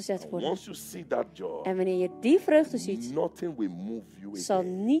je uitgezet And worden. once you see that joy, En wanneer je die vreugde ziet, nothing will move you zal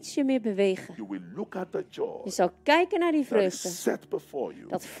again. niets je meer bewegen. You will look at the joy Je zal kijken naar die that is vreugde set before you.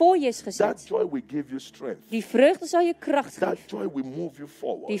 dat voor je is That gezet. joy will give you strength. Die vreugde zal je kracht That geven. joy will move you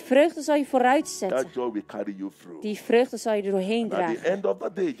forward. Die vreugde zal je vooruit zetten. That joy will carry you through. Die vreugde zal je er doorheen And at the dragen. end of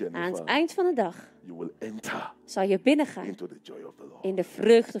the day, Aan het Jennifer, eind van de dag you will enter zal je binnengaan into the joy of the Lord. in de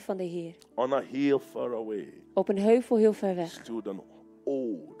vreugde van de Heer. On a hill far away Op een heuvel heel ver weg stood an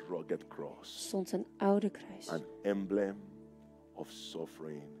old rugged cross, stond een oude kruis. an emblem of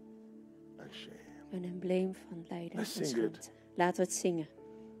suffering and shame. Een embleem van lijden en Let's sing schaamte. it. Laten we het zingen.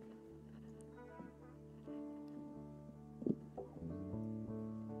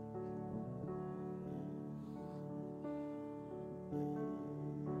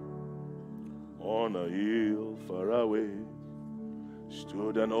 On a hill far away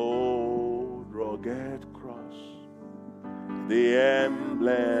stood an old rugged cross, the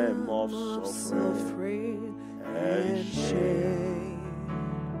emblem of suffering and shame.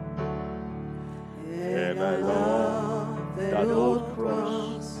 And I love that old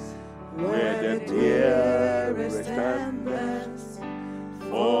cross where the dearest and best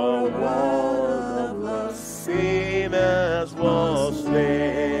for one of the sinners was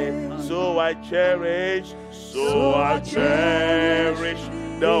slain. So I cherish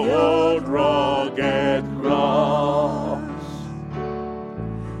the old rugged cross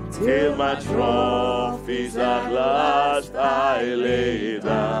till my trophies at last I lay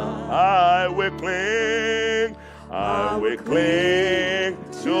down. I will cling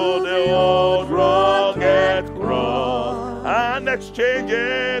to the old rugged cross and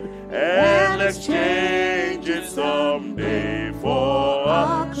exchange it someday for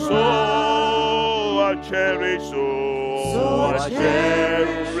us. So I cherish,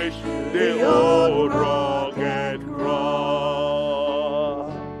 the old rugged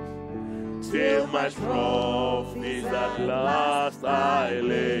cross. Till my trophies at last I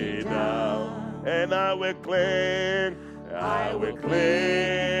lay down, and I will cling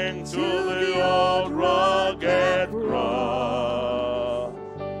to the old rugged cross,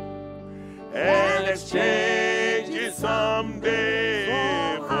 and exchange it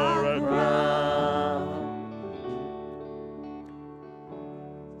someday for a crown.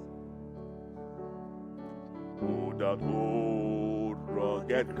 Oh, that old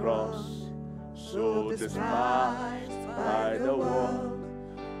rugged cross, so despised by the world,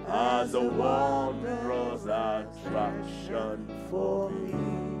 as a wondrous attraction for me.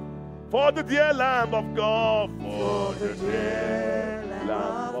 For the dear Lamb of God, for the dear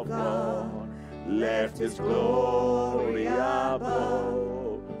Lamb of God, left His glory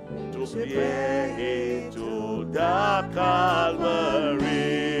above to bear it to the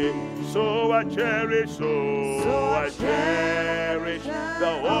Calvary. So I cherish, the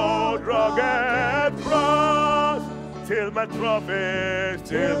old rugged cross, till my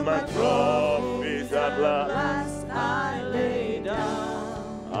trophies at last I lay down.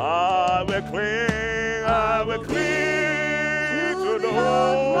 I will cling to the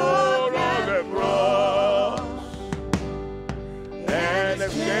old rugged cross, and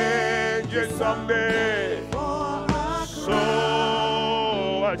exchange it someday. So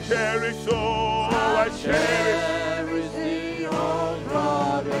I cherish, the old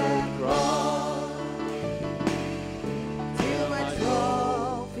rugged cross, till my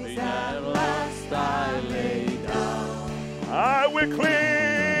trophies at last I lay down. I will cling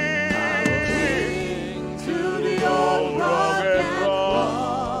to the old rugged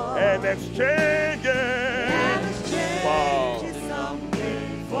cross, and exchange it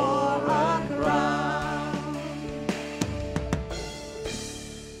someday for a crown.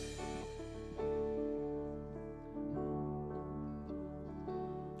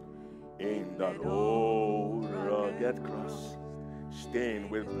 In that old rugged cross, stained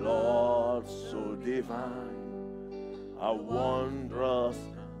with blood so divine, a wondrous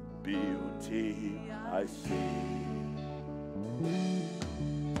beauty I see.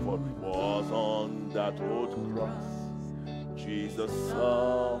 What was on that old cross, Jesus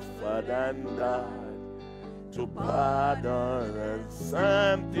suffered and died to pardon and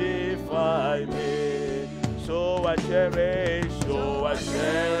sanctify me. So I cherish,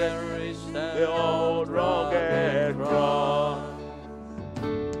 the old rugged cross,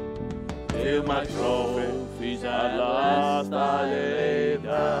 till my trophies at last I lay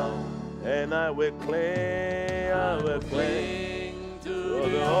down, and I will cling to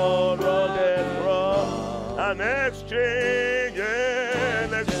the old rugged cross, and exchange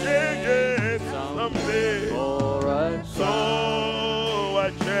it someday. So I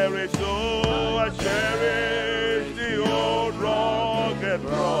cherish, the old rugged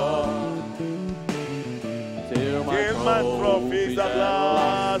cross, till my trophies at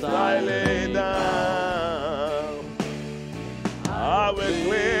last I lay down. I will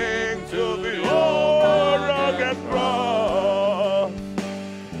cling to the old rugged cross,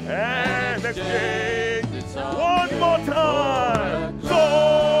 and exchange it one more time. So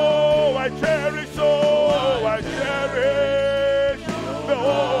I cherish, the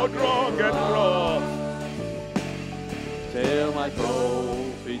old rugged cross, till my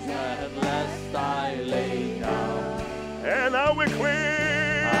trophies at last I lay down. and I will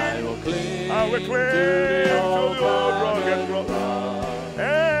cling to to the old rugged cross,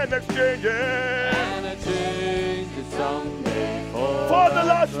 and exchange it someday for the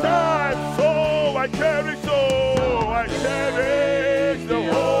last time. So I cherish, the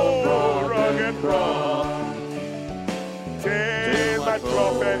old rugged cross, till my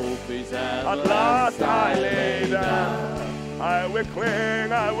trophies at last I lay down. I will cling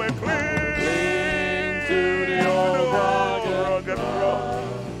to the old rugged cross,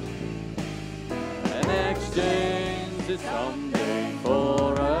 and exchange it someday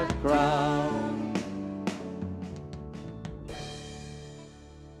for a crown.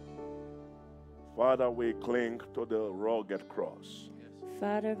 Father, we cling to the rugged cross.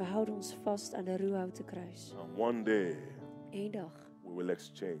 Vader, we houden ons vast aan de ruwhouten kruis. And one day Eén dag we will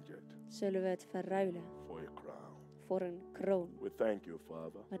exchange it zullen we het verruilen for a crown. voor een kroon. We thank you,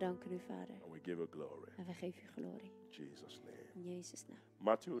 Father, We danken u, Vader. and we give you glory. En we geven u glorie. In Jesus' name. In Jezus' naam.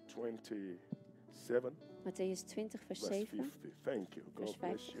 Matthew 27, Matthäus 20, vers verse 7. 50. Thank you. God Vers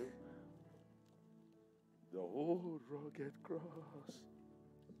bless 50. you. the old rugged cross,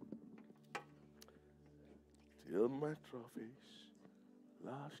 till my trophies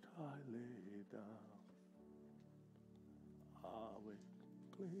last I lay down. I will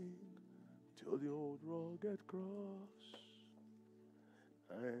cling till the old rugged cross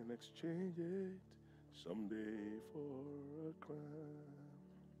and exchange it someday for a crown.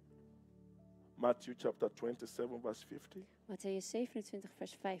 Matthew chapter 27 verse 50. Mattheüs 27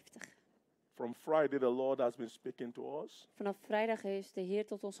 vers 50. From Friday the Lord has been speaking to us Vanaf vrijdag heeft de Heer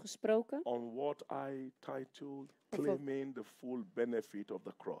tot ons gesproken on what I titled Claiming the Full Benefit of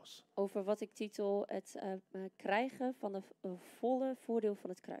the Cross. over wat ik titel het krijgen van de volle voordeel van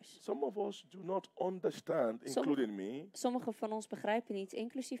het kruis. Some of us do not understand, including me, Sommigen van ons begrijpen niet,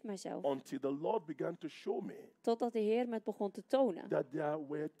 inclusief mijzelf, until the Lord began to show me totdat de Heer me het begon te tonen that there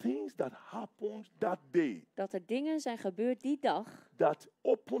were things that happened that day dat er dingen zijn gebeurd die dag that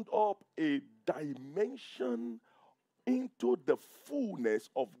opened up a dimension into the fullness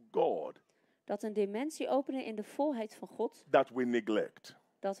of God dat een dimensie openen in de volheid van God that we neglect.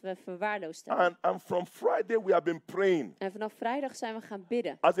 dat we verwaarloosd hebben. And from Friday we have been praying. En vanaf vrijdag zijn we gaan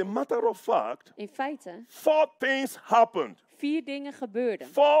bidden. As a matter of fact, In feite, 4 things happened. 4 dingen gebeurden.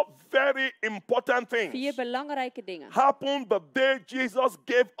 4 very important 4 things belangrijke dingen. happened the day Jesus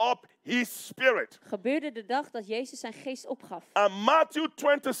gave up his spirit. Gebeurde de dag dat Jezus zijn geest opgaf. And Matthew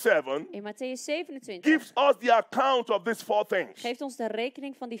 27 In Mattheüs 27 gives us the account of these 4 things. geeft ons de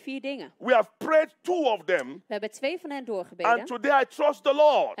rekening van die 4 dingen. We have prayed 2 of them, We hebben 2 van hen and doorgebeden. today I trust the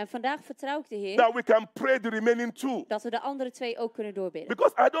Lord En vandaag vertrouw ik de Heer that we can pray the remaining 2. dat we de andere 2 ook kunnen doorbidden.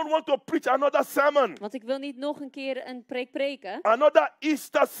 Because I don't want to preach another sermon, Want ik wil niet nog een keer een preek preken. another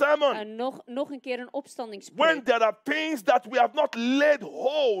Easter sermon, En nog een keer een when opstandingspreek. there are things that we have not laid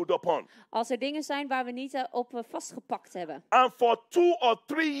hold upon. Als er dingen zijn waar we niet op vastgepakt hebben. And for 2 or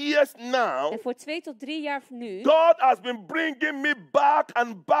 3 years now, En voor 2 tot 3 jaar van nu God has been bringing me back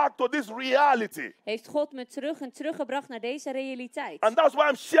and back to this reality. heeft God me terug en teruggebracht naar deze realiteit. And that's why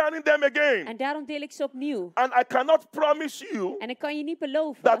I'm sharing them again. En daarom deel ik ze opnieuw. And I cannot promise you En ik kan je niet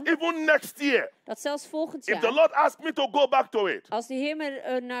beloven that even next year, dat zelfs volgend if the jaar, Lord asks me to go back to it, als de Heer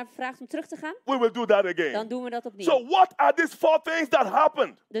me naar vraagt om terug te gaan, we will do that dan again. doen we dat opnieuw. So what are these 4 things that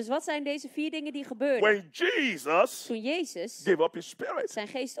happened Dus wat zijn deze 4 dingen die gebeurden? when Jesus Toen Jezus gave up his spirit? zijn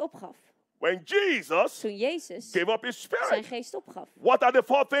geest opgaf. When Jesus Toen Jezus gave up his zijn spirit. geest opgaf. What are the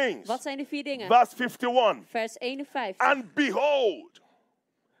 4 things? Wat zijn de 4 dingen? Verse 51. Vers 51. And behold,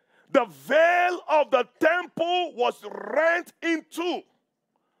 the veil of the temple was rent in two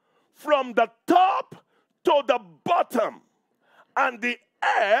from the top to the bottom, and the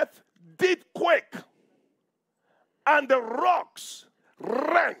earth did quake, and the rocks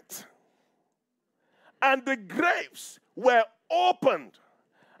rent, and the graves were opened,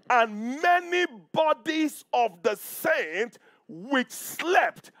 and many bodies of the saints which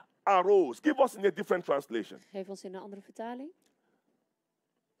slept arose. Give us in a different translation. Geef ons in een andere vertaling.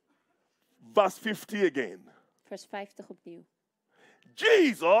 Verse 50 again. Vers 50 opnieuw.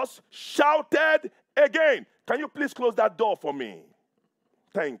 Jesus shouted again. Can you please close that door for me?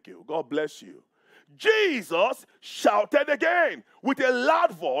 Thank you. God bless you. Jesus shouted again with a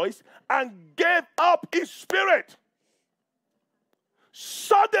loud voice and gave up his spirit.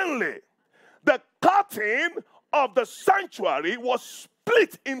 Suddenly, the curtain of the sanctuary was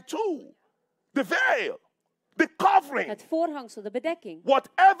split in two. The veil, the covering, Het voorhangsel, de bedekking.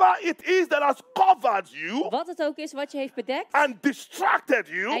 whatever it is that has covered you Wat het ook is wat je heeft bedekt and distracted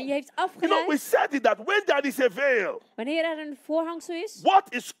en you. je heeft You know, we afgeleid. said it that when there is a veil, Wanneer er een voorhangsel is,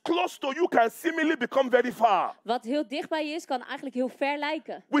 what is close to you can seemingly become very far. wat heel dicht bij je is, kan eigenlijk heel ver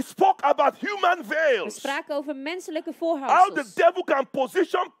lijken. We spoke about human We veils. spraken over menselijke How the voorhangsels. devil can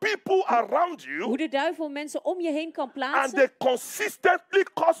position people around you Hoe de duivel mensen om je heen kan and plaatsen. they consistently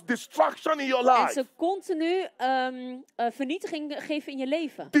cause distraction in your En life. ze continu vernietiging geven in je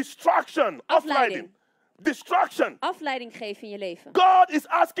leven. Distraction, Afleiding. distraction. Afleiding geven in je leven. God is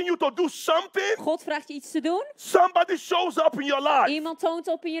asking you to do something. God vraagt je iets te doen. Somebody shows up in your life Iemand toont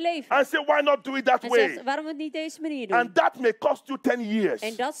op in je leven. and say, why not do it that En way? zegt, waarom het niet deze manier doen? And that may cost you 10 years.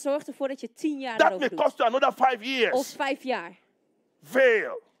 En dat zorgt ervoor dat je 10 jaar That erover may doet. cost you another 5 Of years. 5 jaar.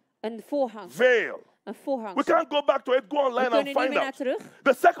 Veil, Een voorhangsel. veil. Een We voorhangsel. can't go back to it. Go We online kunnen and niet meer find naar out. terug.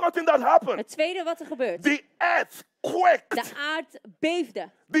 The second thing that happened, Het tweede wat er gebeurt. the earth quaked. De aard beefde.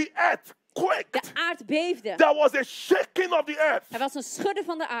 The earth quaked. De aard beefde. There was a shaking of the earth. Er was een schudden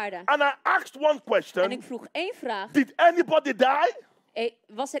van de aarde. And I asked one En ik question. vroeg 1 vraag. Did anybody die?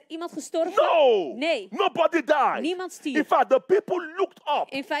 Was er iemand gestorven? No. Nee. Nobody died. Niemand In stierf. fact, the people looked up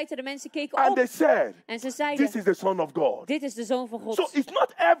In feite, de mensen keken and they op said, en ze this zeiden, is the Son of God. dit is de Zoon van God. So it's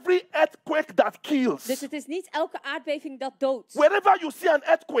not every earthquake that kills. Dus het is niet elke aardbeving dat doodt. Wherever you see an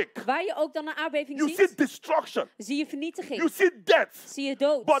earthquake, Waar je ook dan een aardbeving you see ziet, destruction, zie je vernietiging. you see death. Zie je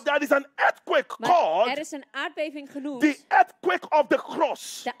dood. But there is an earthquake Maar er called is een aardbeving genoemd. the earthquake of the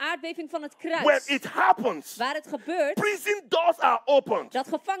cross. De aardbeving van het When kruis. it happens, Waar het gebeurt prison doors are opened, dat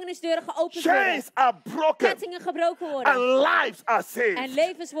gevangenisdeuren geopend worden. chains are broken, Kettingen gebroken worden. and lives are En saved.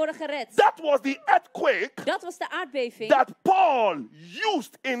 levens worden gered. That was the earthquake Dat was de aardbeving that Paul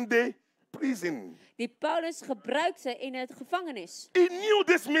used in the prison. die Paulus gebruikte in het gevangenis. He knew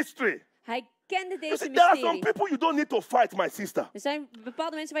this mystery. Hij kende You deze see, there are some mysterie. people you don't need to fight, my sister. Er zijn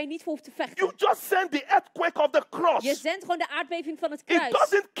bepaalde mensen waar je niet voor hoeft te You vechten. just send the earthquake of the Je cross. zendt gewoon de aardbeving van het It kruis.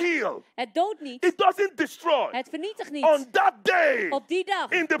 doesn't kill. Het doodt niet. It doesn't destroy. Het vernietigt niet. On that day, Op die dag,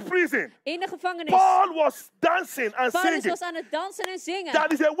 in the prison, in de gevangenis, Paul was dancing and Paulus singing. was aan het dansen en zingen.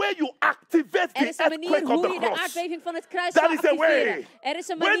 That is a way you activate Er the is een manier earthquake of hoe the je de cross. aardbeving van het kruis That kan is a way. activeren. Er is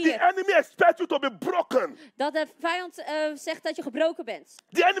een When the manier enemy expects you to be broken, dat de vijand zegt dat je gebroken bent.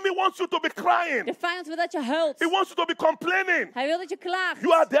 the enemy wants you to be crying. De vijand wil dat je huilt. He wants you to be complaining. Hij wil dat je klaagt.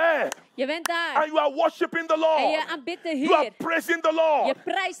 You are there Je bent daar. and you are worshiping the En Lord. je aanbidt de You are Heer. praising the Lord. Je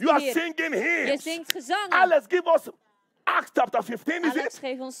prijst You de are Heer. singing Je hymns. zingt gezangen. Alex, give us Acts chapter 15, is Alex it?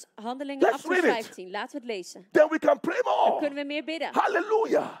 geeft ons Handelingen Let's 8 vers read it. 15. Laten we het lezen. Then we can pray Dan more. kunnen we meer bidden.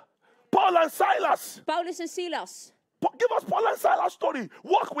 Hallelujah. Paul and Silas. Paulus en Silas. Give us Paul and Silas story.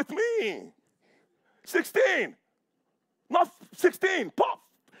 Walk with me. 16. Not 16.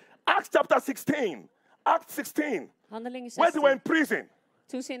 Acts chapter 16. Acts 16. Handelingen Where they were 16. in prison.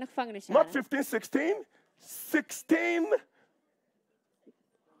 Toen ze in de gevangenis Not waren. 15, 16.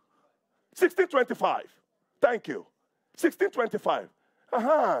 16:25. Thank you. 16:25.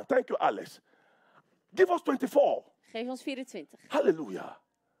 Thank you, Alex. Give us 24. Geef ons 24. Hallelujah.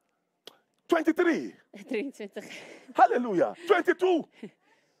 23. 23. Hallelujah. 22.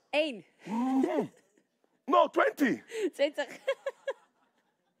 1. No, 20. 20.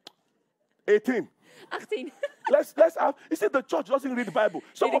 18. 18. Let's have. You see, the church doesn't read the Bible.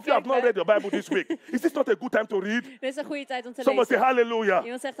 Some of you have not read your Bible this week. Is this not a good time to read? Dit is een goede tijd om te Someone say lezen. hallelujah.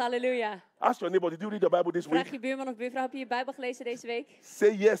 Iemand zegt halleluja. Ask your neighbor, did you read the Bible this Vraag week? je buurman of buurvrouw, heb je je Bijbel gelezen deze week?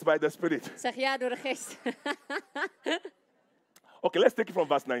 Say yes by the Spirit. Zeg ja door de geest. Okay, let's take it from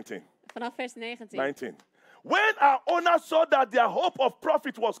verse 19. Vanaf vers 19. 19. When our owners saw that their hope of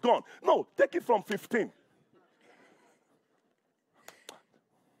profit was gone. No, take it from 15.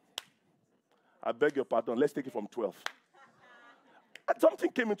 I beg your pardon. Let's take it from 12.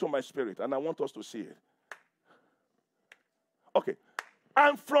 Something came into my spirit, and I want us to see it. Okay.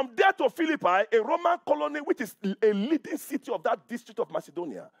 And from there to Philippi, a Roman colony, which is a leading city of that district of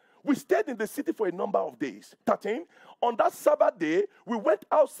Macedonia. We stayed in the city for a number of days. 13. On that Sabbath day, we went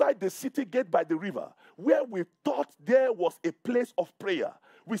outside the city gate by the river, where we thought there was a place of prayer.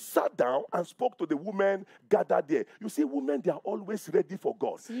 We sat down and spoke to the women gathered there. You see, women, they are always ready for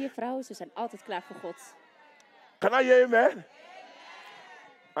God. Zie je vrouwen, ze zijn altijd klaar voor God. Can I hear amen?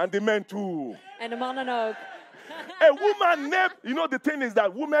 And the men too. En de mannen ook. A woman named, you know, the thing is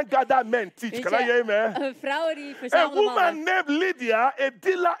that women gather, men teach. Weet Can I hear amen? vrouwen die A verzamelen woman mannen. named Lydia, a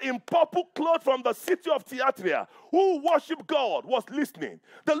dealer in purple cloth from the city of Thyatira, who worshiped God, was listening.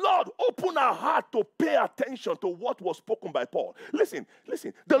 The Lord opened her heart to pay attention to what was spoken by Paul. Listen.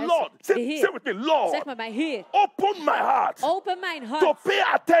 The Lord, de say Heer. with me, Lord, Zeg maar bij Heer. open my heart Open mijn to hart pay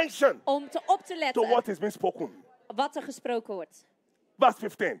attention om op te to letten what is being spoken. wat er gesproken wordt. Verse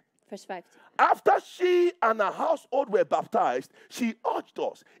 15. Vers 15. After she and her household were baptized, she urged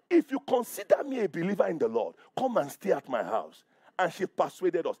us, if you consider me a believer in the Lord, come and stay at my house. And she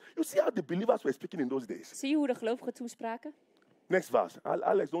persuaded us. You see how the believers were speaking in those days? Zie je hoe de gelovigen toen spraken? Next verse.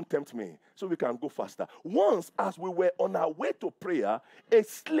 Alex, don't tempt me so we can go faster. Once, as we were on our way to prayer, a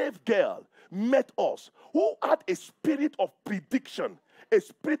slave girl met us who had a spirit of prediction, a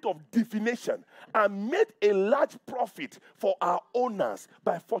spirit of divination, and made a large profit for our owners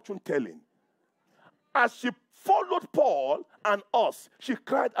by fortune telling. As she followed Paul and us, she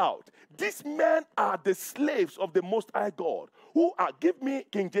cried out, these men are the slaves of the Most High God, who are, give me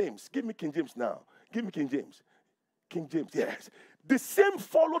King James now. Give me King James. King James, yes. The same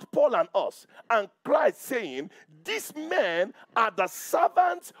followed Paul and us and cried, saying, these men are the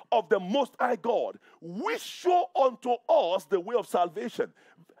servants of the Most High God, which show unto us the way of salvation.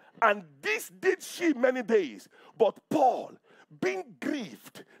 And this did she many days. But Paul, being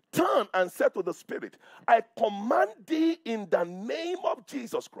grieved, turned and said to the Spirit, I command thee in the name of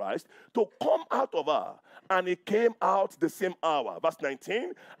Jesus Christ to come out of her. And it came out the same hour. Verse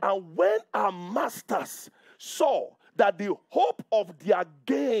 19. And when our masters saw that the hope of their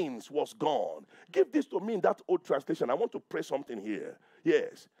gains was gone. Give this to me in that old translation. I want to pray something here.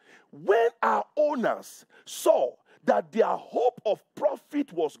 Yes. When our owners saw that their hope of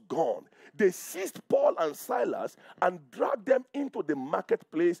profit was gone, they seized Paul and Silas and dragged them into the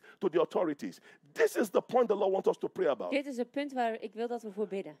marketplace to the authorities. This is the point the Lord wants us to pray about. Dit is het punt waar ik wil dat we voor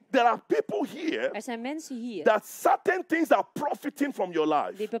bidden. There are people here Er zijn mensen hier that certain things are profiting from your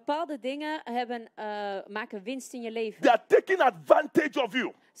life. die bepaalde dingen maken winst in je leven. They are taking advantage of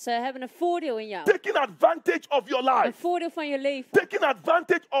you. Ze hebben een voordeel in jou. Taking advantage of your Een life. voordeel van je leven. Taking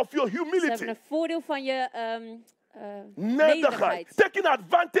advantage of your Ze hebben humility. een voordeel van je Nederigheid. nederigheid. Taking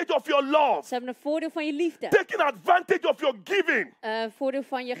advantage of your love. Ze hebben een voordeel van je liefde. Taking advantage of your giving. Een voordeel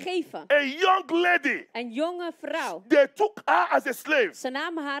van je geven. A young lady, Een jonge vrouw. they took her as a slave. Ze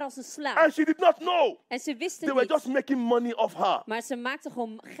namen haar als een slaaf. And she did not know. En ze wisten They were niet. just making money off her. Maar ze maakten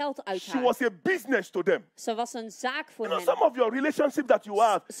gewoon geld uit She haar. was a business to them. Ze was een zaak voor You know, hen. some of your relationships that you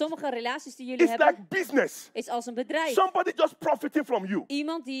have, Sommige relaties die jullie it's hebben, like business. is als een bedrijf. Somebody just profiting from you.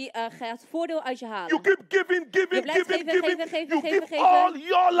 Iemand die gaat voordeel uit je halen. You keep giving, Je giving, blijft giving, geven, giving. geven, You geven, give all geven.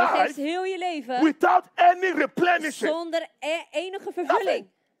 your Je geeft life heel je leven without any replenishing. zonder enige Nothing. vervulling.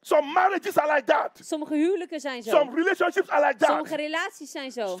 Some marriages are like that. Sommige huwelijken zijn zo. Some relationships are like Sommige that. relaties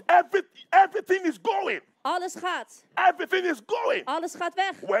zijn zo. Everything is going. Alles gaat. Everything is going. Alles gaat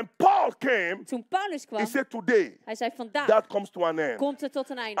weg. When Paul came, Toen Paulus kwam, he said, today, hij zei vandaag that comes to an end. komt het tot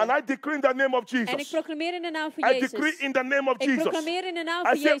een And einde. I decree in the name of En ik Jesus. proclameer in de naam van I decree Jezus. in the name of Ik Jesus. proclameer in de naam I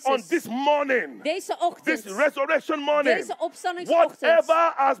van say on Jezus. this morning, Deze this ochtend, resurrection morning, deze opstandingsochtend,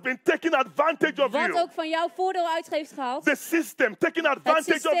 whatever has been taking advantage of wat you, ook van jouw voordeel uit heeft gehaald, the system taking het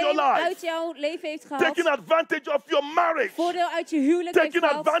advantage of your systeem life, uit jouw leven heeft taking gehaald, advantage of your marriage, voordeel uit je huwelijk heeft taking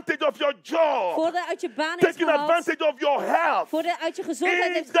gehaald, advantage of your job, voordeel uit je baan heeft taking gehaald, advantage of your health. voordeel uit je gezondheid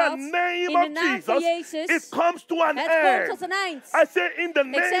In heeft the gehaald. name In de of naam van Jesus, Jezus, it comes to an het komt tot end. een eind. I say in the Ik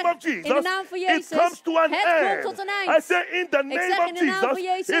name zeg, of in de Jesus, naam van it Jezus, comes to an het komt end. tot een I eind. say in the Ik name zeg of in de naam van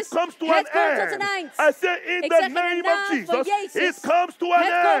Jesus, Jezus, it comes to het an komt tot een end. eind. I say in Ik the zeg in de name of naam van Jesus, Jezus, it comes to an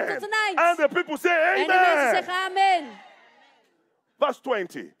het komt end. tot een eind. And the people say En de mensen amen. zeggen amen. Verse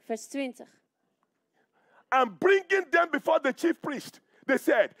 20. Vers 20. And bringing them before the chief priest, they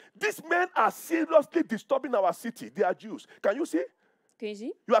said, these men are seriously disturbing our city. They are Jews. Can you see? Kun je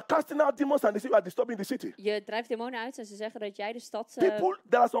zien? You are casting out demons and they say you are disturbing the city. Je drijft demonen uit en ze zeggen dat jij de stad... People,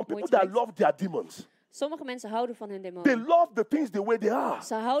 there are some people that love their demons. Sommige mensen houden van hun They demonen. love the things the way they are.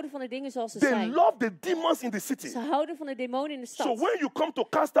 Ze houden van de dingen zoals ze They zijn. love the demons in the city. Ze houden van de demonen in de So stad. when you come to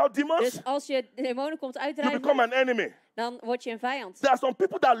cast out demons, Dus als je de demonen komt you uitdrijven, become an enemy. dan word je een vijand. There are some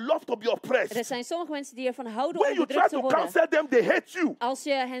people that love to be Er oppressed. zijn sommige mensen die ervan houden When om you try bedrukt te to worden. counsel them, they hate you. Als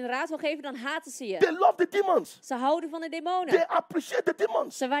je hen raad wil geven, dan haten ze je. They love the demons. Ze houden van de They demonen. appreciate the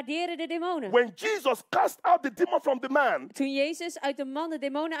demons. Ze waarderen de demonen. When Jesus cast out the demon from the man, Toen Jezus uit de man de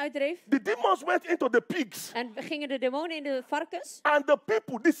demonen uitdreef, the demons went into the pigs. en gingen de demonen in de varkens, And the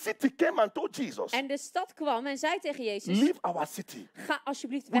people, the city came and told Jesus, en de stad kwam en zei tegen Jezus, leave our city. ga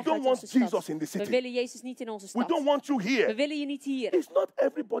alsjeblieft We weg don't uit want onze Jesus stad. in the We city. willen Jezus niet in onze We don't stad. want you We here. willen je niet hier. It's not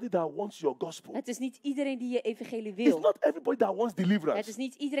everybody that wants your gospel. Het is niet iedereen die je evangelie It's wil. not everybody that wants Het deliverance. is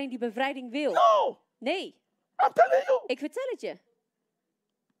niet iedereen die bevrijding wil. No, Nee, I'm telling you. ik vertel het je.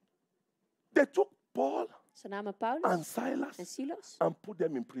 They took Paul Ze namen Paulus and Silas en Silas and put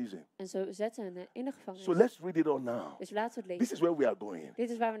them in prison. en ze zetten hen in de gevangenis. So let's read it all now. Dus laten we het This lezen. is where we are going. Dit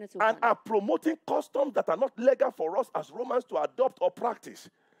is waar we naartoe And gaan. are promoting customs that are not legal for us as Romans to adopt or practice.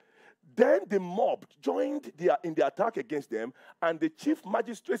 Then the mob joined in the attack against them, and the chief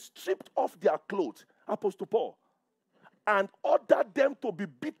magistrate stripped off their clothes, Apostle Paul, and ordered them to be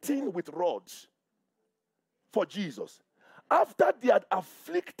beaten with rods for Jesus. After they had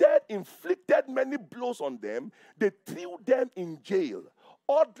inflicted many blows on them, they threw them in jail,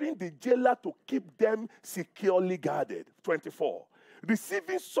 ordering the jailer to keep them securely guarded. 24.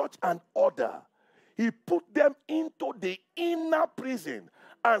 Receiving such an order, he put them into the inner prison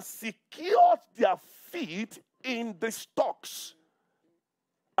and secured their feet in the stocks.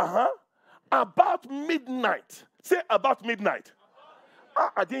 About midnight. Say about midnight.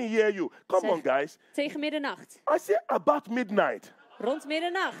 I didn't hear you. Come Zeg, on, guys. Tegen middernacht. I say about midnight. Rond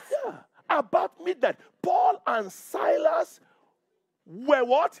middernacht. Yeah, about midnight. Paul and Silas were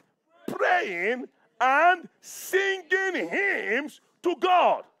what? Praying and singing hymns to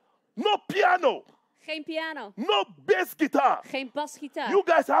God. No piano. Geen piano. No bass guitar. Geen basgitaar. You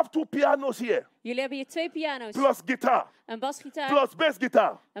guys have 2 pianos here. Jullie hebben hier 2 piano's. Plus guitar. Een basgitaar. Plus bass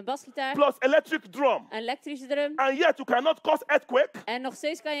guitar. Een basgitaar. Plus electric drum. Een elektrische drum. And yet you cannot cause earthquake. En nog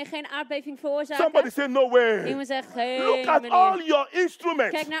steeds kan je geen aardbeving veroorzaken. Somebody say no way. Iemand zegt geen Look at all manier. your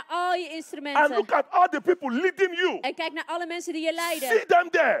instruments. Kijk naar al je And instrumenten. look at all the people leading you. En kijk naar alle mensen die je See leiden. them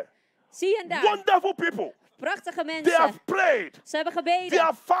there. Zie je daar. Wonderful people. Prachtige They mensen. have prayed. Ze hebben They gebeden.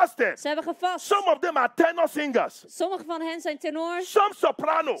 have fasted. Ze hebben gevast. Some of them are tenor singers. Sommige van hen zijn tenor. Some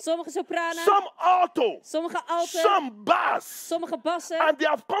soprano. Sommige sopranen. Some alto. Sommige alten. Some bass. Sommige bassen. And they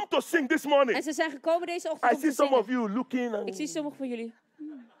have come to sing this morning. En ze zijn gekomen deze ochtend I om see te some of zingen. you looking. Ik zie sommige van jullie.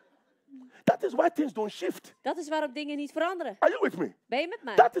 That is why things don't shift. Dat is waarom dingen niet veranderen. Are you with me? Ben je met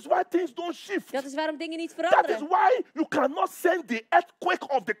mij? That is why things don't shift. Dat is waarom dingen niet That is veranderen. why you cannot send the earthquake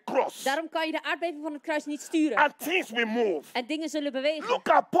of the cross. Daarom kan je de aardbeving van het kruis niet sturen. And things will move. En dingen zullen bewegen. Look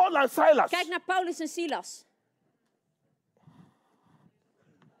at Paul and Silas. Kijk naar Paulus en Silas.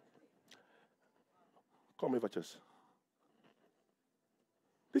 Come over, church.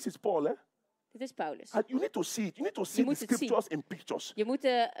 This is Paul, eh? Dit is Paulus. And you need to see it. You need to see the moet het zien. scriptures in pictures. Je moet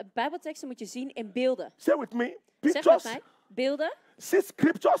de Bijbelteksten moet je zien in beelden. Say with me. Zeg met Pictures. mij. Beelden. See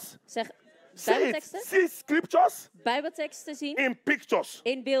scriptures. Zeg Say it. Bijbelteksten. See scriptures Bijbelteksten zien in pictures.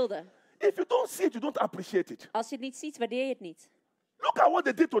 in beelden. If you don't see it, you don't appreciate it. Als je het niet ziet, waardeer je het niet. Look at what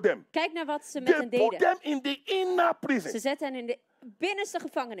they did to them. Kijk naar wat ze met They hen put deden. them in the inner Ze prison zetten hen in de binnenste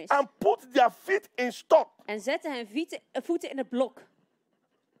gevangenis. and put their feet in stock. En zetten hen voeten in het blok.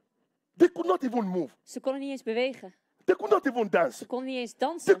 They could not even move. Ze konden niet eens bewegen. They could not even dance. Ze konden niet eens They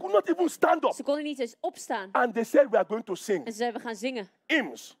dansen. could not even stand up. Ze konden niet eens opstaan. And they said, we are going to sing En ze hebben gaan zingen.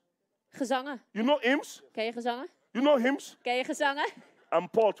 hymns. Gezangen. You know hymns? Ken je gezangen? You know hymns? Ken je gezangen? I'm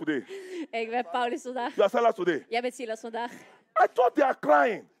Paul today. Ik ben Paulus vandaag. You are Silas today. Jij bent Silas vandaag. I thought they are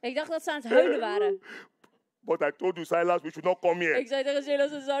crying. Ik dacht dat ze aan het huilen waren. But I told you, Silas, we should not come here. Ik zei tegen Silas,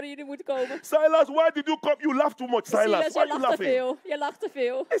 ze zouden hier niet moeten komen. Silas, why did you come? You laugh too much, Silas. Silas, Why je are you lacht te laughing? veel. Je lacht te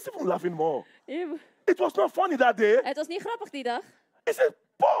veel. It's even laughing more. Je- It was not funny that day. Het was niet grappig die dag. He said,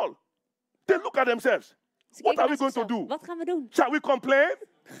 Paul, they look at themselves. Ze What keken are we naar going to zichzelf. do? Wat gaan we doen? Shall we complain?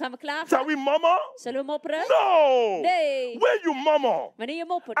 Gaan we klagen? Shall we murmur? Zullen we mopperen? No. Nee. When you murmur Wanneer je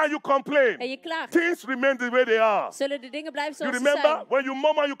moppert and you complain, en je klaagt, things remain the way they are. zullen de dingen blijven You zoals ze remember zijn. when you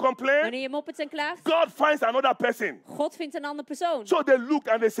murmur, you complain, Wanneer je moppert en klaagt, God finds another person. God vindt een andere persoon. So they looked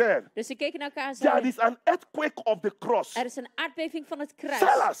and they said, Dus ze keken naar elkaar en there zeiden, is an earthquake of the cross. er is een aardbeving van het kruis.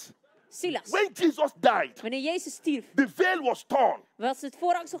 Silas, Silas, when Jesus died, wanneer Jezus stierf, the veil was torn. was het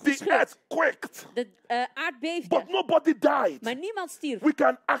voorhangsel The gescheurd. earth quaked. De aard beefde, But nobody died. maar niemand stierf. We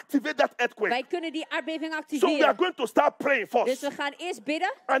can activate that earthquake. Wij kunnen die aardbeving So we are activeren. going to start praying Dus first. we gaan eerst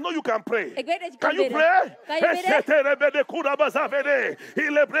bidden. I know you can pray. Ik weet dat je Can kan you bidden. pray? Kan je bidden?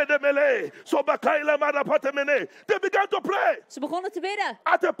 They began to pray. Ze begonnen te bidden.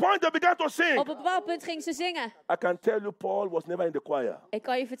 At a point, they began to sing. Op een bepaald punt gingen ze zingen. I can tell you, Paul was never in the choir. Ik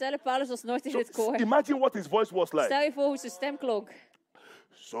kan je vertellen, Paulus was nooit in So het koor. imagine what his voice was like. Stel je voor hoe zijn stem klonk.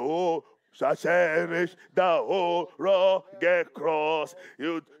 So shall cherish the whole rugged cross,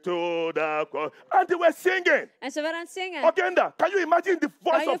 you to the cross. And they were singing. En ze waren aan het zingen. Again, can you imagine the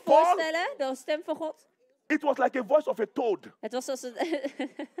Kan voice je je of Paul? voorstellen, de stem van God? It was like a voice of a toad. Het was als een...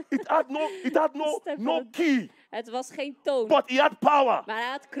 It had no key, Het was geen toon. but he had power. Maar hij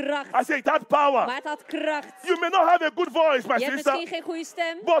had kracht. I say it had power. Maar het had kracht. You may not have a good voice, my Je hebt sister, misschien geen goede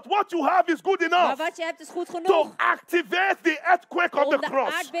stem. but what you have is good Maar enough wat je hebt is goed to genoeg. activate the earthquake of Om the de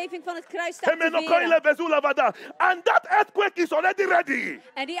cross. aardbeving van het kruis te activeren. And that earthquake is already ready.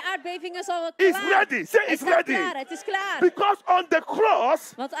 En die aardbeving is al It's klaar. ready. Say Het it's staat ready. klaar. Het is klaar. Because on the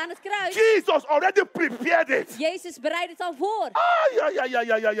cross, Want aan het kruis, Jesus already prepared it. Jezus bereidt het al voor.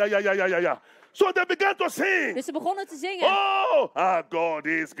 Yeah. So they began to sing. Dus ze begonnen te zingen. Oh, our God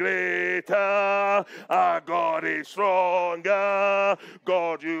is greater. Our God is stronger.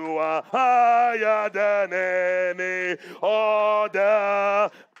 God, you are higher than any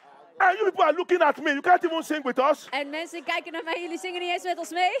other. And you people are looking at me. You can't even sing with us. En mensen kijken naar mij. Jullie zingen niet eens met ons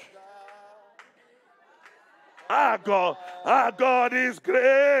mee. Our God is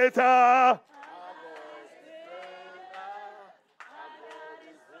greater.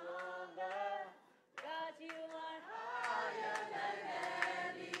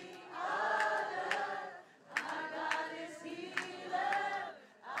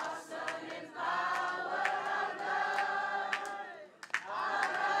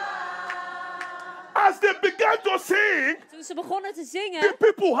 As they began to sing, Toen ze begonnen te the zingen,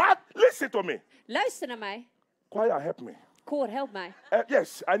 people had, listen to me. luister naar mij. Choir, help me. Koor, help mij.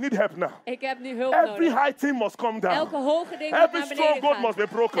 Yes, I need help now. Ik heb nu hulp Every nodig. high thing must come down. Elke hoge ding moet Every naar beneden stronghold must gaan. be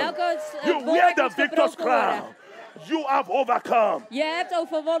broken. Elke You wear bolwerk the moet victor's gebroken worden. crown. You have overcome. Je hebt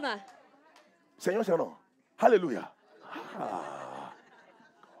overwonnen. Señor, Señor. Hallelujah.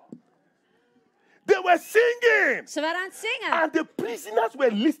 They were singing. Ze waren aan het zingen. And the prisoners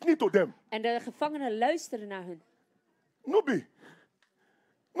were listening to them. En de gevangenen luisterden naar hun. Nubi.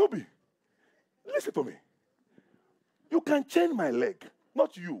 Listen to me. You can chain my leg,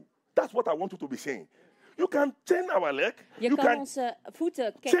 not you. That's what I want you to be saying. You can chain our leg. Je You kan can onze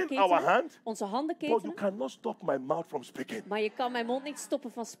voeten chain our ketenen, hand. onze handen But you ketenen, cannot stop my mouth from speaking. maar je kan mijn mond niet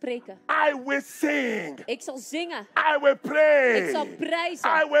stoppen van spreken. I will sing. Ik zal zingen. I will pray. Ik zal prijzen.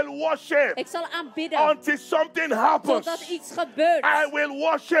 I will worship Ik zal aanbidden. until something happens. Totdat iets gebeurt. I will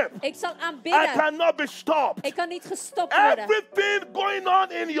worship. Ik zal I aanbidden. cannot be stopped. Ik kan niet gestopt worden. Everything going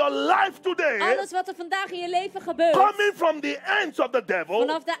on in your life today, Alles wat er vandaag in je leven gebeurt, coming from the ends of the devil,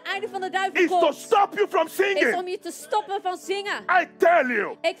 vanaf de einde van de duivel is to komt, stop you from is om singing. je te stoppen van zingen. I tell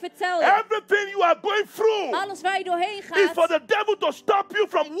you, Ik vertel je, everything you are going through alles waar je doorheen is for gaat, the devil to stop you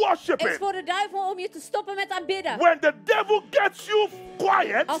from is worshiping. voor de duivel om je te stoppen met aanbidden. When the devil gets you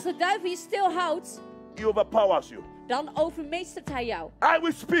quiet, Als de duivel je stilhoudt, he overpowers you. dan overmeestert hij jou. I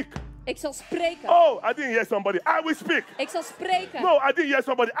will speak. Ik zal spreken. Oh, I didn't hear somebody. I will speak. Ik zal spreken. No, I didn't hear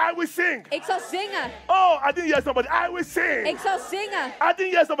somebody. I will sing. Ik zal zingen. Oh, I didn't hear somebody. I will sing. Ik zal zingen. I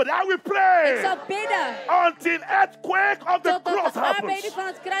didn't hear somebody. I will Ik pray. zal bidden. Until earthquake of the Totdat cross de happens. aardbeving van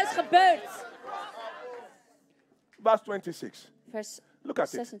het kruis gebeurt. Verse 26. Vers Look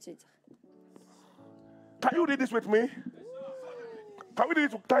at it. 26. Can you read this with me? Can we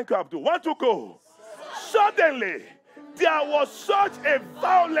read it? Thank you, Abdul. 1, 2, go. Suddenly, there was such a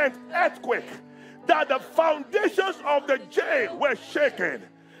violent earthquake that the foundations of the jail were shaken.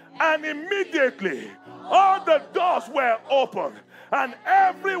 And immediately, all the doors were opened, and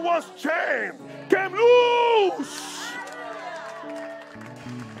everyone's chain came loose.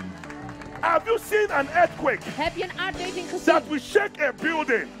 Have you seen an earthquake Heb je een aardbeving that gezien? will shake a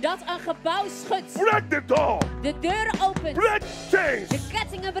building, Dat een gebouw schudt. break the door, De deuren opent. break chains, De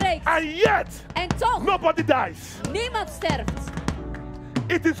kettingen breekt. and yet En toch, nobody dies? niemand sterft.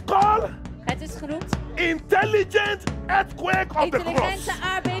 It is called Het is genoemd intelligent earthquake of the intelligente cross.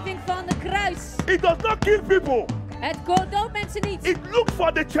 aardbeving van de kruis. It does not kill people. Het doodt mensen niet. It looks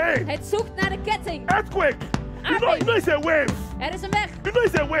for the chain. Het zoekt naar de ketting. Earthquake. You know it's a wave. Er is een weg. You know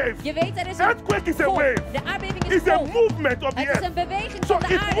it's a wave. Je weet, er is een Earthquake is a golf. wave. De aardbeving is It's een a golf. movement of the Het is een earth. beweging So van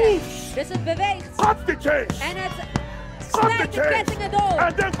de it aarde. moves. Dus het beweegt. Cut the chains. En het Cut the snijdt de chains. kettingen door.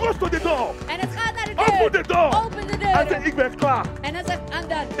 And then goes to the door. En het gaat naar de Open deur. the door. Open de And deur. say, ik ben klaar. En dan zegt, I'm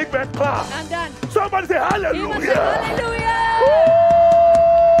done. Ik ben klaar. I'm done. Somebody say Iemand zegt, hallelujah. halleluja. Woo!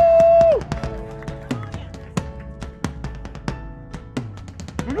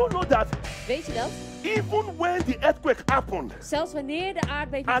 Do you know that Weet je dat? even when the earthquake happened Zelfs wanneer de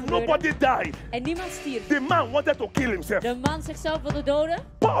aardbeving and gebeurde nobody died, en niemand stierf, the man wanted to kill himself. de man zichzelf wilde doden,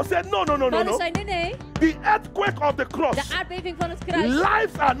 Paul said, no. Paulus zei nee, The earthquake of the cross. de aardbeving van het kruis.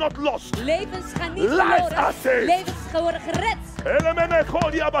 Lives are not lost. Levens gaan niet Lives are verloren, saved. levens worden gered.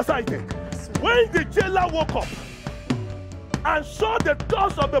 When the jailer woke up and saw the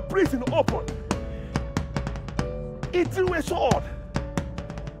doors of the prison open, he drew a sword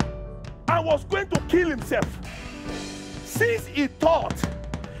and was going to kill himself, since he thought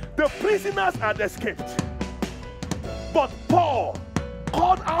the prisoners had escaped. But Paul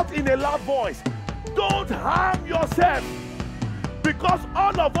called out in a loud voice, don't harm yourself, because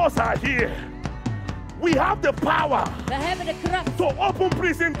all of us are here. We have the power We hebben de kracht to open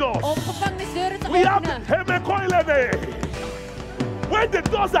prison doors. om gevangenisdeuren te We have openen. when the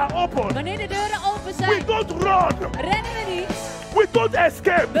doors are open, Wanneer de deuren open we zijn, don't run, rennen we niet. we don't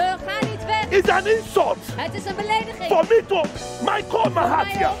escape. We gaan niet weg. It's an insult Het is een belediging. for me to, my God, my heart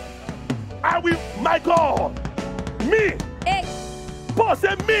here. I will, my God, me. Ik. Paul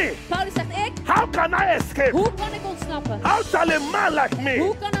said, me. Paulus zegt ik. How can I escape? Hoe kan ik ontsnappen? How shall a man like me,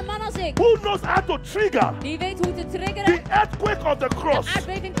 Hoe kan een man als ik, who knows how to trigger die weet hoe te the triggeren, earthquake of the de cross,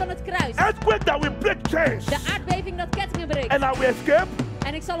 aardbeving van het kruis, earthquake that will break chains, de aardbeving dat kettingen breekt, and I will escape?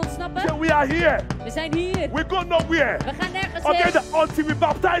 en ik zal Say, ontsnappen? we are here. We zijn hier. We go nowhere. We gaan nergens Okay, heen. until we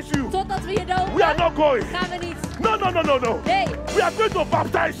baptize you. Totdat we je We are dopen, not going. gaan we niet. No. Nee, We are going to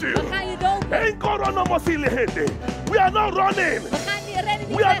baptize you. we gaan je dopen. Ain't corona mosilihende. We are not running. We gaan niet rennen,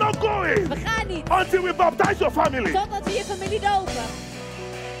 niet We are weg. not going We gaan niet. until we baptize your family. Totdat we je familie dopen.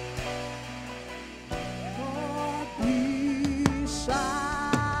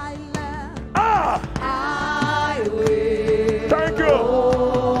 Ah, I will thank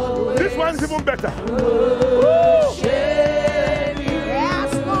you. This one is even better. share.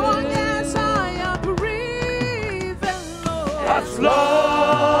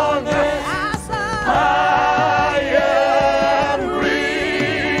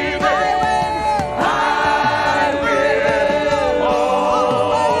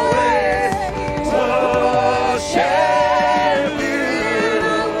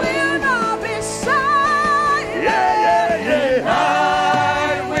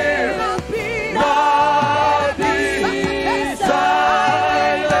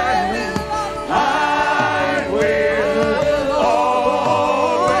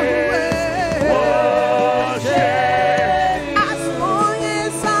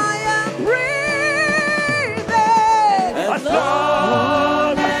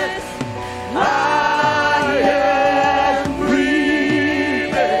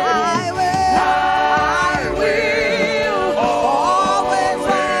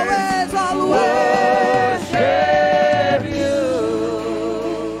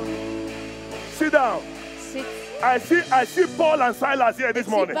 I see Paul and Silas here this Ik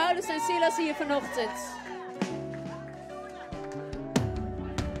zie morning. Paulus en Silas hier vanochtend.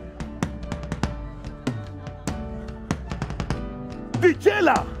 The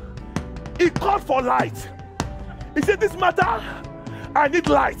jailer, he called for light. He said, this matter, I need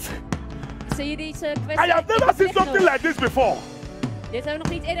light. Zie je deze I kwestie? have never seen something like this before. Dit hebben we nog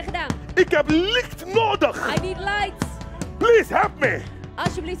niet eerder gedaan. Ik heb licht nodig. I need light. Please help me.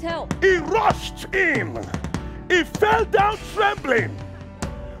 Alsjeblieft help. He rushed in. He fell down trembling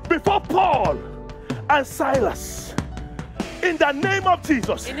before Paul and Silas. In the name of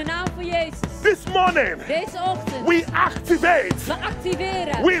Jesus. In de naam van Jezus. This morning, Deze ochtend. we activate. We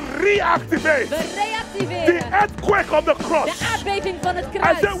activeren. We reactivate. We The reactiveren. earthquake of the De cross. aardbeving van het I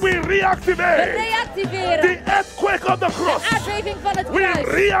kruis. said we We reactivate. reactiveren. The earthquake of the De cross. aardbeving van het We kruis.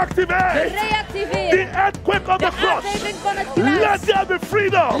 We reactivate. The reactiveren. earthquake of De the cross. aardbeving van het Let kruis. there be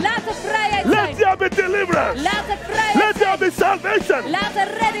freedom. Laat er vrijheid Let zijn. there be deliverance. Laat er vrijheid Let there be salvation. Laat er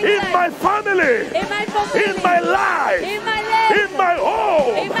redding In zijn. my family. In mijn familie. In my life. In mijn leven. In my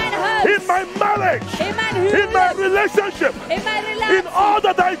home. In mijn huis. In my marriage. In mijn In my huwelijk. relationship. In mijn relatie. In all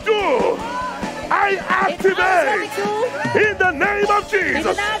that I do. I In alles wat activate. ik doe. In the name of In de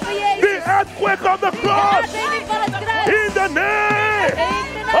Jesus. naam van Jezus. The earthquake of the De cross. aardbeving van het kruis. In the name In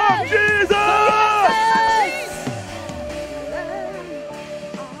de naam of Jesus.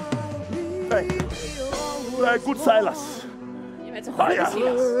 Thank you. You are a good Silas. Je bent een goede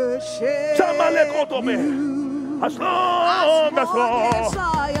Silas. Chamale kotobe. As long as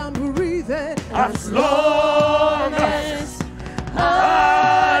I am breathing, as long as I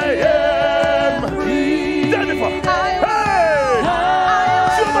am breathing. Jennifer. Hey!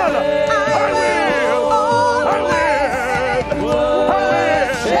 Chamala. I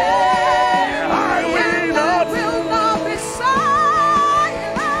will. Not. will not be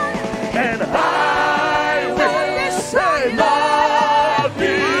silent. And I will say not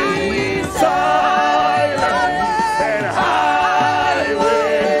be silent. And I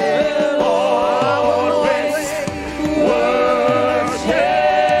will always worship.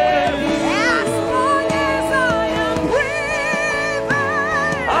 As long as I am breathing,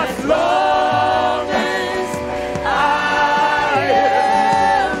 As long as I am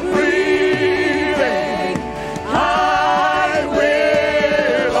breathing, I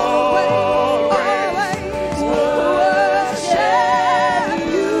will always worship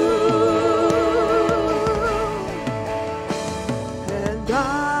you, and I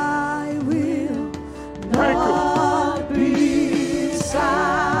will Thank you. not be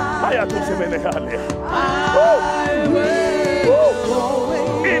silent. Haya tusemenehale. I will always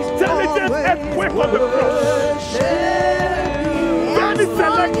Intelligent earthquake on the cross. worship you. Very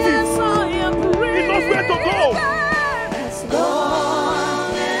selective. As I am He knows where to go. As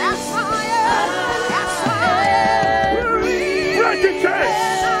long as I am breathing, Breaking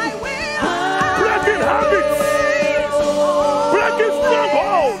chains. I will Breaking habits. Breaking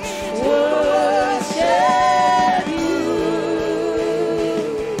strongholds. worship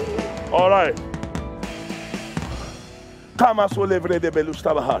you. All right. Kama solevre de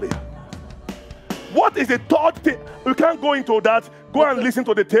belustabaharia. What is the third thing? We can't go into that. Go and listen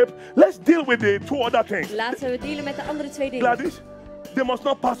to the tape. Let's deal with the two other things. Laten we dealen met de andere twee dingen. Gladys, they must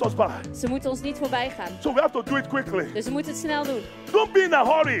not pass us by. Ze moeten ons niet voorbij gaan. So we have to do it quickly. Dus we moeten het snel doen. Don't be in a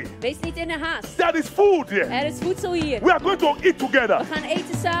hurry. Wees niet in een haast. There is food here. Er is voedsel hier. We are going to eat together We gaan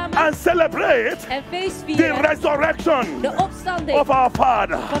eten samen and celebrate en feest the vieren. resurrection De opstanding of our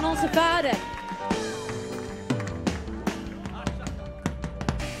Father. van onze Vader.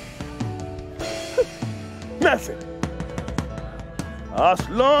 Mercy. As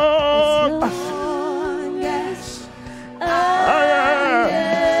long as I am.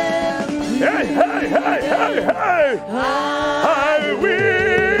 Hey, hey, hey, hey, hey. I will.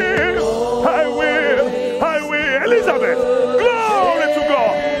 Elizabeth, glory to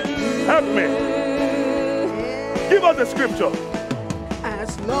God. Help me. Give us the scripture.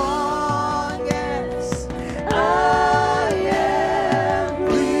 As long as I am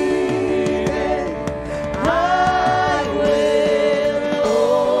breathing, I will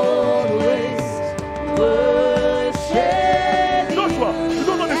always worship. Joshua, you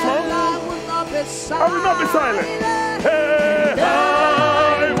don't know the song? I will not be silent. I will not be silent. Hey, I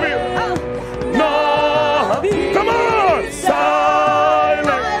will not be. Come on,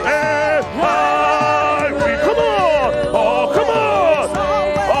 silent. Hey, I will. Come on. Oh, come on.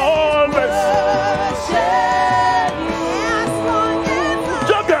 Always.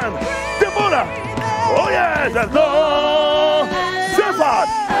 Jordan, Deborah. Oh yes, as long. Shepherd.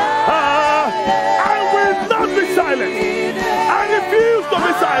 I will not be silent. I refuse to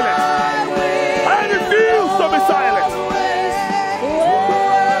be silent. I refuse to be silent.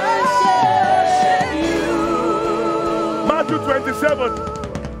 27.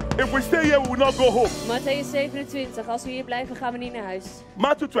 If we stay here, we will not go home. Mattheüs 27. Als we hier blijven, gaan we niet naar huis.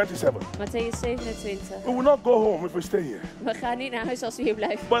 Matthew 27. Mattheüs 27. We will not go home if we stay here. We gaan niet naar huis als we hier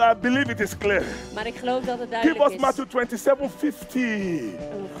blijven. But I believe it is clear. Maar ik geloof dat het Give duidelijk us is. Matthew 27:50.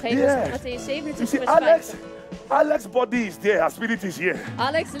 Geef Yes. ons Mattheüs You 27 see, vers Alex, 50. Alex' body is there, her spirit is here.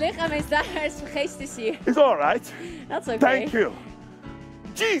 Alex' lichaam is daar, zijn geest is hier. It's all right. Dat is oké. Thank you.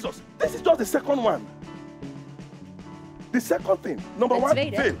 Jesus, this is just the second one. The second thing. Number De one,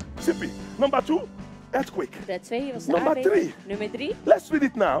 tweede. fail. Simply. Number two, earthquake. De tweede was de Number aardbeving. 3. Nummer 3. Let's read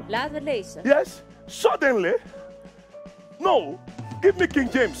it now. Laten we het lezen. Yes. Suddenly. No. Give me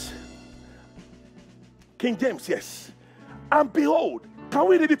King James. King James, yes. And behold. Can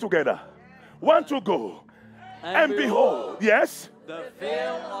we read it together? 1, 2, go. And behold. Yes. the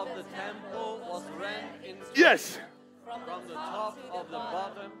veil of the temple was rent in Yes. from the top of the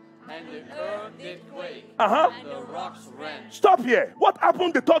bottom, and the earth did quake. Uh-huh. The rocks rent. Stop here. What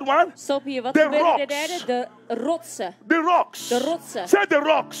happened the third one? Stop hier. Wat De gebeurde de rocks. derde? De rotsen. The rocks. De rotsen. Say the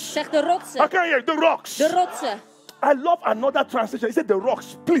rocks. Zeg de rotsen. I can hear the rocks. De rotsen. I love another translation. It said the rocks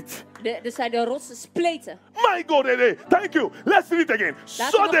split. Er zijn de rotsen spleten. My God, thank you. Let's read it again.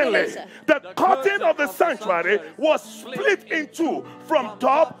 Laten we nog Suddenly, lezen. the curtain of the sanctuary was split in two from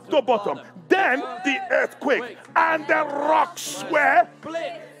top to bottom. Then the earthquake and the rocks were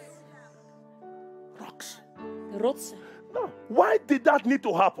rocks. Rotsen. Now, why did that need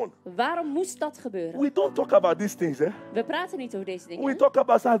to happen? Waarom moest dat gebeuren? We don't talk about these things, eh? We praten niet over deze We dingen. talk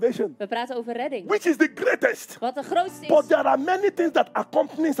about salvation, We praten over redding. which is the greatest. Wat de grootste But is. there are many things that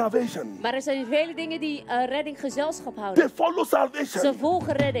accompany salvation. Maar er zijn vele dingen die redding gezelschap They houden. follow Ze salvation.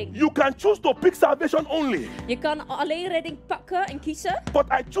 volgen redding. You can choose to pick salvation only, Je kan alleen redding pakken en kiezen. but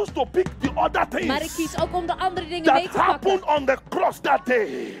I choose to pick the other Maar ik things kies ook om de andere dingen that mee te pakken. happened on the cross that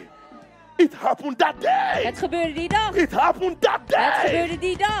day. It happened that day. Het gebeurde die dag. It happened that Het day. gebeurde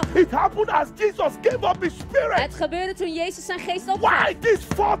die dag. It happened as Jesus gave up his spirit. Het gebeurde toen Jezus zijn geest opgaf. Why these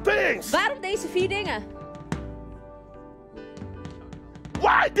four things? Waarom deze 4 dingen?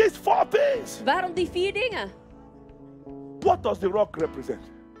 Why these four things? Waarom die 4 dingen? What does the rock represent?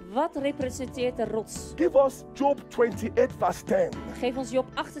 Wat representeert de rots? Give us Job 28 verse 10. Geef ons Job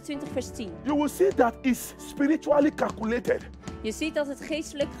 28 vers 10. You will see that it's spiritually calculated. Je ziet dat het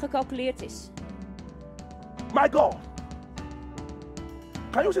geestelijk gecalculeerd is. My God.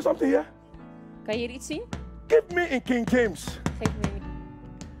 Can you see something here? Kan je hier iets zien? Give me in King James. Geef me een...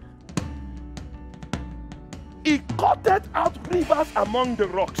 He cutted out rivers among the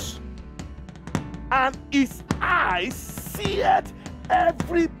rocks, and his eyes seeth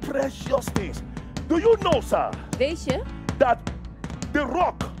every precious thing. Do you know, sir, Weet je that the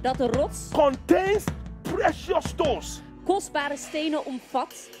rock dat de rots contains precious stones? kostbare stenen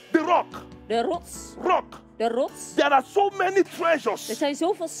omvat? The rock, De rots. rock. De rots. There are so many Er treasures zijn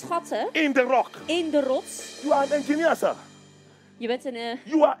zoveel schatten in the rock. in de rots. You are an engineer, sir. Je bent een,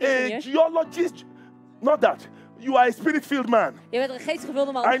 You are a Engineer. geologist. Not that. You are a spirit-filled man. je bent een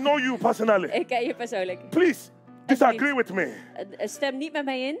geestgevulde man. I know you personally. Ik ken je persoonlijk. Please disagree with me. Stem niet met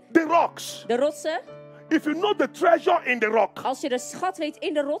mij in. The rocks. De rotsen. If you know the treasure in the rock, Als je de schat weet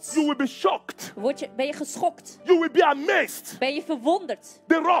in de rots, you will be shocked. ben je geschokt. You will be amazed. Ben je verwonderd.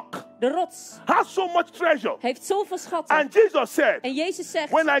 The rock De rots has so much treasure. heeft zoveel schatten. And Jesus said, En Jezus zegt,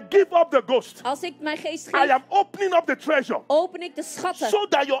 when I give up the ghost, als ik mijn geest I geef, am opening up the treasure open ik de schatten. so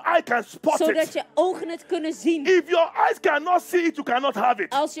that your eye can spot Zodat it. je ogen het kunnen zien. If your eyes cannot see it, you cannot have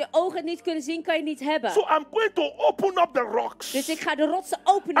it. Als je ogen het niet kunnen zien, kan je het niet hebben. So I'm going to open up the rocks. Dus ik ga de rotsen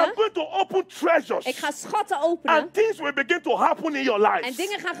I'm openen. going to open treasures. Ik ga schatten openen. And things will begin to happen in your En lives.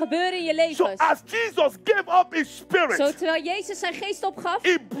 dingen gaan gebeuren in je So leven. as Jesus gave up his Zo spirit, terwijl Jezus zijn geest opgaf,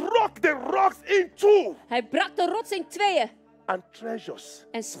 he broke the rocks in two. hij brak de rots in tweeën. And treasures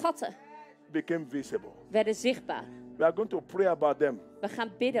En schatten became visible. werden zichtbaar. We are going to pray about them. We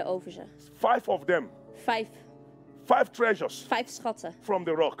gaan bidden over ze. 5 of them. 5 treasures 5 schatten from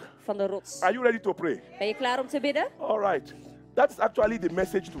the rock. van de rots. Are you ready to pray? Ben je klaar om te bidden? All right. That is actually the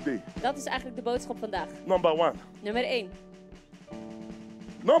message today. Dat is eigenlijk de boodschap vandaag. Number 1. Nummer 1.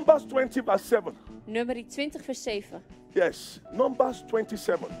 Numbers 20 verse 7. Nummer 20 vers 7. Yes. Numbers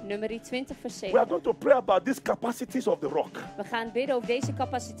 27. Nummer 20 vers We are 7. going to pray about these capacities of the rock. We gaan bidden over deze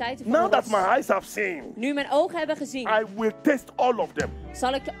capaciteiten van Now de that rots. my eyes have seen, Nu mijn ogen hebben gezien, I will taste all of them.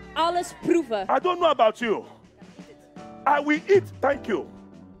 zal ik alles proeven. I don't know about you. I will eat. Thank you.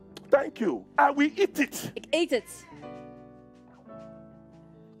 Thank you. I will eat it. Ik eet het.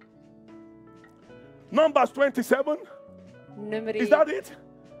 Numbers 27. Nummer Is that it?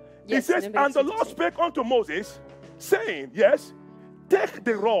 Yes, It says, number and the Lord 27. spake unto Moses, saying, yes, take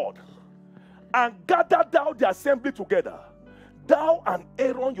the rod and gather thou the assembly together, thou and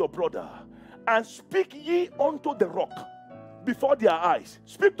Aaron your brother, and speak ye unto the rock before their eyes.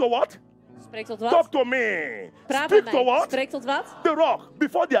 Speak to what? Spreek tot wat? Talk to me. Praat Speak met to mij. what? Spreek tot wat? The rock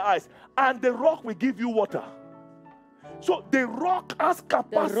before their eyes. And the rock will give you water. So the rock has De rots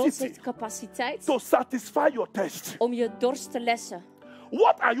capacity heeft capaciteit to satisfy your thirst. om je dorst te lessen.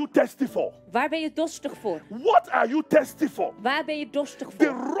 What are you thirsty for? Waar ben je dorstig voor? What are you thirsty for? Waar ben je dorstig The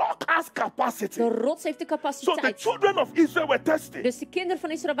voor? rock has capacity. De rots heeft de So the capaciteit. children of Israel were thirsty. Dus de kinderen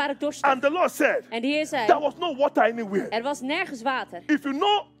van Israël waren dorstig. And the Lord said, En de Heer zei, there was no water anywhere. er was nergens water. If you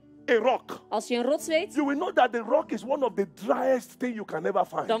know a rock, Als je een rots weet, you will know that the rock is one of the driest things you can ever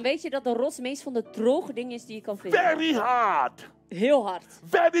find. dan weet je dat de rots meest van de droge dingen is die je kan vinden. Very hard. Heel hard.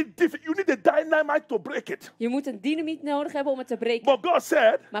 Very difficult. You need a dynamite to break it. Je moet een dynamiet nodig hebben om het te breken. But God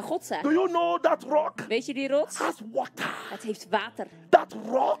said, Maar God zei, do you know that rock weet je die rots? has water? Het heeft water. That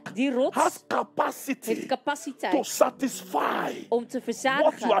rock Die rots has capacity heeft to capaciteit satisfy om te what you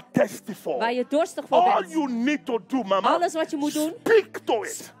are verzadigen thirsty for. waar je dorstig voor All bent. you need to do, mama, Alles wat je moet doen, speak to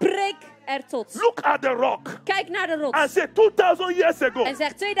it. spreek er tot. Look at the rock Kijk naar de and rots say 2000 years ago, en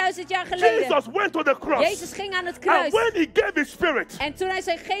zeg 2000 jaar geleden, Jesus went to the cross. Jezus ging aan het And kruis. when he gave his spirit, En toen hij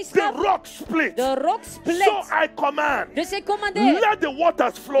zijn geest the gaf, rock split. de rots So spleet. I command, Dus ik commandeer, let the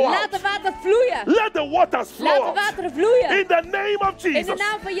waters flow laat out. de water vloeien. Let the waters flow Laat de out. wateren vloeien. In the name of In de Jesus.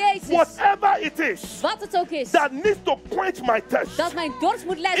 naam van Jezus. Whatever it is Wat het ook is, that needs to quench my thirst, dat mijn dorst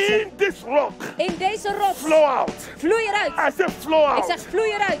moet lessen. in this rock, In deze rots. flow out. Vloei eruit. I say flow Ik zeg out.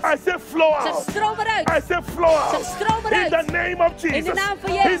 vloei eruit. I say flow Ik zeg out. stroom eruit. I say flow Ik zeg out. stroom In eruit. the name of Jesus. In de naam van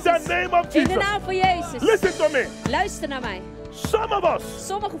In Jezus. the name of In de Jesus. naam van Jezus. Listen to me. Luister naar mij. Some of us,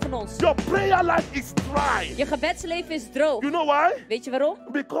 Sommigen van ons, your prayer life is dry. je gebedsleven is droog. You know why? Weet je waarom?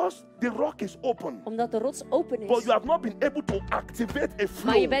 Because the rock is open. Omdat de rots open But is. you have not been able to activate a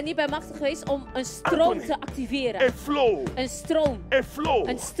Maar je flow. bent niet bij machtig geweest om een stroom Anthony. te A activeren. flow. Een stroom. A flow.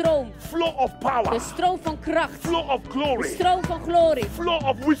 Een stroom. Flow of De power. stroom van kracht. Flow of De glory. stroom van glorie. Flow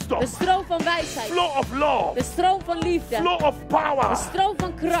of wisdom. De stroom van wijsheid. Flow of love. De stroom van liefde. Flow of De power. stroom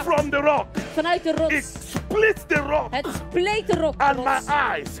van kracht. From the rock. Vanuit de It rots. splits the rock. Het spleet de rots. And my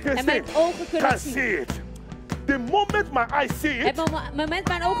eyes En mijn ogen kunnen can het zien. see it. The moment my eyes see Het it, moment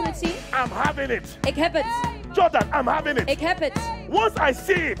mijn ogen het zien, I'm having it. ik heb het. Jordan, I'm having it. Ik heb het. Once I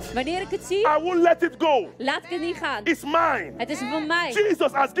see it, Wanneer ik het zie, I won't let it go. laat ik het niet gaan. It's mine. Het is van mij.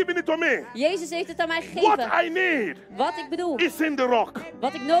 Jesus has given it to me. Jezus heeft het aan mij What gegeven. I need Wat ik bedoel, is in the rock.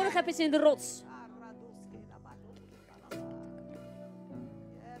 wat ik nodig heb is in de rots.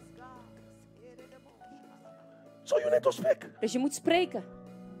 So you need to speak. Dus je moet spreken.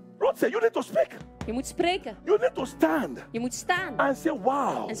 Lord said, you need to speak. Je moet spreken. You need to stand Je moet staan and say,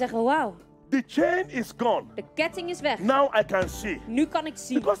 wow, en zeggen, wauw, the chain is gone. de ketting is weg. Now I can see. Nu kan ik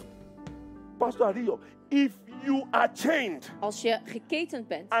zien. Because, Pastor Ario, if you are chained Als je geketend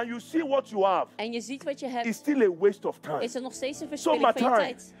bent and you see what you have, en je ziet wat je it's hebt, still a waste of time. is er nog steeds een So verspilling my van je time,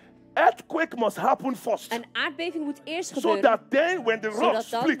 tijd. earthquake must happen first. Een aardbeving moet eerst So gebeuren, that then when the rock zodat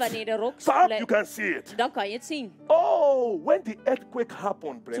dan, splits, wanneer de rock perhaps splijt, you can see it. dan kan je het zien. Oh, when the earthquake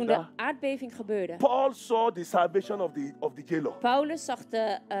happened, Toen de Brenda, aardbeving gebeurde, Paul saw the salvation of the jailer. Paulus zag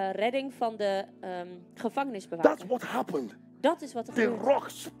de redding van de gevangenisbewaker. That's what happened. Dat is wat er The gebeurde. rock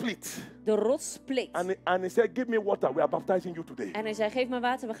split. De rots spleet. And he said, give me water. We are baptizing you today. En hij zei, geef me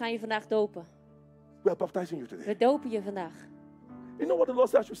water, we gaan je vandaag dopen. We are baptizing you today. We dopen je vandaag. You know what the Lord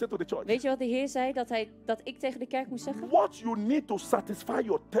said I should say to the church? Weet je wat de Heer zei dat ik tegen de kerk moest zeggen? What you need to satisfy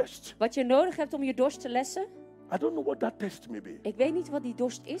your thirst. Wat je nodig hebt om je dorst te lessen? I don't know what that thirst may be. Ik weet niet wat die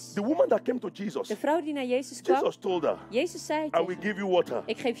dorst is. The woman that came to Jesus, De vrouw die naar Jezus kwam, Jesus told her, Jezus zei I will tegen give you water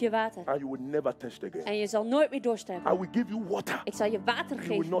ik geef je water. and you will never thirst again. En je zal nooit meer dorst hebben. I will give you water. Ik zal je water You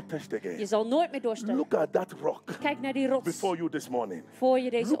will geven. not thirst Je again. zal nooit meer dorst hebben. Look at that rock Kijk naar die rots before you this morning. voor je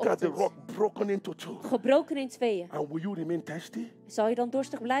deze Look at the ochtend. rock broken into two. Gebroken in tweeën. And will you remain thirsty? Zal je dan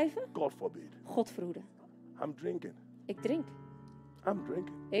dorstig blijven? God forbid. God verhoede. I'm drinking. Ik drink. I'm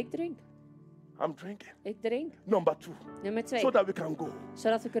drinking. Ik drink. I'm drinking. Ik drink. Number 2. Nummer 2. So that we can go.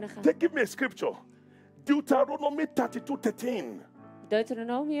 Zodat we kunnen gaan. Give me a scripture. Deuteronomy 32:13.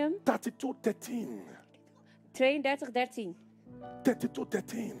 Deuteronomium 32:13. 32:13.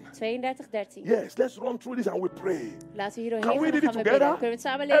 32:13. 32:13. Yes, let's run through this and we pray. Laten we hier Can we doorheen read gaan. it Dan gaan we bidden. together? Kunnen we het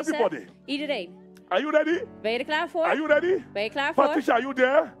samen lezen? Everybody. Iedereen. Are you ready? Ben je er klaar voor? Are you ready? Ben je klaar voor? Patricia, are you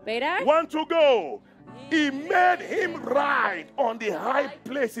there? Ben je daar? 1 to go. He made him ride on the high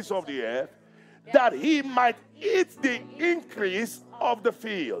places of the earth, that he might eat the increase of the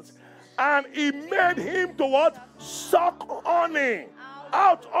fields. And he made him to what? Suck honey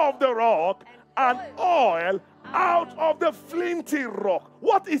out of the rock and oil out of the flinty rock.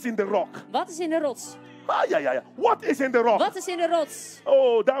 What is in the rock? Wat is in de rots? What is in the rock? Wat is in de rots?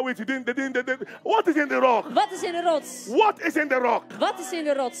 Oh, that way. What is in the rock? Wat is in de rots? What is in the rock? Wat is in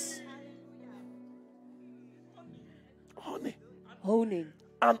de rots? Honey Honing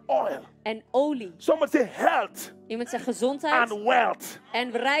and oil. en olie. Somebody say health Iemand zegt gezondheid and wealth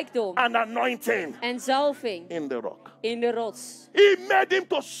en rijkdom and anointing en zalving in the rock. in de rots. He made him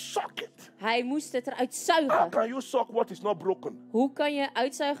to suck it. Hij moest het eruit How zuigen. can you suck what is not broken? Hoe kan je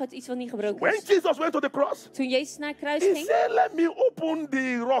uitzuigen uit iets wat niet gebroken When is? Jesus went to the cross, Toen Jezus naar het kruis he ging, said, let me open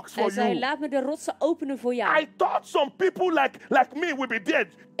the rocks hij for zei, you. laat me de rotsen openen voor jou. I thought some people like me will be dead.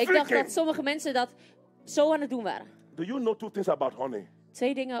 Ik dacht freaking. dat sommige mensen dat zo aan het doen waren. Do you know 2 things about honey?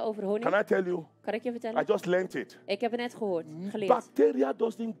 2 dingen over Can honing. I tell you? Kan ik je I vertellen? just learned it. Ik heb het net gehoord, geleerd. Bacteria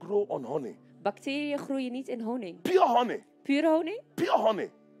doesn't grow on honey. Bacteriën groeien niet in honing. Pure honey. Pure honing? Pure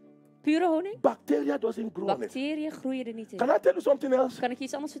honey. Pure honing? Bacteria doesn't grow on it. Bacteriën groeien er niet in. Can I tell you something else? Kan ik je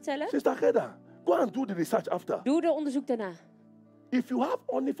iets anders vertellen? Sister Heda, go and do the research after. Doe er onderzoek daarna. If you have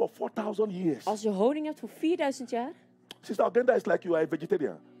honey for 4,000 years, Als je honing hebt voor 4000 jaar, Sister Agenda is like you are a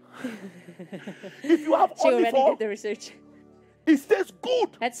vegetarian. If you have she honey already did for, the research. it tastes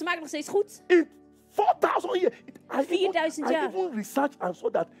good. Het smaakt nog steeds goed. In 4,000 years, I 4000 I jaar. even researched and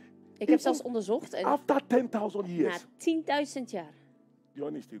saw that Ik heb even zelfs onderzocht en after 10,000 na years, 10.000 jaar the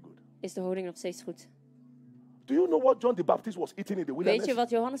honey is still good. is de honing nog steeds goed. Do you know what John the Baptist was eating in the Weet wilderness? je wat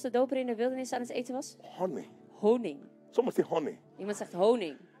Johannes de Doper in de wildernis aan het eten was? Honey. Honing. Someone say honey. Iemand zegt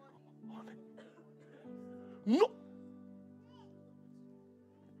honing. No.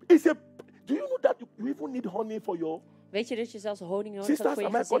 It's a. Do you know that you even need honey for your Weet je dat je zelfs honing nodig hebt sisters? voor je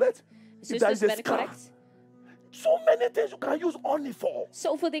Am I gezicht? correct? If there Zusters, is a ben ik scar, correct? so many things you can use honey for.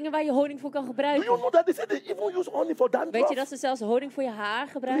 Zoveel dingen waar je honing voor kan Do you gebruiken. know that they say they even use honey for Weet je dandruff? dat ze zelfs honing voor je haar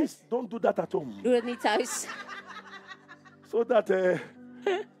gebruiken? Please don't do that at home. Doe dat niet thuis. So that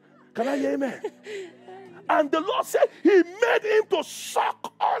can I hear amen? And the Lord said He made him to suck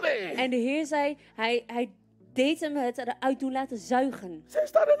honey. En de Heer zei, hij deed hem het eruit doen laten zuigen.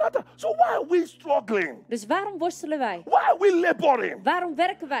 Sister Renata, so why are we struggling? Dus waarom worstelen wij? Why are we laboring? Waarom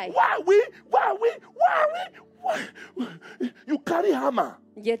werken wij? Why you carry hammer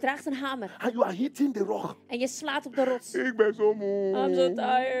Je draagt een hamer and you are hitting the rock. en je slaat op de rots. Ik ben zo moe. I'm so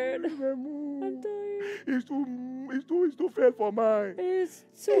tired. Ik ben moe. I'm tired. It's too fair for me.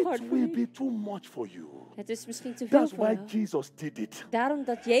 It's too hard It for will me. be too much for you. Het is misschien te veel That's voor why jou. Jesus did it. Daarom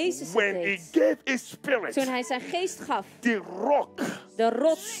dat Jezus het When He deed. gave His Spirit, Toen hij zijn geest gaf, the rock de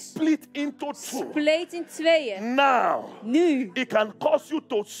rots split into 2. spleet in tweeën. Now, Nu it can cause you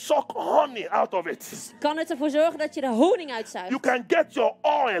to suck honey out of it. kan het ervoor zorgen dat je de honing You uitzuigt. can get your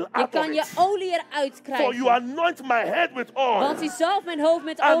oil Je out of kan je it. olie eruit For you krijgen. anoint my head with oil, Want hij zalft mijn hoofd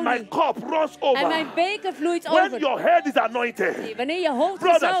met and my olie. cup runs En over. mijn beker vloeit When over. your head is anointed, Wanneer je hoofd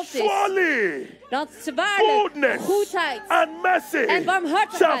brother, gezalfd is, surely dan is waarlijk goodness goedheid and mercy en shall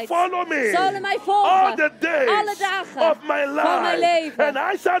barmhartigheid follow me zullen mij all volgen the days alle dagen of my van mijn life, leven.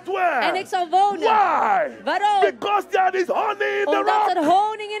 and I shall dwell. En ik zal wonen. Why? Waarom? Because there is honey in the Omdat er rock.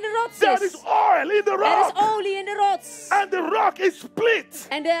 honing in de rots There is is. oil in the Er is rock, olie in de rots. and the rock is split.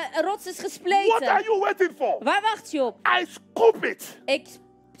 En de rots is What are gespleten. you waiting for? Waar wacht je op? I scoop it. Ik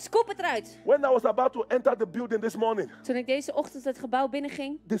scoop het eruit. When I was about to enter the building this morning, Toen ik deze ochtend het gebouw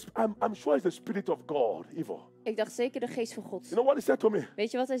binnenging, I'm sure it's the Spirit of God, evil. ik dacht zeker de geest van God. You know what he said to me?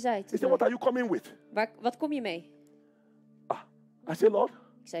 Weet je wat hij zei? He said, what are you coming with? Wat kom je mee? I said, Lord,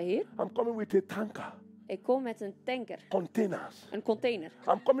 Ik zei, Heer, I'm coming with a tanker, ik kom met een tanker. containers. Een container.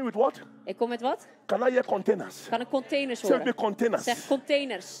 I'm coming with what? Ik kom met wat? Can I hear containers? Kan ik containers Say with me, horen? containers. Zeg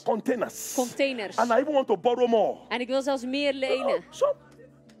containers. Containers. Containers. And I even want to borrow more. En ik wil zelfs meer lenen. So,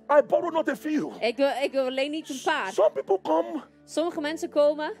 I borrow not a few. Ik wil alleen niet een paar. Some people come Sommige mensen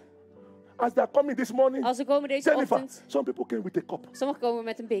komen, as they're coming this morning. als ze komen deze Jennifer, ochtend, some people came with a cup sommigen komen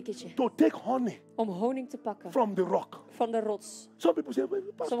met een bekertje. to take honey Om honing te pakken from the rock. van de rots. Some people say, well,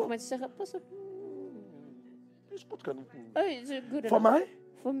 Pastor, Sommige mensen zeggen, pas op. this good can It's good for enough. my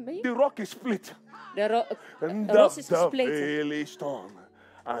Voor mij? the rock is split. De And rots is the gespleten. veil is torn.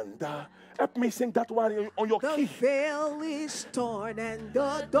 And help me sing that one on your The key. veil is torn and the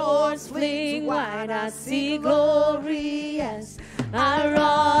Doors doors fling fling wide, wide. I see glory as I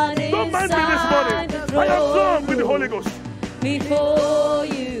run Don't mind me this morning. inside the I am drunk with the throne Holy Ghost. before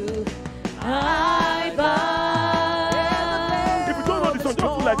you. I bow. If you don't know this song,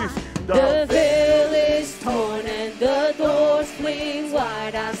 just do like this. The veil is torn and the doors fling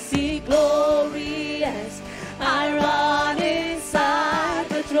wide. I see glory as I run inside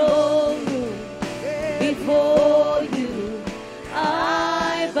the throne room before you.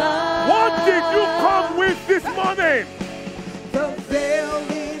 I bow. What did you come with this morning? The veil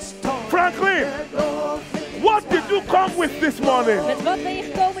is torn. Franklin, The doors come with this morning? Met wat ben je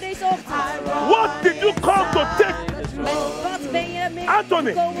gekomen deze ochtend? What did you come to take? Met wat ben je mee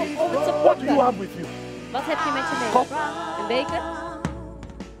Anthony, gekomen om het te what do you pakken? have with you? Wat heb je met je mee? Kop. Een beker?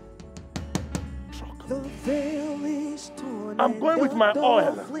 I'm going with my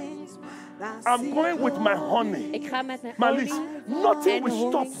oil. I'm going with my honey. Ik ga met mijn Malis, olie nothing en will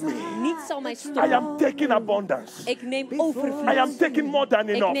stop honing. me. Niets zal mij I stoppen. am taking abundance. Ik neem I overvloed. am taking more than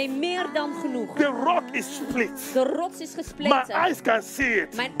Ik enough. neem meer dan genoeg. The rock is split. De rots is My gespleten. eyes can see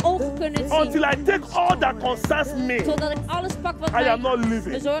it. Mijn ogen kunnen het Until zien. I take all that concerns me. Totdat ik alles pak wat I am mij not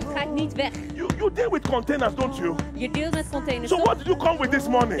living. bezorgt, ga ik niet weg. You deal with containers, don't you? Je deelt met containers, So toch? what did you come with this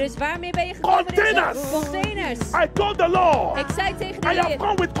morning? Dus waarmee ben je gekomen? Containers. Deze ochtend? Containers. I told the Lord, Ik zei tegen de I have Heer,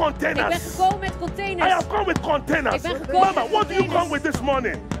 come with ik ben containers. gekomen met I containers. have come with containers. Ik ben gekomen Mama, met what do you containers. come with this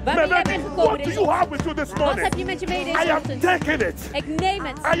morning? Waarmee Mama, jij bent gekomen what do deze you have ochtend? with you this Wat morning? heb je met je mee I deze am ochtend? taking it. Ik neem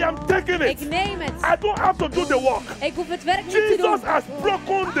het. I am taking Ik it. neem het. I don't have to do the work. Ik hoef het werk niet te doen. Jesus has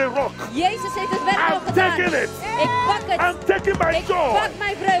broken the rock. Jezus heeft het werk al I'm gedaan. taking it. Ik pak het. I'm taking my Ik joy. pak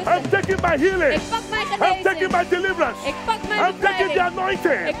mijn vreugde. I'm taking my healing. Ik pak mijn I'm taking genezing. my deliverance. Ik pak mijn I'm taking the bevrijding.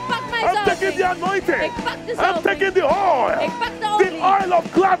 anointing. Ik pak mijn I'm taking the zalving. anointing. Ik pak de I'm zalving. taking the oil. Ik pak de The olie. oil of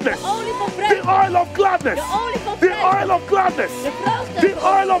gladness. De olie van The vreugde. oil of gladness. De olie van The vreugde. oil of gladness. De vreugde. The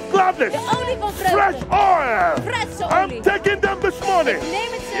oil of gladness. De olie van Fresh vreugde. oil. Frisse I'm olie. taking them this morning. Ik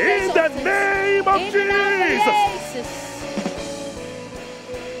neem het In deze the ochtend. name of In de naam van Jesus. Jezus.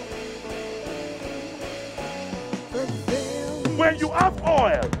 When you have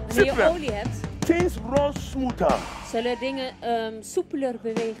oil, Wanneer je Cyprian, olie hebt, things run smoother. zullen dingen soepeler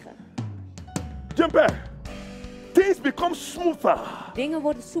bewegen. Jumper, things become smoother. Dingen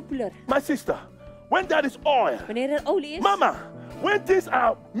worden soepeler. My sister, when there is oil, Wanneer er olie is, Mama, when things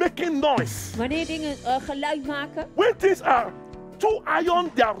are making noise, wanneer dingen geluid maken, when things are two iron,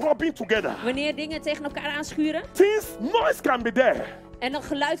 they are rubbing together. wanneer dingen tegen elkaar aanschuren Things, noise can be there. en dan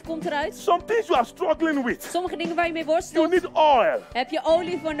geluid komt eruit. Some things you are struggling with. Sommige dingen waar je mee You worstelt, need oil. heb je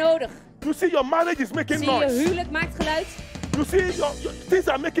olie voor nodig. You see your marriage is making Zie je, noise. huwelijk maakt geluid. You see your things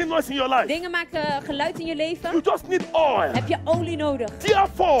are making noise in your life. Dingen maken geluid in je You leven. just need oil. Heb je olie nodig.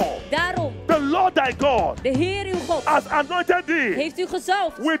 Therefore, Daarom, the Lord thy God de Heer uw God has anointed thee heeft u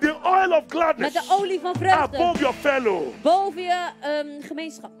gezalfd with the oil of met gladness de olie van vreugde above your fellow. boven je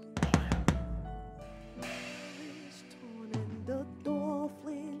gemeenschap.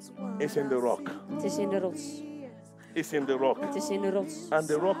 It's in the rock. Het is in de rots. It's in the rock. Het is in de rots. And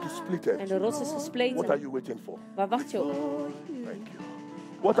the rock is En splitted. de rots is What are gespleten. you waiting for? Waar wacht je op? Thank you.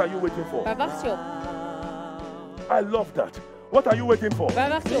 What are you waiting for? Waar wacht je op? I love that. What are you waiting for? Waar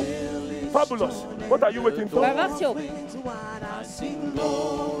wacht je op? Fabulous. What are you waiting for? Waar wacht je op?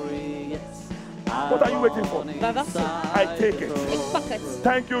 What are you waiting for? Waar wacht je op? I take it. Ik pak het.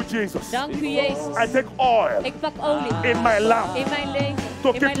 Thank you, Jesus. Dank u, Jezus. I take oil Ik pak olie in my lamp in mijn leven.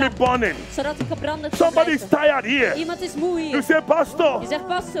 to In keep mijn me lamp. burning. Zodat ik gebrandend kan Somebody is blijven. tired here. Iemand is moe You hier. say, Pastor, Je zegt, I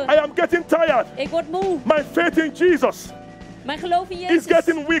pastor, am getting tired. ik word moe. My faith in Jesus Mijn geloof in is Jezus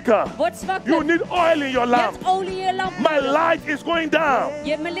getting weaker. wordt zwakker. You need oil in your Je lamp. hebt olie in je lamp. My light is going down.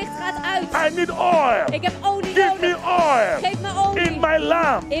 Mijn licht gaat uit. I need oil. Ik heb olie Give me nodig. oil Geef me olie in my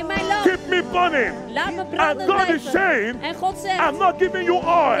lamp. in mijn lamp. Keep me burning. Laat me And branden God is blijven. saying, En God I'm zegt, not giving you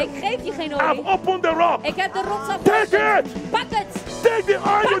oil. ik geef je geen I've olie. opened the rock. Ik heb de rots Take afgeopend. it. Pak het. Take the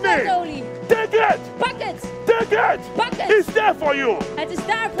oil you Pak het need. olie. Take it. Pak het. Take it. Pak het. It's there for you. Het is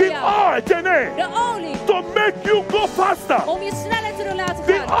daar voor The jou. oil, Jenny, De olie. to make you go faster. Om je sneller te doen laten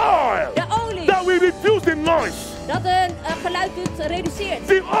The gaan. oil De olie. that will reduce the noise. Dat een geluid doet, reduceert.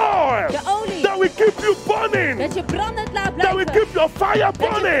 The oil De olie. that will keep you burning. Dat je brandend laat That will blijven. keep your fire Dat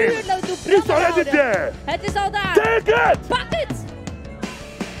je burning. vuur doet It's branden already houden. there. Het is al daar. Take it. Pak het.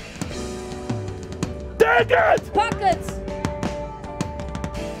 Take it. Pak het.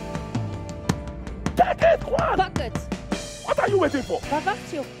 Take it. Go on. Pak het. What are you waiting for? Waar wacht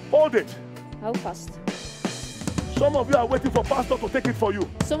je op? Hold it. Hou vast. Some of you are waiting for pastor to take it for you.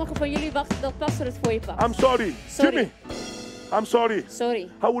 Sommigen van jullie wachten dat pastor het voor je pakt. I'm sorry. Sorry. Jimmy, I'm sorry. Sorry. I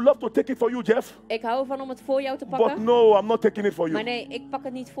would love to take it for you, Jeff. Ik hou ervan om het voor jou te But pakken. no, I'm not taking it for Maar you. nee, ik pak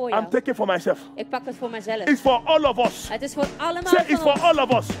het niet voor I'm jou. taking it for myself. Ik pak het voor mezelf. It's for all of us. Het is voor allemaal Say it's van for ons. all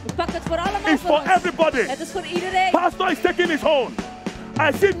of us. Ik pak het voor allemaal It's van for ons. everybody. Het is voor iedereen. Pastor is taking his own.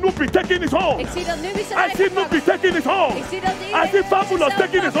 I see Nupi taking his own. Ik zie dat nu is zijn I eigen see pak. Nupi taking his own. Ik zie dat I iedereen see Fabulous zichzelf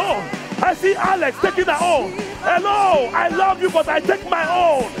taking his pakt. own. I see Alex taking her own. Hello, I love you, but I take my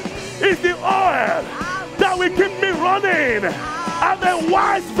own. It's the oil that will keep me running. I'm a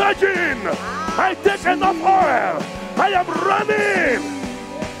wise virgin. I take enough oil. I am running.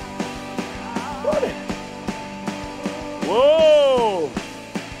 Running. Whoa.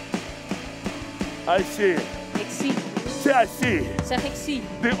 I see. Ik zie. Say, I see Zeg, ik zie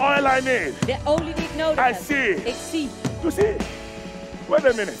the oil I need. de olie die ik nodig I heb. see. Ik zie. You see? Wait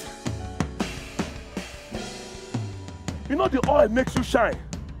a minute. You know the oil makes you shine.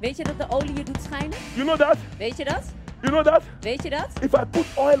 Weet je dat de olie je doet schijnen? You know that? Weet je dat? You know that? Weet je dat? If I put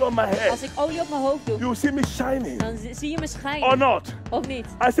oil on my head, Als ik olie op mijn hoofd doe, you will see me shining. dan zie je me Or schijnen. not? Of niet?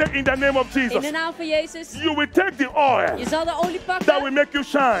 I say in the name of In de Jesus, naam van Jezus, you will take the oil je zal de olie that will pakken make you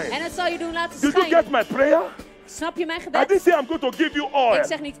shine. en het zal je doen laten Did you get schijnen. my prayer? Snap je mijn I didn't gebed? say I'm going to give you oil. Ik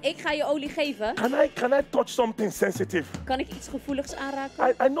zeg niet, ik ga je olie geven. Can I touch something sensitive? Kan ik iets gevoeligs aanraken?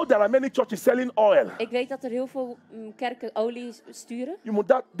 I know there are many churches selling oil. Ik weet dat er heel veel kerken olie sturen. You know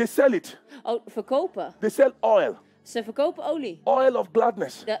that they sell it. Verkopen. They sell oil. Ze verkopen olie. Oil of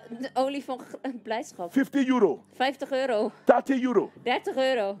gladness. De olie van blijdschap. €50, €50. €30.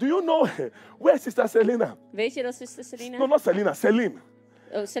 €30. Do you know where Sister Selena? Weet je dat, zuster No, Selina? not Selena, Celine.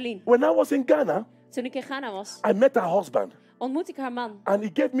 Oh, Celine. When I was in Ghana, Toen ik in Ghana was, I met her husband ontmoette ik haar man. and he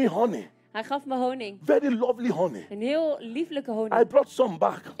gave me honey. Hij gaf me honing. Very lovely honey. Een heel lieflijke I honing. brought some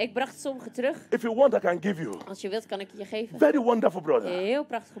back. Ik bracht sommige terug. If you want, I can give you. Als je wilt, kan ik je geven. Very wonderful brother. Heel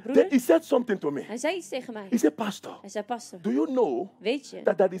prachtige Then broeder. he said something to me. Hij zei iets tegen mij. He said, Pastor, Hij zei, pastor, do you know weet je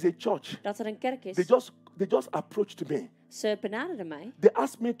that there is a church? dat er een kerk They is? just approached me. Ze benaderden mij. They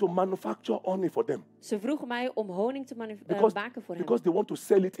asked me to manufacture honey for them Ze vroegen mij om honing te maken voor hen. because they want to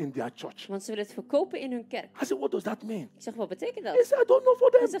sell it in their church. Want ze willen het verkopen in hun kerk. I said, what does that mean? Ik zeg, wat betekent He dat? said, I don't know for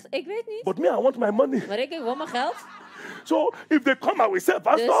Hij them. zegt, ik weet niet. But me, I want my money. Maar ik wil mijn geld. So if they come, I will say,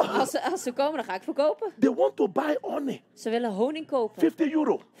 Dus Pastor, als ze komen, dan ga ik verkopen. they want to buy honey. Ze willen honing kopen.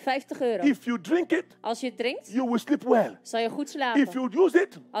 €50. €50. If you drink it, Als je het drinkt, you will sleep well. zal je goed If slapen. you use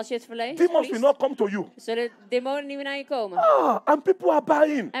it, Als je het demons will verliest, not come to you. zullen demonen niet meer naar je komen. And people are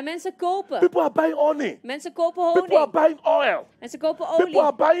buying. En mensen kopen. People are buying honey. Mensen kopen People are honing. buying oil. Mensen kopen People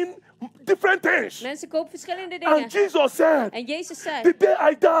are olie. buying different things. Mensen kopen verschillende dingen. And Jesus said, En Jezus zei, the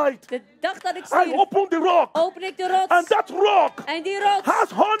day I died, de dag dat ik I stierf, opened the rock. open ik de And rots. that rock En die rots has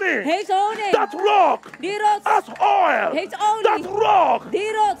honey. heeft honing. That rock Die rots has oil. heeft olie. That rock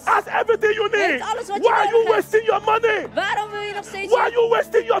Die rots has everything you need. heeft alles wat je Why are you nodig hebt. wasting your money? Waarom wil je nog steeds Why are you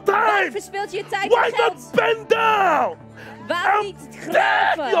wasting your Waarom time? verspilt je je tijd Why en not geld? bend down Waarom and niet take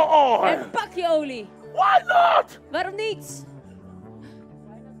graven your oil? en pak je olie? Why not? Waarom niet?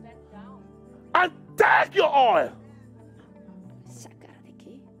 And take your oil.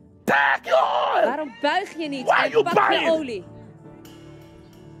 Sakaradiki. Take your oil. Waarom buig je niet Why en you pak je buying? olie?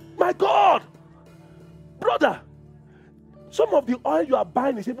 My God. Brother, some of the oil you are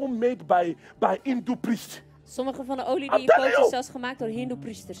buying is even made by Hindu priests. Sommige van de olie I'm die je telling koopt you. is zelfs gemaakt door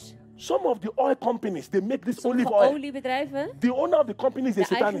hindoe-priesters. Some of the oil companies, they make this olive Sommige oil. oliebedrijven, The owner of the company is a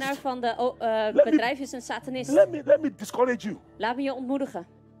de eigenaar satanist. van de me- bedrijf is een satanist. Let me discourage you. Laat me je ontmoedigen.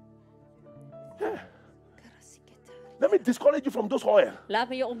 Let me discourage you from those oil. Laat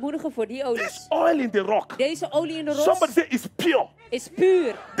me je ontmoedigen voor die This olies. oil in the rock. Deze olie in de Somebody rots say it's pure. is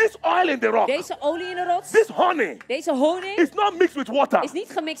puur. This oil in the rock. Deze olie in de rots, This honey deze honing is not mixed with water. is niet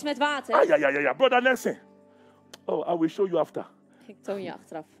gemixt met water. Ah, yeah. Brother Nelson. Oh, I will show you after. Ik toon je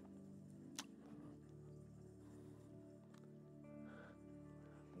achteraf.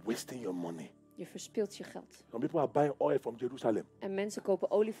 Wasting your money. Je verspilt je geld. Some people are buying oil from Jerusalem. En mensen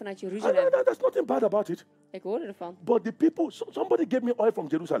kopen olie vanuit Ah, Jeruzalem. there's nothing bad about it. Ik hoorde ervan. But the people, somebody gave me oil from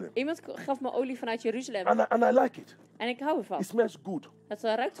Jerusalem. Iemand gaf me olie vanuit Jeruzalem. And I like it. En ik hou ervan. It smells good. Het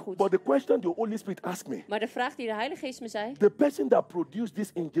ruikt goed. But the question the Holy Spirit asked me, Maar de vraag die de Heilige Geest me zei. the person that produced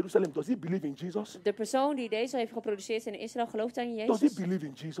this in Jerusalem, does he believe in Jesus? De persoon die deze heeft geproduceerd in Israël, gelooft hij in Does he Jezus? believe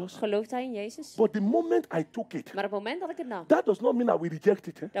in Jesus? Gelooft hij in Jezus? But the moment I took it, Maar op het moment dat ik het nam, that does not mean I will reject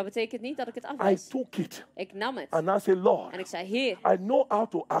it. dat betekent niet dat ik het I afwijs. took it Ik nam het. and I said, Lord, En ik zei, Heer, I know how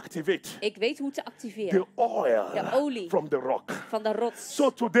to activate ik weet hoe te the activeren oil de olie from the rock. van de rots.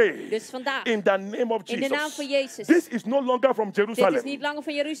 So today, Dus vandaag, in the name of in de naam Jesus, van Jezus. this is no longer from Dit is Jerusalem. niet langer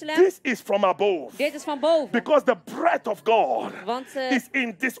van Jeruzalem. This is from above. Dit is van boven. Because the breath of God Want is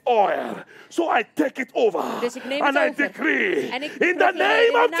in this oil. So I take it over. dus ik neem And het I over. decree En ik in the proclameer name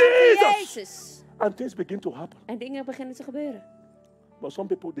in de of naam van Jesus. Jezus. And things begin to happen. En dingen beginnen te gebeuren. But some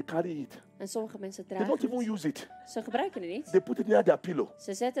people, they carry it. En sommige mensen They dragen don't even het. use it. Ze gebruiken het niet. They put it near their pillow.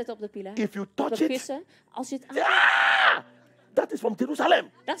 Ze zetten het op de pilaar. If you Op touch het it, kussen. Als je het aan... ah, that is from Jerusalem.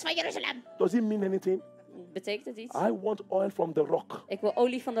 Dat is van Jeruzalem. Does it mean anything? Betekent het iets? I want oil from the rock. Ik wil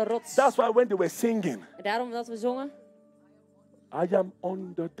olie van de rots. That's why when they were singing, En daarom dat we zongen. I am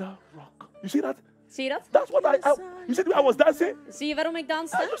under the rock. You see that? Zie je dat? That's what you see I was dancing? Zie je waarom ik Ah,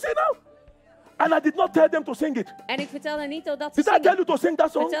 danste? you see now? And I did not tell them to sing it. En ik vertelde niet dat te Did I tell zingen. you to sing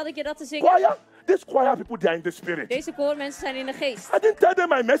that song? Vertelde ik je dat te zingen? Choir? These choir people, they are in the spirit. Deze koormensen zijn in de geest. I didn't tell them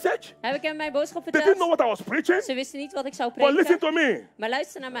my message. Heb ik hem mijn boodschap They didn't know verteld? what I was preaching. Ze wisten niet wat ik zou But listen prediken. to me. Maar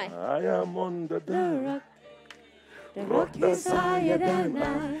luister naar mij. I am on the dark. The rock is higher than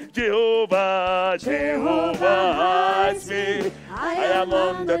I. Jehovah, Jehovah hides me. I am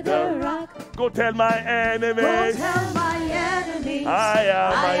under the rock. Go tell my enemies. Tell my enemies. I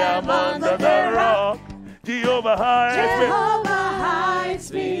am under the rock. Jehovah hides me. Jehovah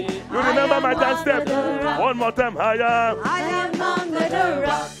hides me. You remember my dance step? One more time. I am Under the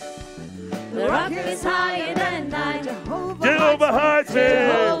rock. The rock is higher than I. Jehovah hides me.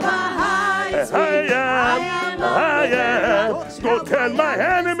 Jehovah hides me. I am. Go tell my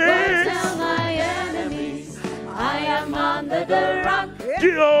enemies. Tell my enemies, I am under the rock.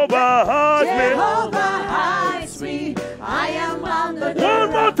 Jehovah hides me. Jehovah hides me. I am under the One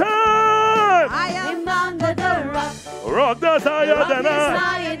more rock. time. I am Under the rock. Rock that's higher Rock than is I.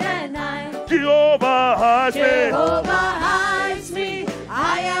 higher than I. Jehovah hides me. Jehovah hides me.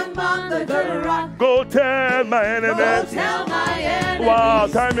 I am under the rock. Go tell my Go enemies. tell my enemies. Wow,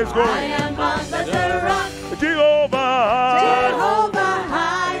 time is I going. am under the rock. Jehovah. Jehovah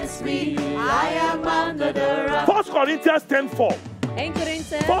hides me. I am under the rock. 1 Corinthians 10:4. 1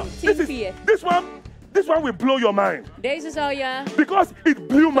 Korinthe This 10:4. this one will blow your mind Deze zal je because it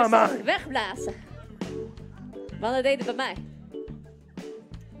blew my mind. wegblazen. Want dat deed het bij mij.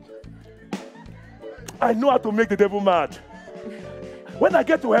 I know how to make the devil mad. When I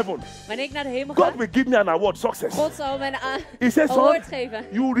get to heaven, Wanneer ik naar de hemel ga, God will give me an award, success. God zal me He says, een son, award geven.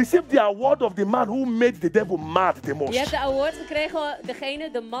 you receive the award of the man who made the devil mad the Je hebt most. de award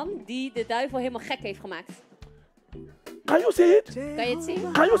gekregen, de man die de duivel helemaal gek heeft gemaakt. Can you see it? Kan je het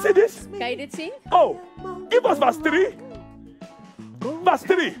zien? Can you see this? Kan je dit zien? Oh, give us verse 3. Verse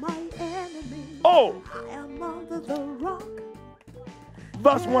 3. My enemy. Oh, I am under the rock.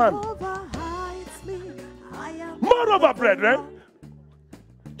 verse 1. Jehovah hides me. I am Moreover, under the brethren, rock.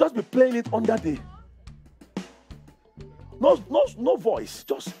 just be playing it under the no voice.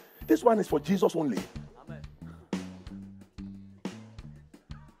 Just this one is for Jesus only.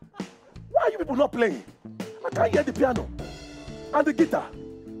 Why are you people not playing? I can't hear the piano and the guitar.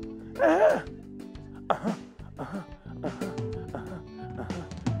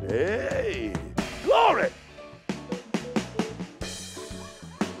 Hey, glory!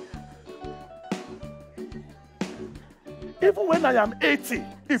 Even when I am 80,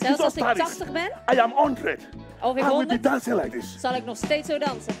 if Zelfs Jesus als ik tarries, 80 ben, I am 100. of ik I will be 100, dancing like this. zal ik nog steeds zo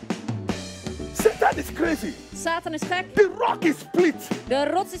dansen. Satan is crazy. Satan is gek. The rock is split. De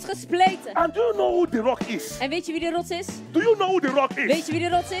rots is gespleten. And do you know who the rock is? En weet je wie de rots is? Do you know who the rock Weet is? je wie de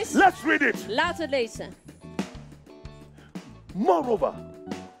rots is? Let's read it. Laten we het lezen. Moreover,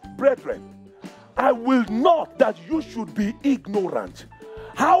 brethren, I will not that you should be ignorant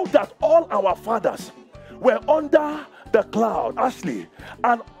how that all our fathers were under the cloud, Ashley,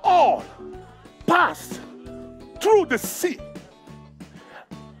 and all passed through the sea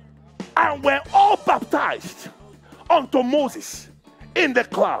and were all baptized unto Moses in the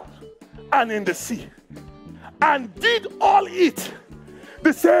cloud and in the sea, and did all eat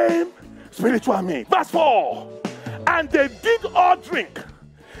the same spiritual meat. Verse 4. And they did all drink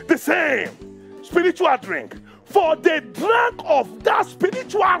the same spiritual drink, for they drank of that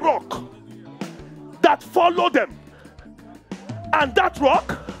spiritual rock that followed them. And that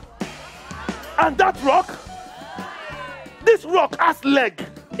rock, this rock has leg.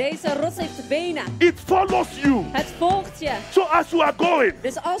 Deze rots heeft benen. It follows you. Het volgt je. So as you are going,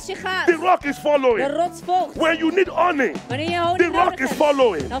 Dus als je gaat, the rock is de following. rots volgt. When you need honey, Wanneer je the honing rock nodig is hebt,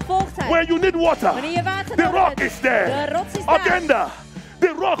 following. dan volgt hij. When you need water, Wanneer je water the nodig rock hebt, is there. de rots is daar. Agenda,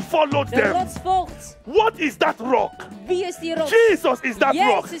 the rock followed De them. rots volgt. What is that rock? Wie is die rots? Jesus is that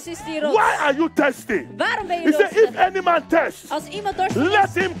rock. Jezus is die rots. Why are you thirsty? Waarom ben He je said, if dorstig? any man thirsts, Als iemand dorstig let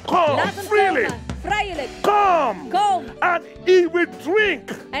is, him come laat hem freely. komen. Vrijelijk. Come. Kom. And he will drink.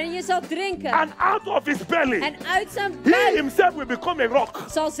 En je zal drinken. And out of his belly, En uit zijn he buik himself will become a rock.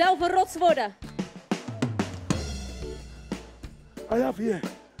 zal zelf een rots worden. I have here.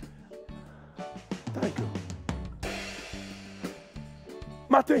 Thank you.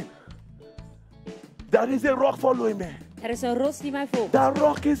 Martin, there is a rock following me. Er is een rots die mij volgt. That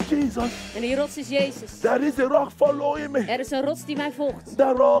rock is Jesus. En die rots is Jezus. There is a rock following me. Er is een rots die mij volgt.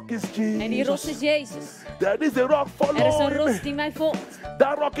 That rock is En die rots Jesus. is Jezus. There is a rock Er is een following rots me. die mij volgt.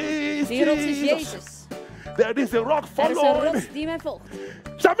 That rock is Die rots is Jesus. Jezus. There is a rock Er is een following me. rots die mij volgt.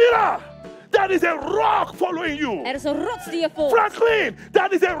 Shamira, there is a rock following you. Er is een rots die je volgt. Franklin,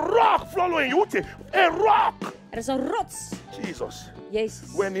 there is a rock following you. A rock. Er is een rots. Jesus.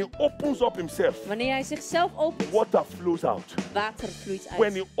 Jezus. When he opens up himself, Wanneer hij zichzelf opent, water flows out. water vloeit When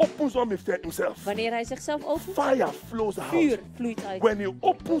uit. he opens up himself, Wanneer hij zichzelf opent, fire flows out. vuur vloeit uit. When he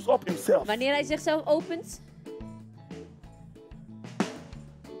opens up himself, Wanneer hij zichzelf opent,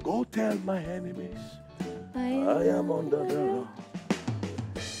 go tell my enemies, I am under the rock.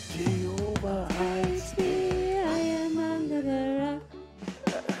 Jehovah hides me. I am under the rock.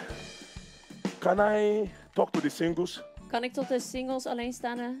 Can I talk to the singles? Kan ik tot de singles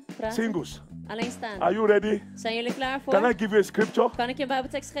alleenstaande praten? Singles, Alleenstaande. are you ready? Zijn jullie klaar Can I voor? give you a scripture Kan ik je een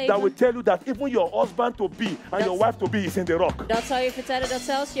bijbeltekst that will geven? tell you that even your husband to be and your wife to be is in the rock? Dat zou je vertellen dat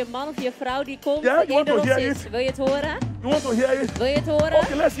zelfs je man of je vrouw die komt Yeah, you in want de to rots hear is. it? Wil je het horen? You want to hear it? Wil je het horen?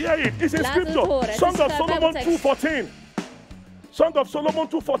 Okay, let's hear it. It's in Laat het scripture. horen. Het Song is of de Solomon Bijbeltekst. 2:14. Song of Solomon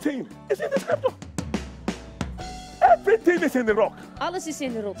 2:14. It's in the scripture. Everything is in the rock. Alles is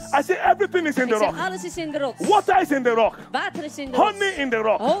in de rots. I say everything is in the Ik zeg, rock. alles is in de rots. Water is in the rock. Water is in de rots. Honey in the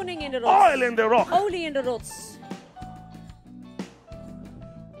rock. Honing in de rots. Oil in the rock. Olie in de rots.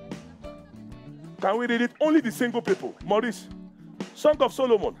 Can we read it? Only the single people. Maurice. Song of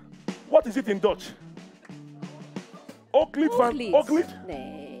Solomon. What is it in Dutch? Oaklied van Hooglied. Oaklied?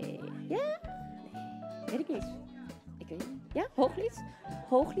 Nee. Ja? Nee. Weet ik niet. Ik weet niet. Ja? Hooglied?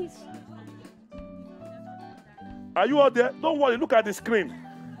 Hooglied. Are you out there? Don't worry, look at the screen.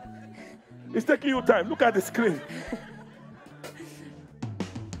 It's taking you time. Look at the screen.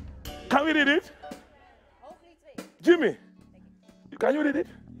 Can we read it? Jimmy, can you read it?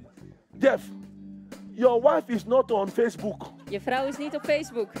 Jeff, your wife is not on Facebook. Je vrouw is niet op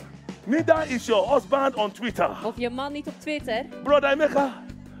Facebook. Neither is your husband on Twitter. Of je man niet op Twitter. Brother Emeka,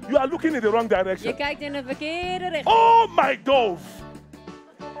 you are looking in the wrong Je direction. kijkt in de verkeerde richting. Oh my dove,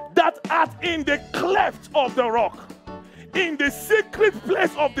 that art in the cleft of the rock, in the secret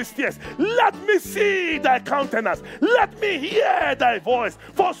place of the stairs. Let me see thy countenance. Let me hear thy voice.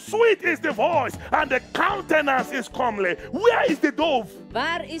 For sweet is the voice, and the countenance is comely. Where is the dove?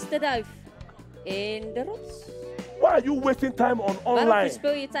 Waar is de duif? In de rots. Why are you wasting time on Waarom online?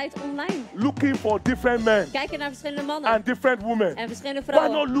 verspil je tijd online? Looking for different men Kijken naar verschillende mannen and different women. en verschillende Why not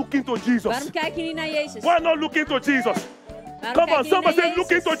vrouwen. looking to Jesus? Waarom kijk je niet naar Jezus? Why not looking to Jesus? Waarom Come kijk on, je niet somebody naar say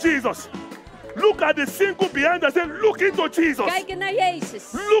looking to Jezus? Jesus. Look at the single behind us. Say looking to Jesus. Kijken naar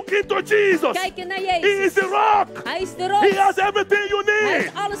Jezus. Looking to Jesus. Kijken naar He is Jezus. the rock. Hij is de He has rots. everything you Hij need.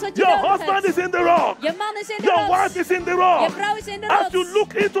 heeft alles wat je Your nodig husband hebt. is in the rock. Je man is in de Your rots. wife is in the Je rock. vrouw is in de As you rots.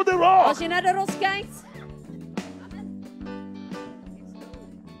 look into the rock, Als je naar de rots kijkt.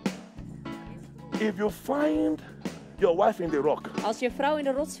 if you find your wife in the rock, Als je vrouw in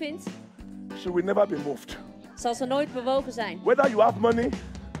de rots vindt, she will never be moved. zal ze nooit bewogen zijn. Whether you have money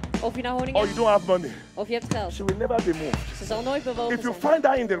Of je nou honing or you hebt, don't have money, of je hebt geld. she will never be moved. Ze zal nooit bewogen If you zijn. find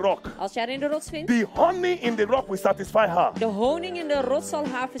her in the rock, Als je haar in de rots vindt, the honey in the rock will satisfy her. de honing in de rots zal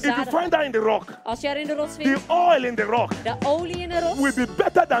haar If you verzadigen. find her in the rock, Als je haar in de rots the vindt, oil in the rock de olie in de will rots be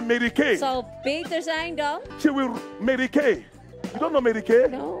better than Mary Kay. zal beter zijn dan... She will Mary Kay. You don't know Mary Kay?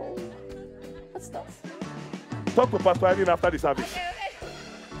 No. Wat is dat? Talk to Pastor Irene after the service.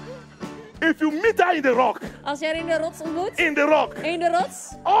 If you meet her in the rock, Als je haar in de rots ontmoet, in the rock, in de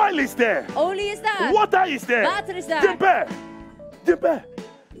rots, oil is there, olie is daar. water is there. Water is daar. Jimbe,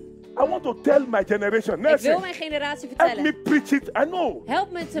 I want to tell my generation. Ik wil Listen, mijn generatie help me vertellen. preach it. I know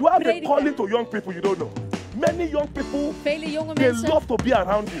Help me te you have a calling prediken. to young people you don't know. Many young people, Vele jonge they mensen, love to be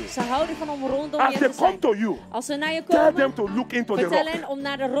around you. ze houden van om rondom As je they te come zijn. to you, Als ze naar je tell them komen, to look into the vertel rock. hen om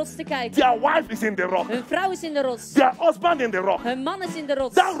naar de rots te kijken. Their wife is in the rock. Hun vrouw is in de rots. Their husband in the rock. Hun man is in de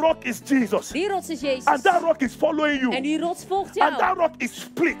rots. That rock is Jesus. Die rots is And Jezus. that rock is following you. En die rots volgt And that jou. rock is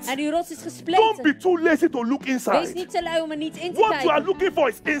split. En die rots is Don't gespleten. be too lazy to look Wees inside. niet te lui om er niet in te What you are kijken. looking for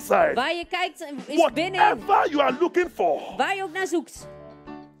is inside. Waar je kijkt is binnen. Whatever you are looking for Waar je ook naar zoekt,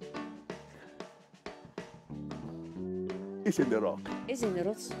 is in the rock. is in de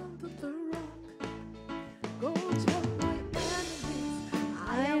rots. Go tell my enemies,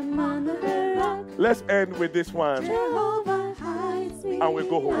 I am under the rock. Let's end with this one. Jehovah hides me. And we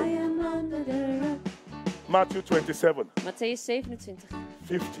go home. I am under the rock. Matthew 27, Matthäus 27,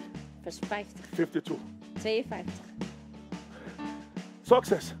 50, vers 50, 52. 52.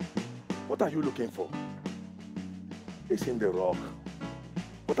 Success. What are you looking for? It's in the rock.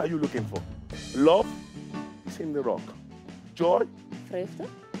 What are you looking for? Love is in the rock. Joy, Vreugde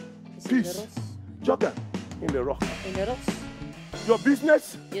is in de peace, rots. joy in the rock. In de rots. Your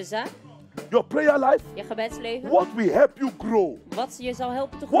business, Je zaak, your prayer life, je gebedsleven. what will help you grow, Wat je zal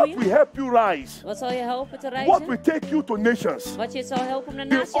helpen te what will groeien. help you rise, Wat zal je helpen te what reizen. will take you to nations. Wat je zal helpen om naar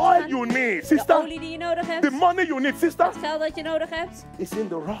The naast je te oil gaan. you need, De sister, olie die je nodig the hebt. money you need, sister, Het geld dat je nodig hebt. is in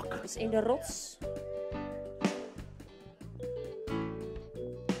the rock. Is in de rots.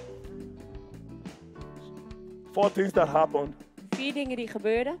 4 things that happened 4 dingen die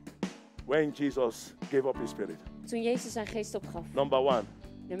gebeurden when Jesus gave up his spirit. toen Jezus zijn geest opgaf. Number 1.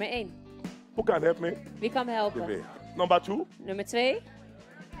 Nummer 1. Who can help me? Wie kan me helpen? Number 2. Nummer 2.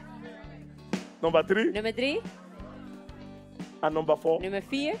 Number 3. Nummer 3. And number 4. Nummer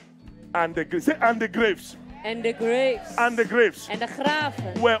 4. And the graves. En de graves. And the graves En de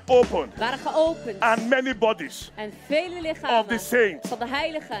graven were opened. waren geopend. And many bodies En vele of the lichamen saints van de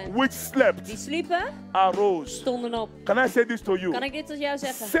heiligen which die slept sliepen, arose. stonden op. Can I say this to you? Kan ik dit tot jou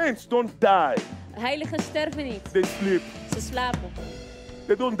zeggen? Saints don't die. Heiligen sterven niet. They sleep. Ze slapen.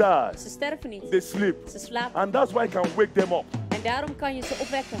 They don't die. Ze sterven niet. They sleep. Ze slapen. And that's why I can wake them up. En daarom kan je ze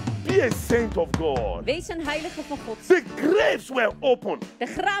opwekken. Be a saint of God. Wees een heilige van God. The graves were open. De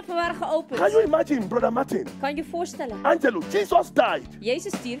graven waren Can you geopend. imagine, Brother Martin? Kan je je voorstellen? Angelo, Jesus died.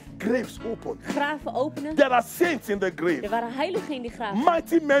 Jezus stierf. Graves open. Graven openen. There are saints in the Er grave. waren heiligen in die graven.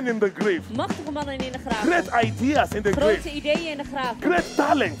 Mighty men in the grave. Machtige mannen in de Great graven. ideas in the Grote grave. ideeën in de graven. Great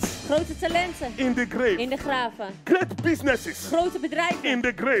talents Grote talenten in the in grave. de graven. Great businesses Grote bedrijven in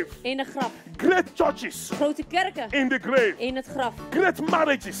the grave. in de graf. Great churches Grote kerken in the grave. in het graf. Great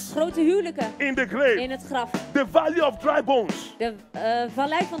marriages Grote huwelijken in the grave. in het graf. The valley of dry bones De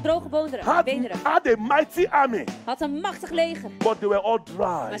vallei van droge beenderen had a mighty army, had een machtig leger. but they were all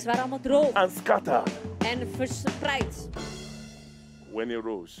Maar dry ze waren allemaal droog and scattered. en verspreid. When he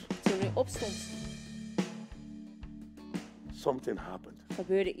rose, Toen hij opstond, something happened.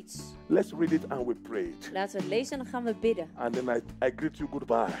 gebeurde iets. Let's read it and we pray it. Laten we het lezen en dan gaan we bidden. And then I greet you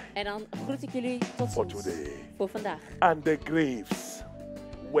goodbye En dan groet ik jullie tot for ziens today. voor vandaag. And the graves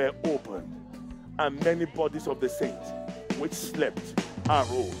were opened, and many bodies of the saints which slept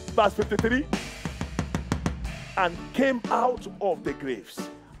arose. Verse 53. And came out of the graves.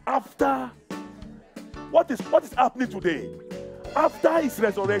 After what is happening today? After his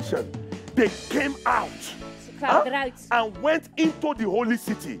resurrection, they came out Ze kwamen eruit and went into the holy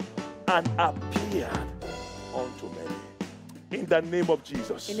city and appeared unto many. In the name of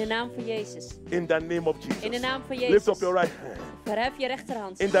Jesus. in de naam van Jezus. In the name of Jesus. In de naam van Lift up Jezus. your right hand. Verhef je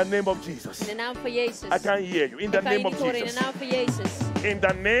rechterhand. In the name of Jesus. In de naam van Jezus. I can hear you. In Ik the kan je name niet of horen. In de Jesus. naam van Jezus. In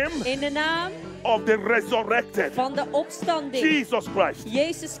the name In de naam of the resurrected van de opstanding. Jesus Christ.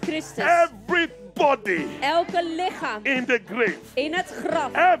 Jezus Christus. Everybody Elke lichaam in the grave. in het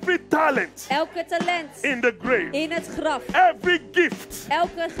graf. Every talent Elke talent in the grave. in het graf. Every gift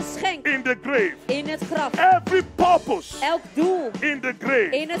Elke geschenk in the grave. in het graf. Every purpose Elk doel in the grave.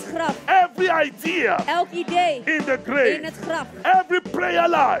 in het graf. Every idea Elk idee in the in grave. het graf. Every prayer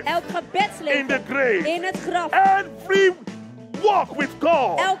life Elk in the gebedsleven grave. in het graf. Every walk with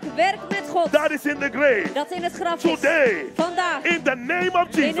God Elk werk met God that is in the grave. dat in het graf is. Today, Vandaag. in the name of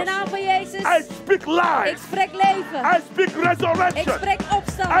In de Jesus, naam van Jezus. I speak Ik life. spreek leven. I speak Ik resurrection. spreek I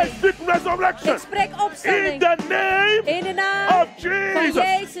opstanding. speak resurrection. Ik spreek In opstanding. the name In de naam of van Jesus.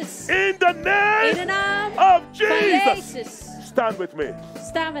 Jezus. In the In de name naam of van Jesus. Jezus. Stand with me.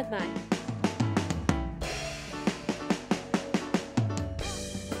 Sta met mij.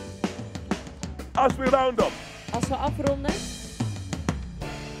 As we round up, Als we afronden.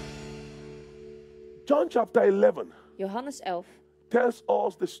 John chapter 11 Johannes 11 tells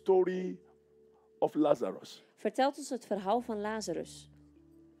us the story of Lazarus, vertelt ons het verhaal van Lazarus.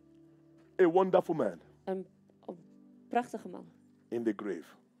 a wonderful man Een prachtige man in the grave,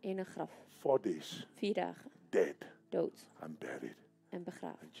 in een graf. 4 days, 4 dagen dead dood and buried. en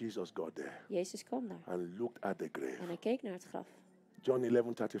begraven. And Jesus got there Jezus kwam daar and looked at the en grave. hij keek naar het graf. John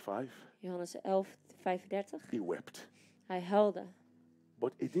 11:35, Johannes 11:35. he wept. Hij huilde.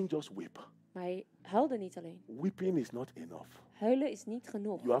 But he didn't just weep. Maar hij huilde niet alleen. Weeping is not enough. Huilen is niet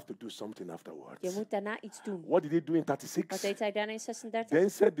genoeg. You have to do something afterwards. Je moet daarna iets doen. What did he do in Wat 36? deed hij daarna in 36? Then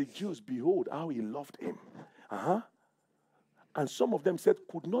said the Jews, behold how he loved him. And some of them said,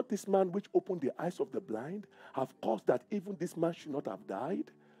 could not this man which opened the eyes of the blind have caused that even this man should not have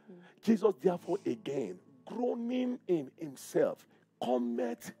died? Jesus therefore again, groaning in himself,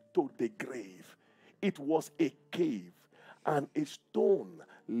 cometh to the grave. It was a cave, and a stone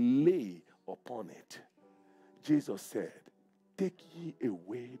lay upon it. Jesus said, take ye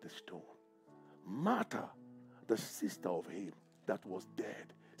away the stone. Martha, the sister of him that was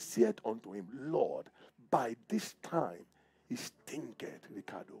dead, said unto him, Lord, by this time he stinketh,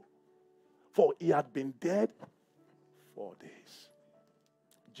 Ricardo, for he had been dead 4 days.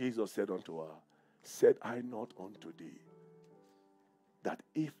 Jesus said unto her, said I not unto thee, that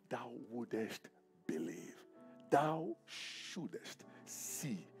if thou wouldest believe, thou shouldest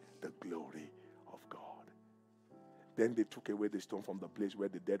see the glory of God. Then they took away the stone from the place where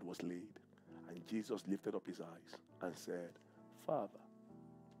the dead was laid. And Jesus lifted up his eyes and said, Father,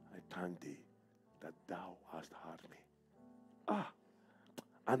 I thank thee that thou hast heard me.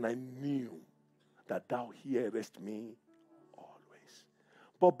 And I knew that thou hearest me always.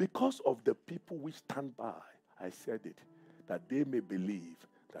 But because of the people which stand by, I said it, that they may believe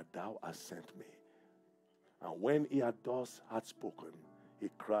that thou hast sent me. And when he had thus spoken, he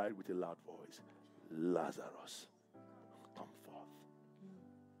cried with a loud voice, Lazarus, come forth.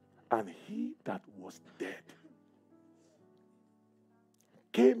 And he that was dead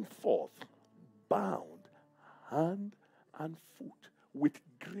came forth, bound hand and foot with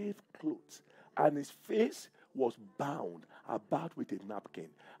grave clothes, and his face was bound about with a napkin.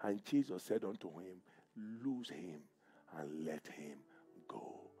 And Jesus said unto him, loose him and let him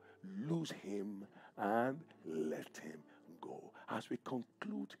go. Loose him and let him go. As we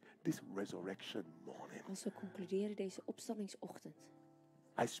conclude this resurrection morning, Als we concluderen deze opstandingsochtend,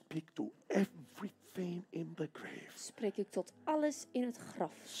 I speak to everything in the grave. spreek ik tot alles in het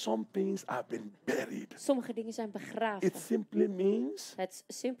graf. Some things have been buried. Sommige dingen zijn begraven. It simply means Het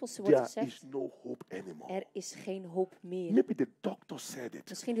simpelste wordt there is gezegd, no hope anymore. er is geen hoop meer. Maybe the doctor said it.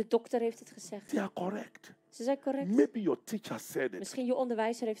 Misschien de dokter heeft het gezegd. They are correct. Ze zijn correct. Maybe your teacher said it. Misschien je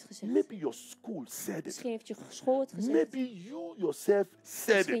onderwijzer heeft gezegd. Maybe your school said it. Misschien heeft je school het gezegd. Maybe you yourself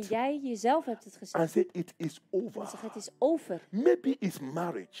said Misschien it jij jezelf hebt het and gezegd. say it is En over. zeg, het is over. Maybe it's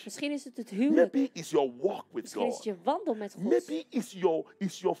marriage. Misschien is het het huwelijk. Maybe it's your walk with Misschien is het God. je wandel met God. Maybe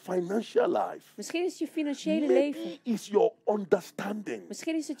it's your financial life. Misschien is het je financiële leven. Maybe it's your understanding.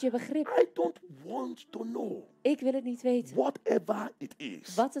 Misschien is het je begrip. I don't want to know. Ik wil het niet weten. Whatever it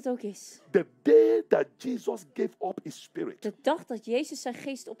is. Wat het ook is. The day that Jesus gave up his spirit, De dag dat Jezus zijn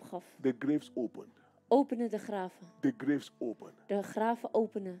geest opgaf, the graves opened. openen de graven. The graves opened. De graven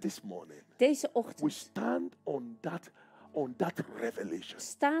openen. This morning, Deze we ochtend stand on that revelation.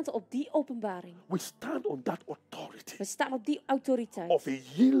 staat op die openbaring. We stand on that authority We staan op die autoriteit of a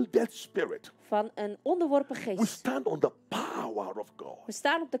yielded spirit. van een onderworpen We geest. stand on the power of God. We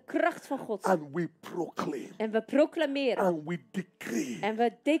staan op de kracht van God. And we proclaim En we proclameren. and we decree En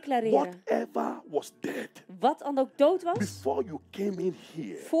we declareren. whatever was dead Wat dan ook dood was, before you came in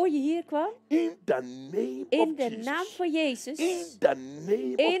here, voor je hier kwam, in the name in of de Jesus. naam van Jezus, In the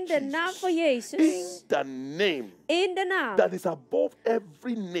name in of de naam Jesus. van Jezus, In the name in de naam that is above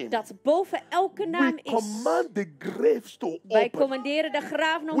every name. dat boven elke naam We is. command the graves to Wij open. commanderen de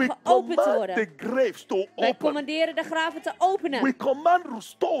graven om We geopend te command worden. the graves to Wij open. commanderen de graven te openen. We command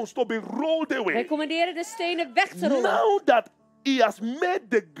stones to be rolled Wij away. commanderen de stenen weg te rollen. Now that he has made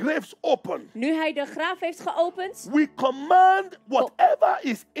the graves open, Nu hij de graaf heeft geopend, we command whatever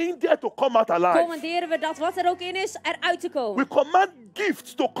is in there to come out alive. commanderen we dat wat er ook in is, eruit te We komen. command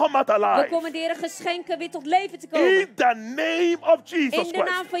gifts to come out We alive. commanderen geschenken weer tot leven te komen. In the name of Jesus In de naam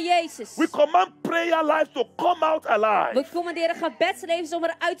Christ. van Jezus. We command prayer life to come out alive. We commanderen gebedslevens om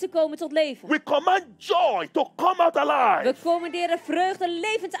eruit te komen tot leven. We command joy to come out alive. We commanderen vreugde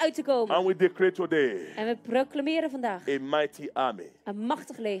levend uit te komen. And we declare today En we proclameren vandaag a mighty army. een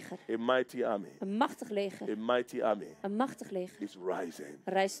machtig leger. A mighty army. Een machtig leger. A mighty army Een machtig leger. is rising.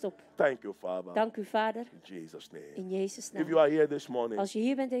 Rijst op. Thank you, Father. Dank u, Vader. In Jesus' name. In Jezus' If you naam. are here this morning, Als je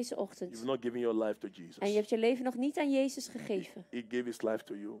hier bent deze you've ochtend not given your life to Jesus. en je hebt je leven nog niet aan Jezus gegeven. He gave his life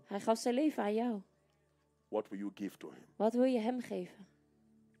to you. Hij gaf zijn leven aan jou. What will you give to him? Wat wil je hem geven?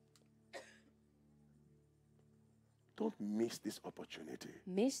 Don't miss this opportunity.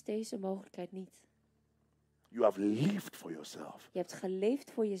 Mis deze mogelijkheid niet. You have lived for yourself. Je hebt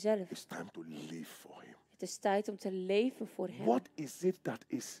geleefd voor jezelf. It's time to live for him. Het is tijd om te leven voor hem. What is it that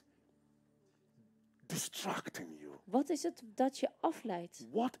is distracting you? Wat is het dat je afleidt?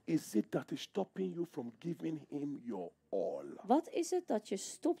 What is it that is stopping you from giving him your all? Wat is het dat je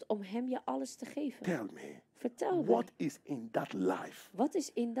stopt om hem je alles te geven? Tell me, Vertel me. what is in that life Wat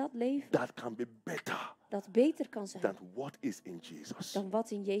is in dat leven that can be better dat beter kan zijn than what is in Jesus? dan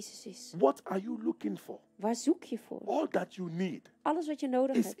wat in Jezus is? What are you looking for? Waar zoek je voor? All that you need Alles wat je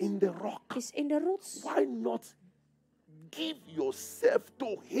nodig is hebt in the rock. is in de rots. Why not give yourself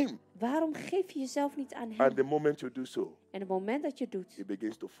to him? Waarom geef je jezelf niet aan And hem? the moment you do so, En het moment dat je het doet, he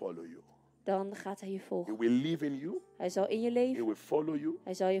begins to follow you. dan gaat hij je He volgen. will live in you. Hij zal in je He leven. will follow you.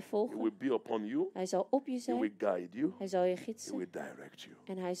 Hij zal je He volgen. will be upon you. Hij zal op je He will zijn. guide you. Hij zal je He gidsen. will direct you.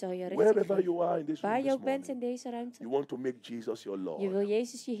 En hij zal je richting Wherever geven. you are in this room Waar je this ook bent in morning, deze ruimte. you want to make Jesus your Je Lord. wil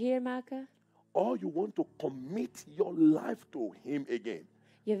Jezus je Heer maken. Or you want to commit your life to him again.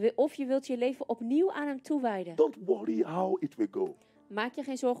 Of je wilt je leven opnieuw aan hem toewijden. Don't worry how it will go. Maak je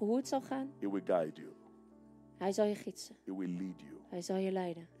geen zorgen hoe het zal gaan. He will guide you. Hij zal je gidsen. He will lead you. Hij zal je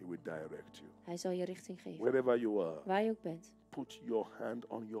leiden. He will direct you. Hij zal je richting geven. Wherever you are, Waar je ook bent. put your hand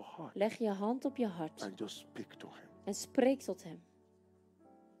on your heart Leg je hand op je hart. and just speak to him. En spreek tot hem.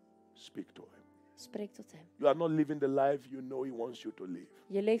 Speak to him. Spreek tot hem. You are not living the life you know He wants you to live.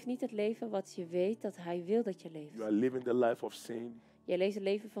 Je leeft niet het leven wat je weet dat hij wil dat je leeft. You are living the life of sin, Je leeft het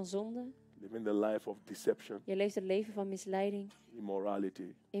leven van zonde. living the life of deception, Je leeft het leven van misleiding,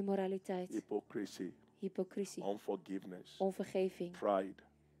 immorality, immoraliteit, hypocrisy, hypocrisie, unforgiveness, onvergeving, pride,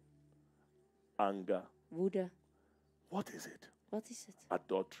 anger. woede. What is it? Wat is het?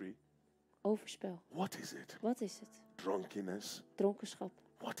 Adultery. Overspel. What is it? Wat is het? Drunkenness. Dronkenschap.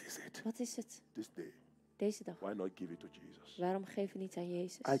 What is it? Wat is het? This day, Deze dag. why not give it to Jesus? Waarom geven we niet aan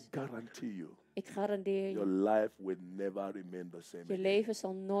Jezus? I guarantee you, Ik garandeer your je, life will never remain the same je again. leven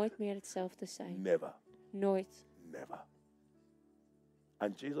zal nooit meer hetzelfde zijn. Never. Nooit. Never.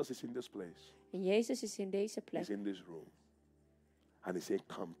 And Jesus is in this place. En Jezus is in deze plek. He's in this room. And He's saying,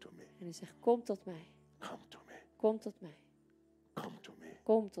 come to me. En hij zegt, kom tot mij. Come to me. Kom tot mij. Come to me.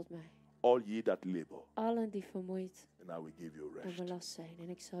 Kom tot mij. All ye that labor, Allen die vermoeid and I will give you en rest. belast zijn. En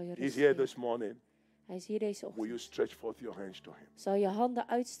ik zal je He's rust here geven. this morning. Hij is hier deze Will you ochtend. stretch forth your hands to Him Zal je handen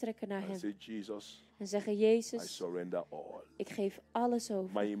uitstrekken naar and hem. say, Jesus, En zeggen, I Jezus, surrender all. ik geef alles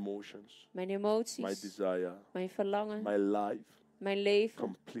over. My emotions, Mijn my emoties, desire, mijn verlangen, my life, mijn leven,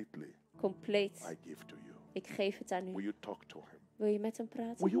 completely, compleet. I give to you. Ik geef het aan Will u. you talk to Him? Wil je met hem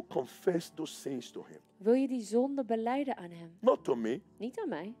praten? Will you confess those sins to Him? Wil je die zonde belijden aan hem? Not to me, Niet aan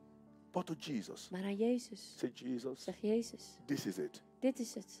mij, but to Jesus. maar aan Jezus. Say, Jesus, Zeg Jezus, this is it. dit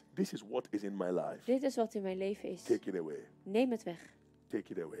is het. This is what is in my life. Dit is wat in mijn leven is. Take it away. Neem het weg.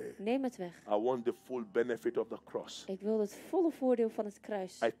 Take it away. Neem het weg. I want the full benefit of the cross. Ik wil het volle voordeel van het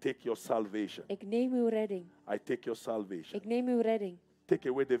kruis. I take your salvation. Ik neem uw redding. I take your salvation. Ik neem uw redding. Take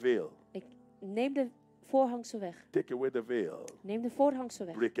away the veil. Ik neem de voorhangsel weg. Take away the veil. Neem de voorhangsel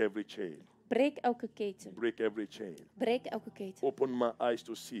weg. Break every chain. Breek elke keten. Break every chain. Breek elke keten. Open my eyes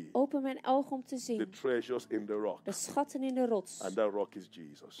to see Open mijn ogen om te the zien treasures in the rock. de schatten in de rots. And that rock is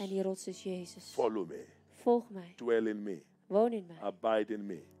Jesus. En die rots is Jezus. Follow me. Volg mij. Dwell in me. Woon in mij. Abide in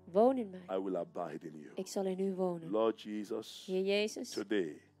me. Woon in mij. I will abide in you. Ik zal in u wonen. Lord Jesus, Heer Jezus,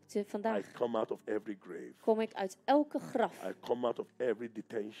 today I vandaag come out of every grave. kom ik uit elke graf. I come out of every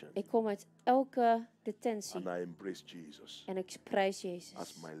detention. Ik kom uit elke detentie. And I embrace Jesus En ik prijs as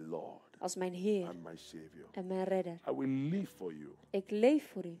Jezus my Lord als mijn Heer and my Savior. en mijn redder. I will live for you Ik leef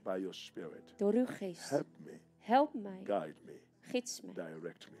voor u by your Spirit. door uw geest. Help me, Help mij. guide me, Gids me.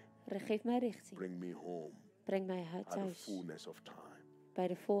 direct me. Geef mij richting. Bring me home Breng mij at the thuis fullness of time. bij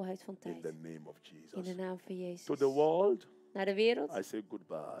de volheid van In tijd. the name of In Jesus. de naam van To Jezus. the world, Naar de wereld I say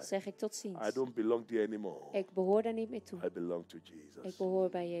goodbye. zeg ik tot I ziens. don't belong there anymore. Ik behoor daar niet meer toe. I belong to Ik Jesus. behoor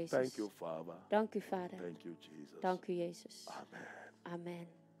bij Thank Jezus. you, Father. Dank u, Vader. Thank you, Jesus. Dank u, Jezus. Amen. Amen.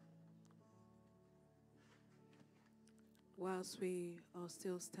 Whilst we are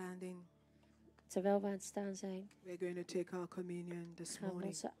still standing, Terwijl we aan het staan zijn, we're going to take our communion this gaan we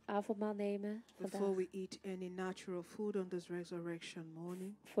morning. onze avondmaal nemen Before vandaag. we eat any natural food on this resurrection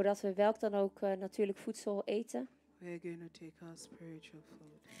morning, Voordat we welk dan ook natuurlijk voedsel eten, we're going to take our spiritual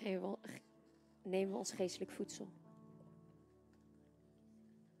food. nemen we ons geestelijk voedsel.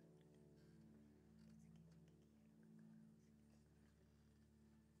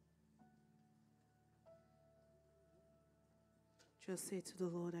 Just say to the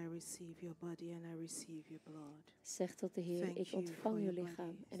Lord, I receive your body and I receive your blood. Zeg tot de Heer, Thank ik you ontvang for uw your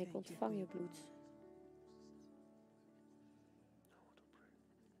lichaam body. en ik Thank you ontvang for uw your bloed.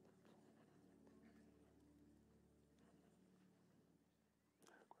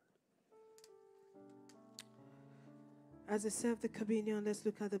 As I serve the communion, let's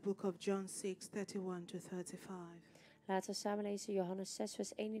look at the book of John 6, 31 to 35. Laten we samen lezen Johannes 6,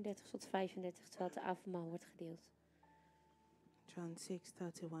 vers 31 tot 35, terwijl het avondmaal wordt gedeeld. John 6,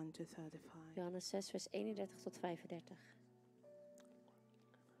 31 to 35. Johannes 6, vers 31 tot 35.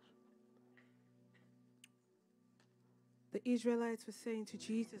 The Israelites were saying to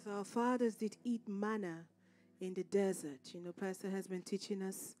Jesus, our fathers did eat manna in the desert. You know, Pastor has been teaching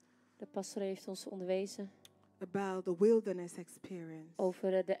us De pastor heeft ons onderwezen about the wilderness experience.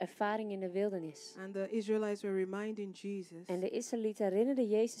 over de ervaring in de wildernis. And the Israelites were reminding Jesus. En de Israëlieten herinnerden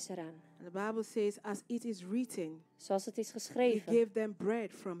Jezus eraan. And the Bible says, as it is written, Zoals het is He geschreven. gave them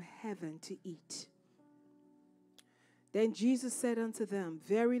bread from heaven to eat. Then Jesus said unto them,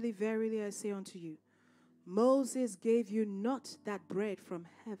 verily, verily, I say unto you, Moses gave you not that bread from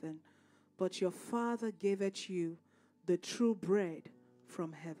heaven, but your Father giveth you the true bread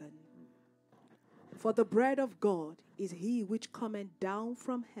from heaven. For the bread of God is he which cometh down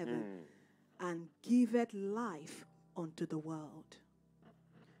from heaven and giveth life unto the world.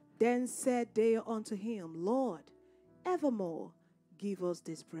 Then said they unto him, Lord, evermore give us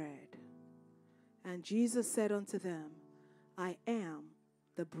this bread. And Jesus said unto them, I am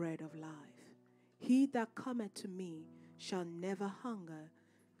the bread of life. He that cometh to me shall never hunger,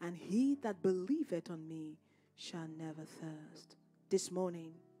 and he that believeth on me shall never thirst. This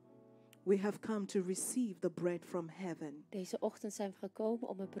morning, we have come to receive the bread from heaven. Deze ochtend zijn we gekomen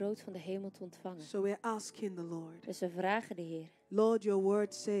om het brood van de hemel te ontvangen. So we're asking the Lord, Dus we vragen de Heer. Lord, your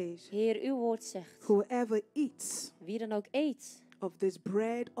word says, Heer, uw woord zegt, whoever eats wie dan ook eet of this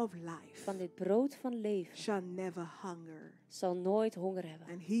bread of life van dit brood van leven, shall never hunger, zal nooit honger hebben.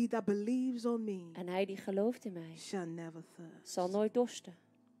 and he that believes on me En hij die gelooft in mij, shall never thirst. zal nooit dorsten.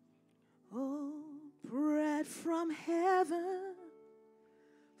 Oh, bread from heaven,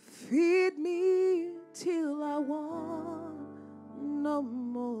 feed me till I want no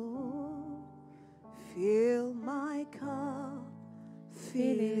more. Fill my cup,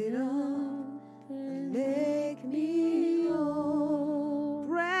 fill it up, and make me whole.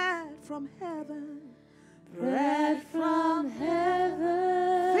 Bread from heaven, Bread from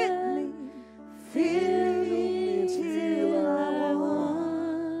heaven, feed me till I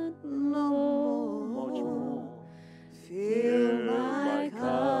want no more. Fill my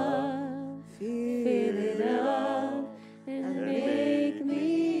cup, fill it up, and make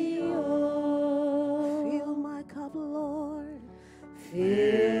me whole. fill my cup, Lord.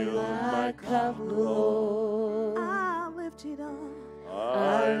 Fill my cup, Lord. I lift it up.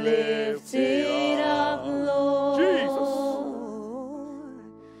 I lift it up, Lord. Jesus.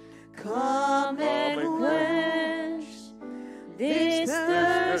 Come and quench this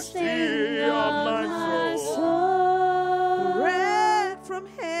thirsting of my soul. bread from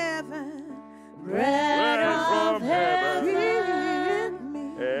heaven, Bread of heaven,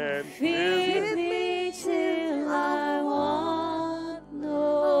 feed me, feed me till I want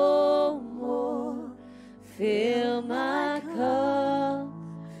no more. Fill my cup,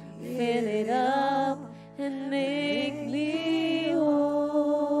 fill it up, and make me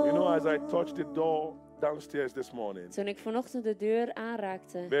whole. You know, as I touched the door downstairs this morning, Toen ik vanochtend de deur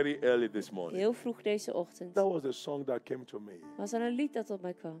aanraakte, very early this morning, heel vroeg deze ochtend, that was the song that came to me. was er een lied dat tot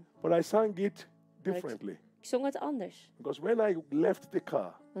mij kwam. But I sang it differently. Ik zong het anders. Because when I left the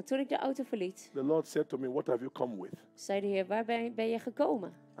car, Want toen ik de auto verliet, the Lord said to me, what have you come with? zei de Heer, waar ben je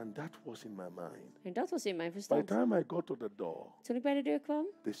gekomen? And that was in my mind. En dat was in mijn By the verstand. time I got to the door, Toen ik bij de deur kwam,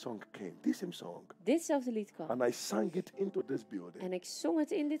 the song came, this same song. ditzelfde lied kwam. And I sang it into this building. En ik zong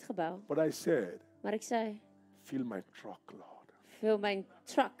het in dit gebouw. But I said, Maar ik zei, fill my truck, Lord. vul mijn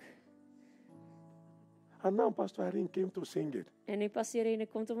truck. And now Pastor Irene came to sing it. En nu Pastor Irene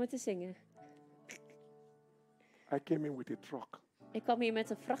komt om het te zingen. I came in with a truck. Ik kwam hier met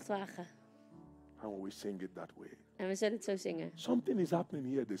een vrachtwagen. And we sing it that way. En we zullen het zo zingen. Something is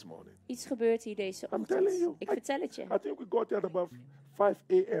happening here this morning. Iets gebeurt hier deze I'm telling you. ochtend. Ik vertel het je. I think we got there at about 5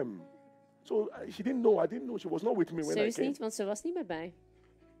 a.m. So she didn't know. I didn't know. She was not with me when Ze I wist came. niet, want ze was niet met mij.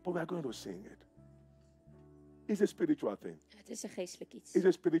 But we are going to sing it. It's a spiritual thing. Het is een geestelijk iets. It's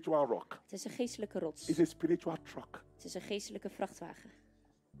a spiritual rock. Het is een geestelijke rots. It's a spiritual truck. Het is een geestelijke vrachtwagen.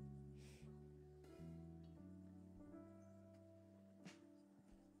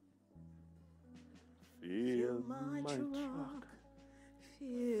 Fill my truck.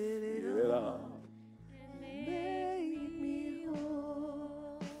 fill it Fill it up, up. make me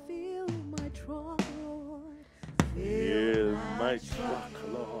whole. Fill my truck, Lord. Fill my truck,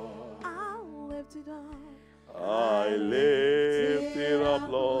 Lord. I'll lift it up. I lift it up,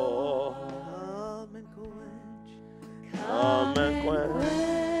 Lord. Come and quench. Come and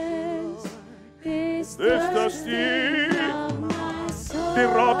quench This this thirsty. of my soul. The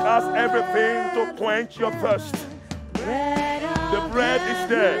rock has everything to quench your thirst. Bread of The bread is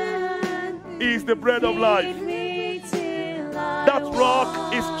there. Is the bread of life. feed me till I That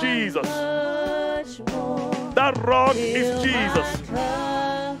rock is Jesus. much more. That rock Fill is my Jesus.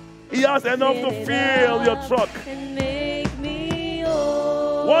 cup He has enough to fill your truck. and make me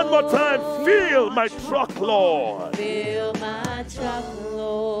whole. One more time, fill my truck, Lord. Fill my truck,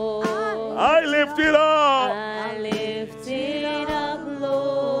 Lord. I lift it up. I lift it up,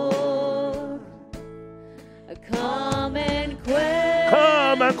 Lord. Come and quench.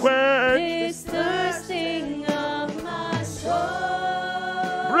 Come and quench This thirsting of my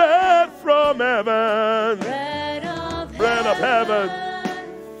soul. bread from heaven. Bread of heaven.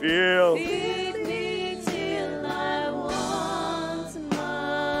 Fill. Feed me till I want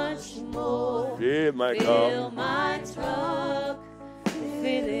much more. Fill my Fill cup. my truck,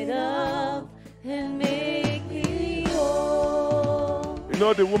 fill it up, and make me whole. You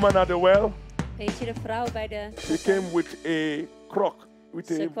know the woman at the well? Weet je, de vrouw bij de... She came with a crock.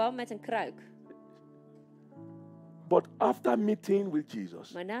 Ze kwam met een kruik. But after meeting with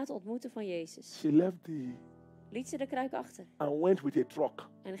Jesus, Maar na het ontmoeten van Jezus she left the liet ze de kruik achter. and went with a truck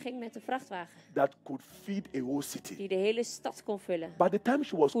En ging met een vrachtwagen that could feed a whole city. die de hele stad kon vullen. By the time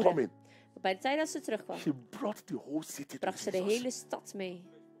she was Voeden. coming, Bij de tijd dat ze terugkwam, she brought the whole city to bracht ze de Jesus. hele stad mee.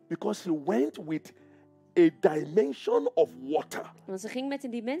 Because she went with a dimension of water Want ze ging met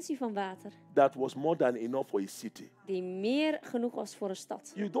een dimensie van water that was more than enough for a city. die meer genoeg was voor een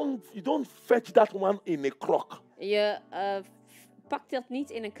stad. You don't fetch that one in a crock. Je pakt dat niet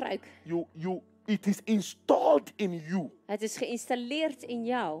in een kruik. It is installed in you. Het is geïnstalleerd in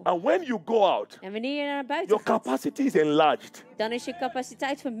jou. And when you go out, En wanneer je naar buiten your gaat, capacity is enlarged. dan is je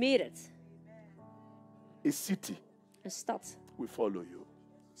capaciteit vermeerderd. A city Een stad will follow you.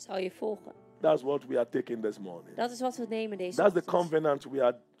 zal je volgen. That's what we are taking this morning. Dat is wat we nemen deze That's the ochtend. covenant we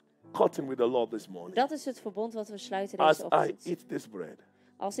are cutting with the Lord this morning. Dat is het verbond wat we sluiten As deze I ochtend. eat this bread,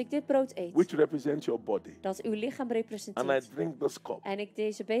 Als ik dit brood eet, which represents your body, dat uw lichaam and I representeert, drink this cup, en ik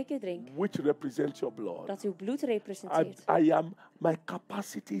deze beker drink, which represents your blood, dat uw bloed representeert, my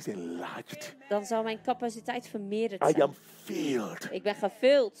capacity is enlarged. dan zal mijn capaciteit vermeerderd I zijn. am filled Ik ben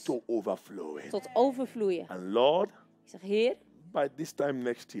gevuld to overflowing. tot overvloeien. And Lord, Ik zeg, Heer, by this time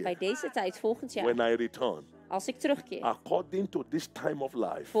next year, bij deze tijd volgend when jaar, I return, als ik terugkeer, according to this time of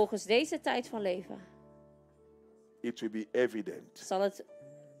life, volgens deze tijd van leven, it will be evident. zal het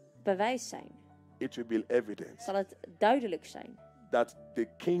bewijs zijn, It will be evident zal het duidelijk zijn, that the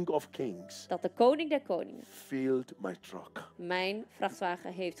King of Kings dat de koning der koningen filled my truck. mijn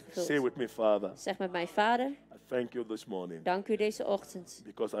vrachtwagen heeft Say gevuld. with me, Father, Zeg met mijn Vader, I thank you this morning dank u deze ochtend,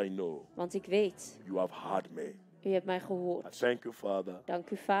 because I know want ik weet, you have heard me. u hebt mij I gehoord. thank you, Father, Dank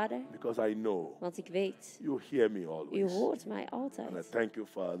u Vader, because I know want ik weet, you hear me u always. hoort mij And I altijd. thank you,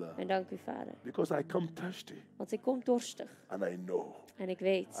 Father, En dank u Vader, because I come thirsty want ik kom dorstig. and I know En ik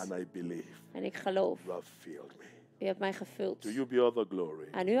weet, and I believe en ik geloof, you have filled me. u hebt mij gevuld. To you be all the glory,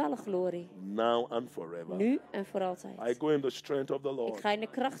 Aan u alle glorie, now and forever. nu en voor I altijd. go in the strength of the Ik Lord. ga in de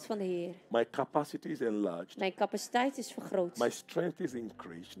kracht van de Heer. My capacity is enlarged. Mijn capaciteit is vergroot. My strength is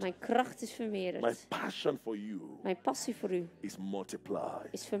increased. Mijn kracht is My vermeerderd. passion for you Mijn passie voor u is multiplied.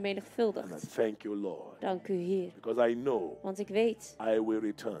 is And I vermenigvuldigd. thank you, Lord, Dank u Heer, because I know want ik weet, I will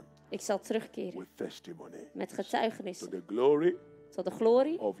return ik zal terugkeren with testimony met to getuigenissen the glory tot de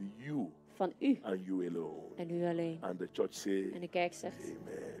glorie of you van u and you alone. en u alleen. And the church say, En de kerk zegt,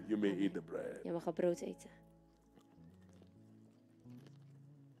 Amen. You may eat the bread. je mag het brood eten.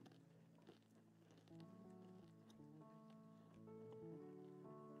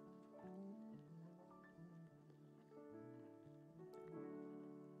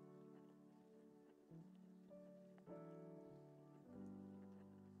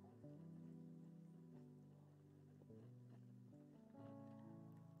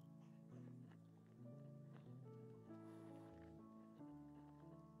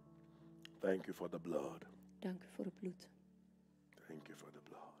 Thank you for the blood. Dank u voor het bloed. Thank you for the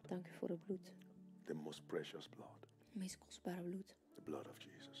blood. Dank u voor het bloed. The most precious blood. Het meest kostbare bloed. The blood of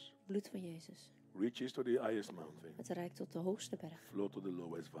Jesus. Het bloed van Jezus. Reaches to the highest mountain. Het reikt tot de hoogste berg. Flow to the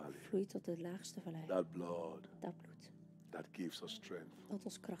lowest valley. Vloeit tot de laagste vallei. That blood Dat bloed that gives us strength dat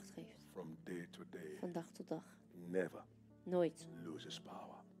ons kracht geeft. from day to day Van dag tot dag. never Nooit loses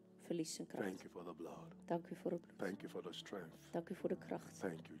power. verliest zijn Thank kracht. you for the blood. Dank u voor het bloed. Thank you for the strength. Dank u voor de kracht.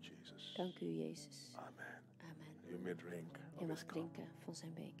 Thank you, Jesus. Dank u Jezus. Amen. Amen. You may drink Je of his mag cup. drinken van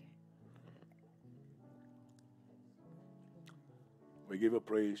zijn beker. We give you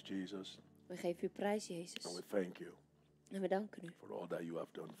praise, Jesus, We geven u prijs, and Jezus. we thank you En we danken u for all that you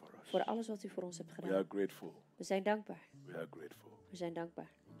have done for us. voor alles wat u voor ons hebt We are gedaan. grateful. We zijn dankbaar. We are grateful. We zijn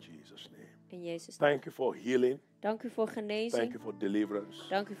dankbaar. In Jesus' name. In Jezus' naam. Thank you for healing. Dank u voor Thank genezing. you for deliverance.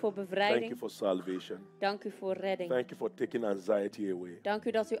 Dank u voor Thank you bevrijding. for salvation. Dank u voor redding. Thank you for taking anxiety away. Dank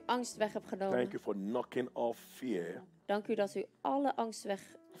u dat u angst weg hebt Thank genomen. you for knocking off fear, Dank u dat u alle angst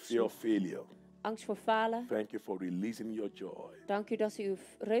weg. fear of failure. Angst voor falen. Thank you for releasing your joy. Dank u dat u uw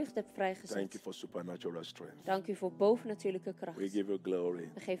vreugde hebt Thank you vrijgezet. for supernatural strength. Dank u voor bovennatuurlijke kracht. We give you glory.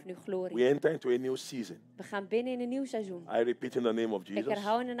 We geven u We glorie. enter into a new season. We gaan binnen in een nieuw seizoen. I repeat in the name of Ik Jesus.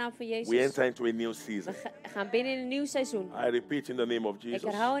 herhaal in de naam van We Jezus. enter into a new season. We gaan binnen in een nieuw seizoen. I repeat in the name of Ik Jesus.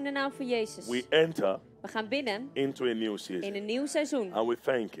 herhaal in de naam van Jezus. We enter We gaan binnen into a new in season. een nieuw seizoen. And we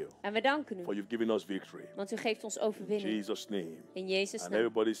thank you En we danken for u. you've given us victory. Want u geeft ons In overwinning. Jesus' name. In Jezus' And naam.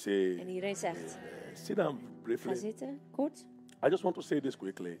 everybody say, En iedereen zegt. sit down Ga briefly. zitten, kort. I just want to say this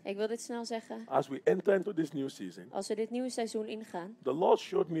quickly. Ik wil dit snel zeggen. As we enter into this new season, Als we dit nieuwe seizoen ingaan. the Lord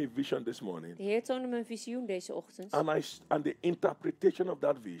showed me a vision this morning. De Heer toonde me een visioen deze ochtend. And the interpretation of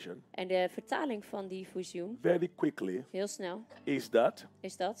that vision, En de vertaling van die visioen, very quickly, heel snel, is that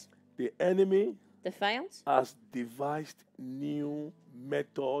is dat the enemy de vijand has devised new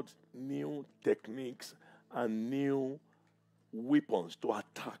methods, new techniques, and new weapons to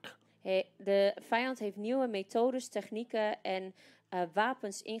attack. De vijand heeft nieuwe methodes, technieken en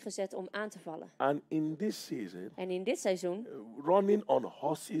wapens ingezet om aan te vallen. And in this season, En in dit seizoen, running on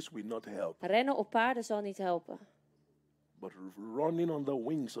horses will not help, rennen op paarden zal niet helpen. but running on the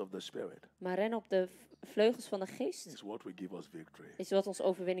wings of the Spirit Maar rennen op de vleugels van de geest is what will give us victory. is wat ons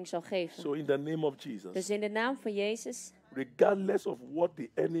overwinning zal geven. So in the name of Jesus, Dus in de naam van Jezus, regardless of what the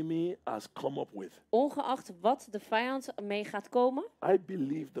enemy has come up with, ongeacht wat de vijand mee gaat komen, I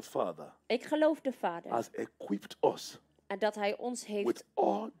believe the Father ik geloof de Vader. has equipped us En dat Hij ons heeft with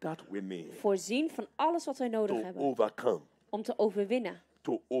all that we need voorzien van alles wat wij nodig to hebben. overcome. Om te overwinnen.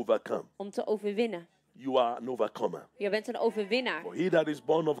 To overcome. Om te overwinnen. You are an overcomer. Je bent een overwinnaar. For he that is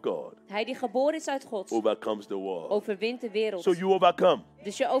born of God Hij die geboren is uit God, overcomes the world. overwint de wereld. So you overcome.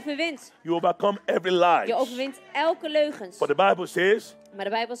 Dus je overwint. You overcome every lie. Je overwint elke leugens. For the Bible says, Maar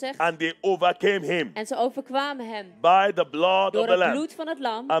de Bijbel zegt, and they overcame him en ze overkwamen hem by the blood door of the het Lamb bloed van het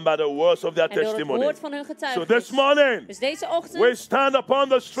lam and by the words of their en door het testimony. woord van hun So getuigenis. this morning, Dus deze ochtend we stand upon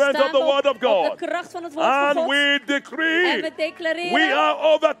the strength of staan the word of we op God. de kracht van het woord van And God. we En decree, we declareren, we are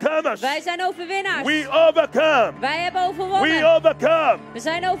overcomers. wij zijn overwinnaars. We overcome. Wij hebben We overwonnen. overcome. We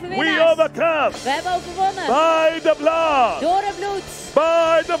zijn We overwinnaars. overcome. We hebben overwonnen. By the blood. Door het bloed.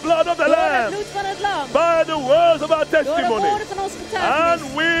 By the blood of the Door het Lamb. bloed van het lam. By the words of our Door de testimony. woorden van ons And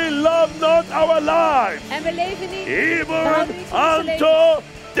getuigenis. we love not our lives, En we leven niet, even behouden niet van onze leven unto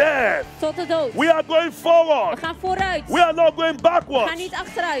death. tot de dood. We are going We forward. gaan vooruit. We are not going We gaan backwards. niet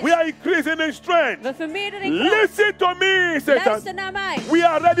achteruit. We are increasing in strength. We vermeerderen in kracht. Listen to me, Luister Satan. naar mij. We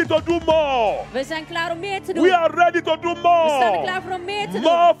are ready to do more. We zijn klaar om meer te doen. We are ready to do We staan er more. klaar voor om meer te doen.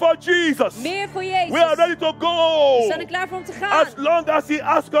 More for Jesus. Meer voor Jezus. We are ready to We go. staan er klaar voor om te gaan. As long as He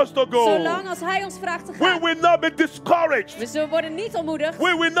asks us to Zolang go. als Hij ons vraagt te We gaan. will not be discouraged. We zullen worden niet ontmoedigd.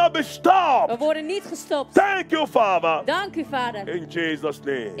 We will not be We stopped. worden niet gestopt. Thank you, Father. Dank u, Vader. In Jesus'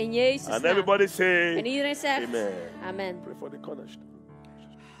 name. In Jezus' And naam. everybody say, En iedereen zegt, Amen. amen. Pray for the cornerstone.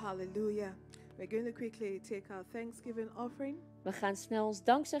 Hallelujah. We're going to quickly take our Thanksgiving offering. We gaan snel ons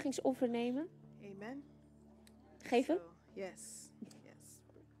dankzeggingsoffer nemen. Amen. Geven. So, yes. Yes.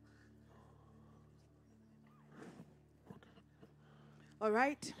 All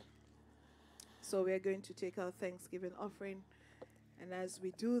right. So we are going to take our Thanksgiving offering. And as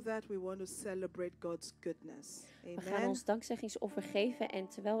we do that, we want to celebrate God's goodness. We gaan Amen. ons dankzeggingsoffer geven. En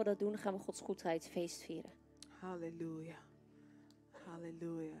terwijl we dat doen, gaan we Gods goedheid feest vieren. Hallelujah.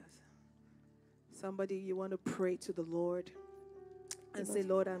 Hallelujah. Somebody, you want to pray to the Lord and say,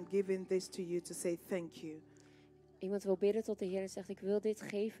 Lord, I'm giving this to you to say thank you Iemand wil bidden tot de Heer en zegt, ik wil dit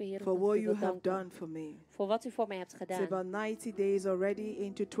geven, Heer, for omdat what ik u you wil have danken. done for me. Voor wat u voor mij hebt It's gedaan. about 90 days already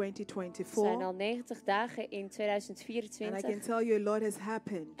into Het zijn 2024. al 90 dagen in And I can 2024. tell you a lot has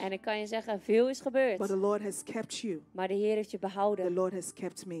happened. En ik kan je zeggen, veel is gebeurd. But the Lord has kept you. Maar de Heer heeft je The behouden. Lord has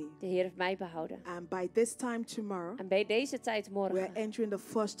kept me. De Heer heeft mij behouden. And by this time tomorrow, En bij deze tijd we're morgen entering the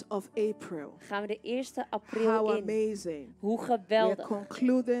 1st of April. gaan we de 1 april How in. amazing. Hoe We're geweldig.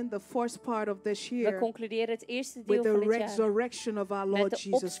 concluding the first part of this We year concluderen het eerste with deel the van dit jaar resurrection of our met Lord de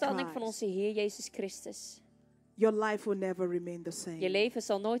Jesus opstanding van Christ. onze Heer Jezus Christus. Your life will never remain the Je same. leven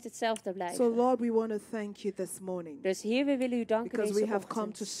zal nooit hetzelfde So blijven. Lord, we want to thank you this morning Dus Heer, we willen u danken because we deze have come to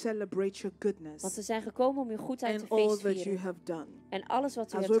ochtend. celebrate your Want goodness we zijn gekomen om uw goedheid te and all that you feestvieren. have done. En alles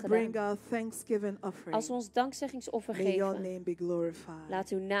wat u As hebt we bring gedaan. our Thanksgiving offering, Als we ons dankzeggingsoffer may your geven, name be glorified. laat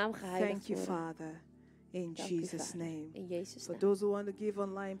uw naam Thank geheiligd you, worden. Father, in Dank u, Jesus' Vader. name. In Jezus' For naam. those who want to give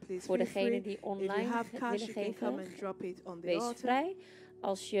online, please Voor feel free. degenen die If you online have cash, willen you can come geven, and drop it on the wees altar. vrij.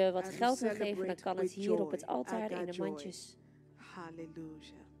 Als je wat And we geld wil geven, dan celebrate kan het with hier op het joy. altaar I in got de joy. mandjes.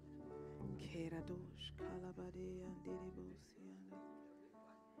 Hallelujah. Keradosh, kalabade, and deribosiana.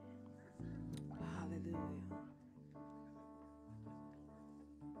 Hallelujah.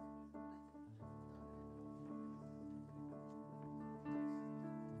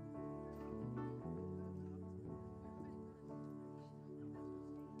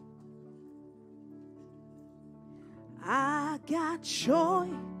 I got joy,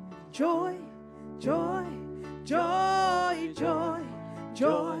 joy, joy, joy, joy,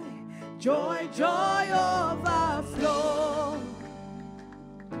 joy, joy, joy overflow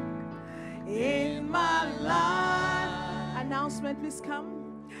in my life. Announcement, please come.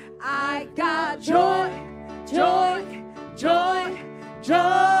 I got joy, joy, joy,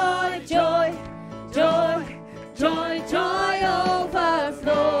 joy, joy, joy, joy, joy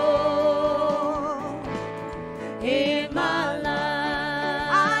overflow. In my life,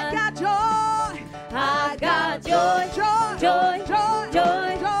 I got joy, joy, joy, joy, joy,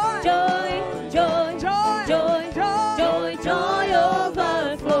 joy, joy, joy, joy, joy, joy, joy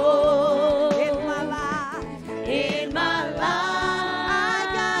overflow. In my life,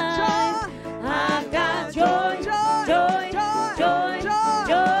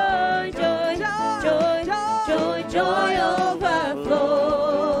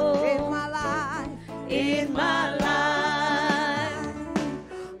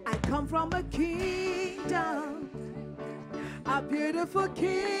 beautiful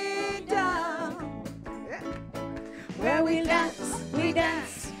kingdom. Where we dance, we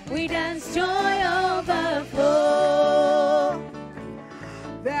dance, we dance, joy overflow.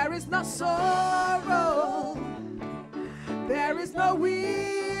 There is no sorrow, there is no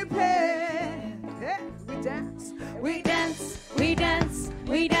weeping. We dance, We dance, we dance,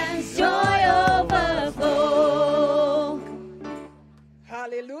 we dance, joy overflow.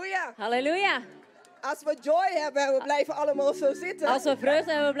 Halleluja. Halleluja. Als we joy hebben en we blijven allemaal zo zitten. Als we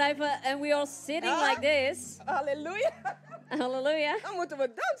vreugde hebben, we blijven and we are sitting Ah. like this. Halleluja. Hallelujah. Dan moeten we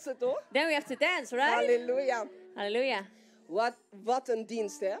dansen, toch? Then we have to dance, right? Halleluja. Hallelujah. Wat een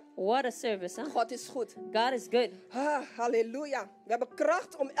dienst, hè? What a service, huh? God is goed. God is good. Halleluja. We hebben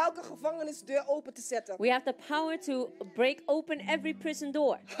kracht om elke gevangenisdeur open te zetten. We have the power to break open every prison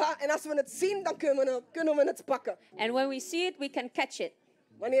door. En als we het zien, dan kunnen we het pakken. And when we see it, we can catch it.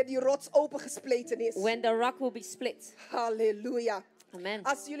 Wanneer die rots opengespleten is. When the rock will be split. Halleluja. Amen.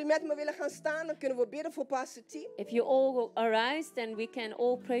 Als jullie met me willen gaan staan, dan kunnen we bidden voor Pastor T. If you all arise, then we can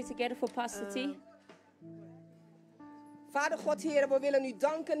all pray together for Pastor T. Vader God, Heer, we willen u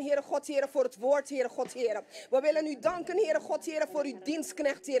danken, Heere God, Heer, voor het woord, Heere God, Heer. We willen u danken, Heere God, Heer, voor uw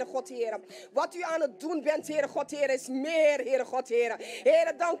dienstknecht, Heere God, Heer. Wat u aan het doen bent, Heere God, Heer, is meer, Heere God, Heer.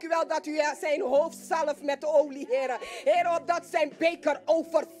 Heere, dank u wel dat u zijn hoofd zalft met de olie, Heere. Heere, opdat zijn beker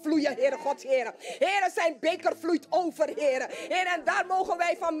overvloeien, Heere God, Heer. Heere, zijn beker vloeit over, Heere. Heere, en daar mogen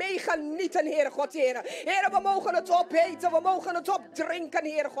wij van mee genieten, Heere God, Heer. Heere, we mogen het opeten, we mogen het opdrinken,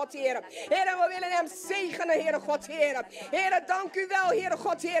 Heere God, Heer. Heere, we willen hem zegenen, Heere God, Heer. Heere, dank u wel, Heere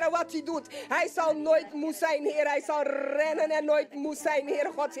God, Heere, wat u doet. Hij zal nooit moe zijn, Heere. Hij zal rennen en nooit moe zijn,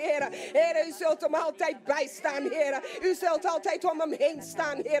 Heere God, Heere. Heere, u zult hem altijd bijstaan, Heere. U zult altijd om hem heen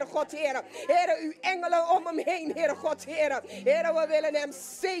staan, Heere God, Heere. Heere, uw engelen om hem heen, Heere God, Heere. Heere, we willen hem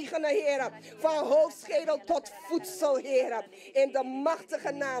zegenen, Heere. Van hoofdschedel tot voedsel, Heere. In de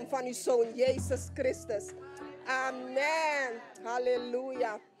machtige naam van uw Zoon, Jezus Christus. Amen.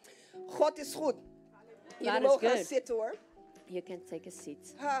 Halleluja. God is goed. Jullie God is mogen gaan good. zitten, hoor. You can take a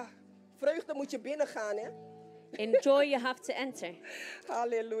seat. Vreugde moet je binnengaan, hè? In joy you have to enter.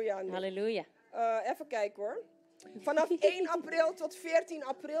 Halleluja. Hallelujah. Even kijken, hoor. Vanaf 1 april tot 14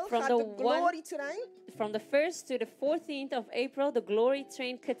 april From gaat the de Glory Train From the 1st to the 14th of April, the glory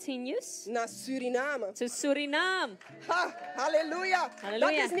train continues naar Suriname. to Suriname. Halleluja.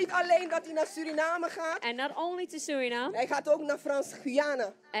 Halleluja. Dat is niet alleen dat hij naar Suriname gaat. And not only to Suriname, Hij gaat ook naar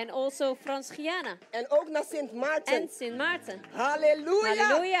Frans-Guyana. and also Frans-Guyana En ook naar Sint Maarten. and Sint Maarten. Halleluja.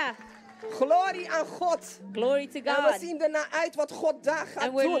 Hallelujah. Glorie aan God. Glory to En we God. zien ernaar uit wat God daar gaat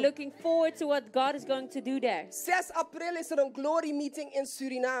And we're doen. looking forward to what God is going to do there. 6 april is er een Glory Meeting in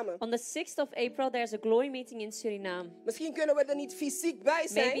Suriname. On the 6th of April, there's a glory meeting in Suriname. Misschien kunnen we er niet fysiek bij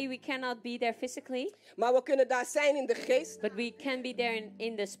zijn. Maybe we cannot be there physically, Maar we kunnen daar zijn in de geest. but we can be there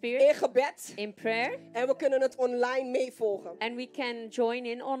in the In spirit, gebed. in prayer, En we kunnen het online meevolgen. and we can join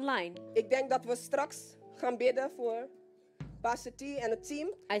in online. Ik denk dat we straks gaan bidden voor Pastor T en het team.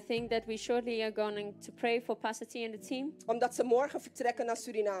 I think that we shortly are going to pray for Pastor T and the team, Omdat ze morgen vertrekken naar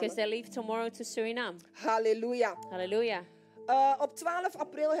because Suriname. they leave tomorrow to Suriname. Halleluja. Hallelujah. Op 12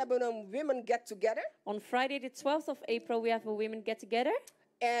 april hebben we een Women Get Together. On Friday the 12th of April, we have a women get together.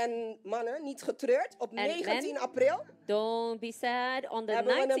 En mannen, niet getreurd. Op En 19 men? april Don't be sad. On the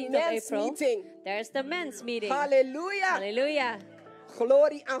hebben we een 19th of men's April, meeting. there's the men's meeting. Halleluja. Hallelujah.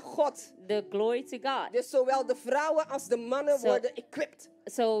 Glorie aan God. The glory to God. Dus zowel de vrouwen als de mannen Zo. worden equipped.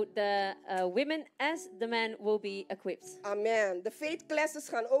 So the women as the men will be equipped. Amen. De faith classes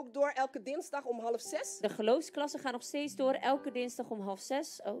gaan ook door elke dinsdag om 5:30. De geloofsklassen gaan nog steeds door elke dinsdag om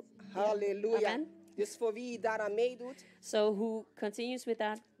 5:30. Oh, Halleluja. Amen. Dus voor wie daaraan meedoet, so who continues with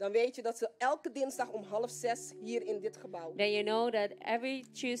that? dan weet je dat ze elke dinsdag om 5:30 hier in dit gebouw. Then you know that every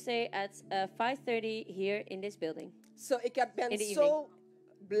Tuesday at 5:30 here in this building. Zo, ik ben In the zo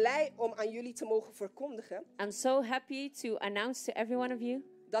blij om aan jullie te mogen verkondigen I'm so happy to announce to every one of you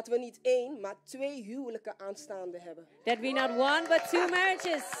dat we niet 1, maar 2 huwelijken aanstaande hebben. that we not one but 2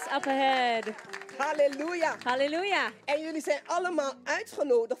 marriages up ahead. Halleluja. Hallelujah. En jullie zijn allemaal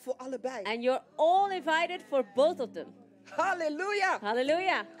uitgenodigd voor allebei. And you're all invited for both of them. Halleluja.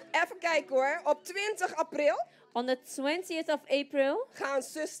 Hallelujah. Even kijken, hoor. Op 20 april On the 20th of April, gaan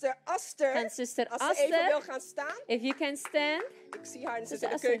zuster Aster, and Sister als ze even Aster, wil gaan staan. if you can stand. Ik zie haar zitten in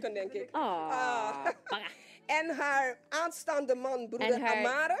de Aster. keuken, denk ik. Oh, En haar aanstaande man, and broeder her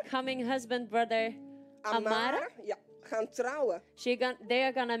Amare. coming husband, brother Amara, Ja, gaan trouwen. they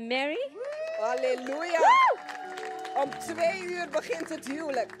are gonna marry. Halleluja. Om 2 uur begint het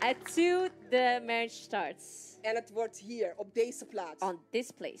huwelijk. At 2, the marriage starts. En het wordt hier, op deze plaats. On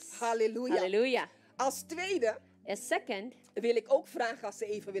this place. Halleluja. Hallelujah. Als tweede Second, wil ik ook vragen als ze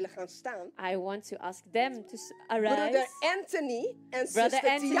even willen gaan staan. I want to ask them to Broeder arise. Anthony en Brother zuster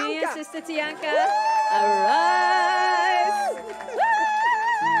Anthony Tianka. and Sister Tianka, arise!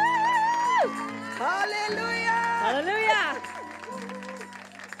 Halleluja! Hallelujah!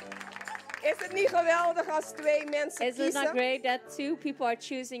 Is het niet geweldig als twee mensen Is it not kiezen great that two people are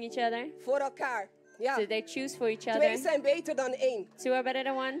choosing each other? voor elkaar? Ja, So they choose for each twee other. zijn beter dan één. Two are better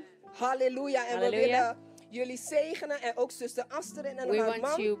than one. Halleluja. En we Halleluja. willen jullie zegenen en ook zuster Astrid en We haar want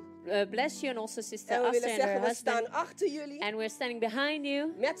man. to bless you and also Sister En we Esther willen and her zeggen, we husband. staan achter jullie And we're standing behind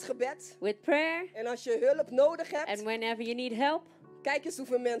you met gebed. with prayer. En als je hulp nodig And hebt, whenever you need help, kijk eens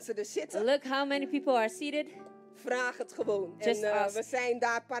hoeveel mensen er zitten. look how many people are seated. Vraag het gewoon. Just En ask. we zijn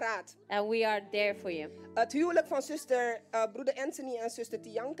daar paraat. And we are there for you. Het huwelijk van broeder Anthony en zuster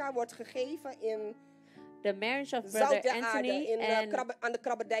Tianka wordt gegeven in The marriage of Brother Zoute Aarde Anthony in, and aan de Sister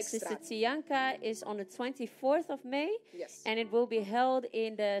Krabbedijkstraat. Tianka is on the 24th of May. Yes. And it will be held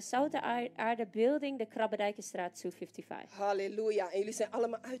in the South Aarde building, the Krabbedijkenstraat 255. Halleluja. En jullie zijn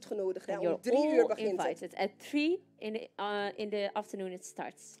allemaal uitgenodigd. Hè? And Om you're 3 uur all begint het. invited. At 3 in the afternoon it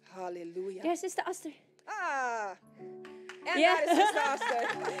starts. Halleluja. There's Sister Aster. Ah. En Ja. daar is zuster Astrid.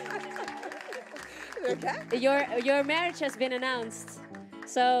 Leuk hè? Your marriage has been announced.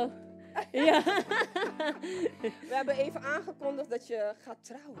 So, yeah. We hebben even aangekondigd dat je gaat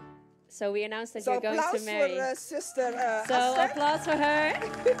trouwen. So we announced that Zo you're going to applaus marry. voor zuster So Astrid. applause for her.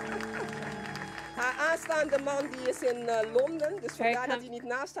 Haar aanstaande man die is in Londen. Dus vandaar dat com- hij niet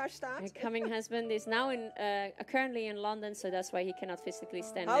naast haar staat. Her coming husband is now currently in London, so that's why he cannot physically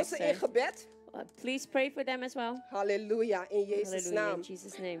stand Hou next ze to in her. gebed. Please pray for them as well. Halleluja. In Jezus' Hallelujah, naam. in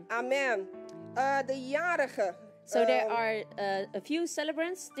Jesus' name. Amen. De jarige. So there are a few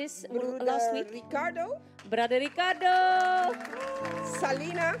celebrants this last Broeder week. Ricardo. Brother Ricardo,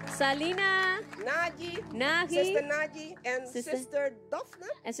 Salina. Salina, Naji. Nagi, Sister Naji. En Sister- Sister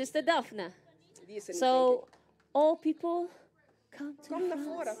Daphne. and Sister Daphne. Die is er niet, denk So ik. all people, come to Kom the naar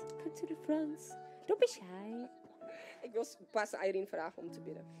front. voren. Come to the front. Don't be shy. Ik wil pastor Irene vragen om te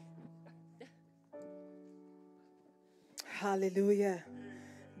bidden. Hallelujah.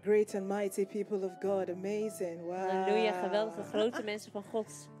 Great and mighty people of God. Amazing. Wow. Halleluja, geweldige grote mensen van God.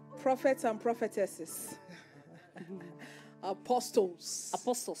 Prophets and prophetesses. Apostles.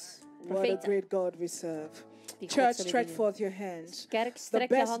 Apostels, What a profeten. great God we serve. Die God Church, zullen stretch dienen. forth your hands. Kerk, The strek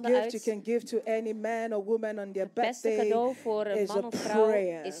je best handen gift you uit. can give to any man or woman on their Het beste birthday cadeau voor een is man a of vrouw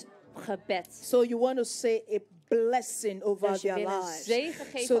prayer. is gebed. So you want to say a blessing over Dus je their wil een lives. zegen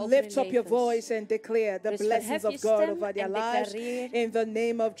geven So over lift hun up your levens. voice and declare the Dus blessings verhef of je God stem over their en lives declareer in the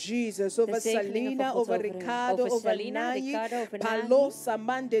name of Jesus. Over zegeningen van Salina, God over over hun. Ricardo, Over over Salina, Nayi, Ricardo, over Palo, Nayi.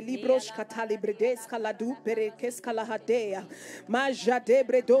 Samande, Libros, Catalibredes, Caladu, Perekes, Calahadea, Majade,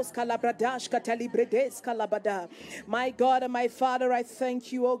 Bredos, Calabradash, Catalibredes, Calabada. My God and my Father, I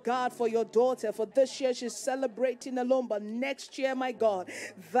thank you, oh God, for your daughter. For this year she's celebrating alone, but next year, my God,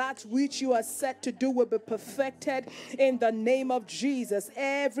 that which you are set to do will be perfected in the name of Jesus.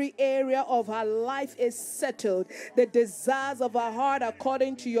 Every area of her life is settled. The desires of her heart,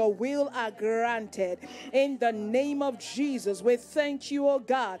 according to your will, are granted. In the name of Jesus, we thank you, oh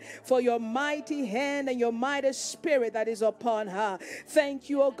God, for your mighty hand and your mighty spirit that is upon her. Thank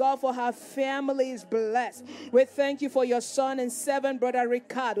you, oh God, for her family is blessed. We thank you for your son and servant, Brother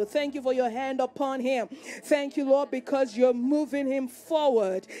Ricardo. Thank you for your hand upon him. Thank you, Lord, because you're moving him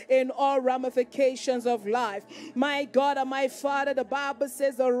forward in all ramifications of life. My God and my Father, the Bible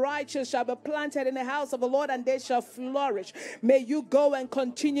says the righteous shall be planted in the house of the Lord and they shall flourish. May you go and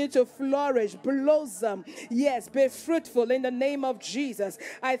continue to flourish, blossom. Yes, be fruitful in the name of Jesus.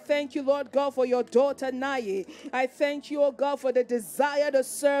 I thank you, Lord God, for your daughter Nayi. I thank you, oh God, for the desire to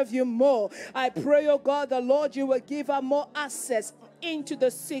serve you more. I pray, oh God, the Lord, you will give her more access into the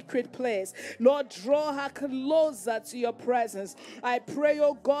secret place. Lord, draw her closer to your presence. I pray,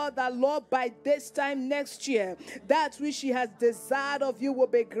 oh God, that Lord, by this time next year, that which she has desired of you will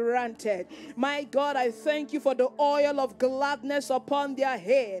be granted. My God, I thank you for the oil of gladness upon their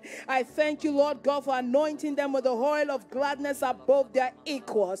head. I thank you, Lord God, for anointing them with the oil of gladness above their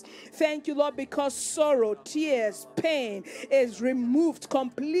equals. Thank you, Lord, because sorrow, tears, pain is removed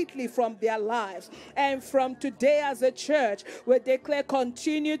completely from their lives. And from today as a church, we declare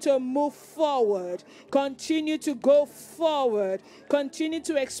continue to move forward, continue to go forward, continue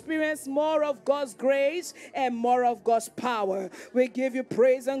to experience more of God's grace and more of God's power. We give you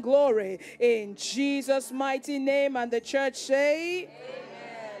praise and glory in Jesus' mighty name. And the church say,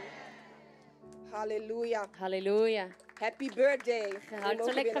 Halleluja. Halleluja. Happy birthday. Jullie mogen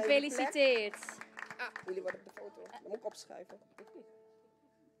Hartelijk weer naar jullie plek. gefeliciteerd. Jullie worden op de foto. Dan moet ik opschuiven.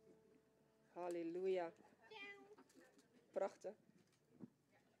 Halleluja. Prachtig.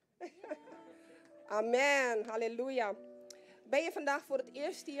 Amen. Halleluja. Ben je vandaag voor het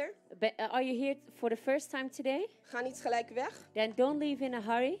eerst hier? Are you here for the first time today? Ga niet gelijk weg. Then don't leave in a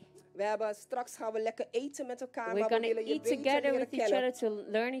hurry. Straks gaan we lekker eten met elkaar. We're Maar we going willen to je eat beter together leren with each kennen. other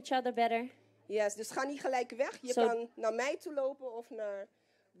to learn each other better. Yes, dus ga niet gelijk weg. Je So- kan naar mij toe lopen of naar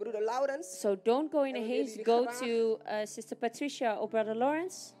broeder Laurens. So don't go in a En we willen haste. jullie Go graag- to Sister Patricia or Brother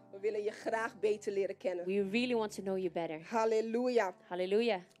Lawrence. We willen je graag beter leren kennen. We really want to know you better. Halleluja.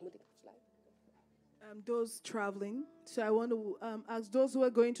 Hallelujah. Moet ik afsluiten? Those traveling. So I want to ask those who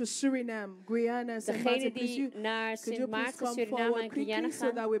are going to Suriname, Guyana, and St. Degenen Martin, please, die naar could you Sint please Maarten, come Suriname forward en Guyana quickly so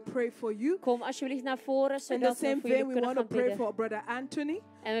gaan? that we pray for you. Kom alsjeblieft naar voren, In the zodat we same voor jullie vein, we kunnen want to gaan pray bidden. for Brother Anthony,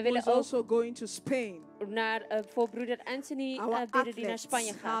 En we who willen is ook also going to Spain. voor broeder Anthony Our bidden die naar athletes.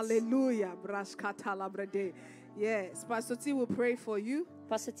 Spanje gaat. Hallelujah. Braskatalabrade. Yes, Pastor T will pray for you.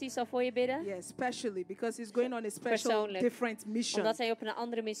 Pastor T zal voor je bidden, Yes, especially because he's going on a special, Persoonlijk. different mission. omdat hij op een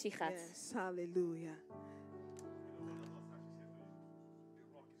andere missie gaat. Yes, hallelujah.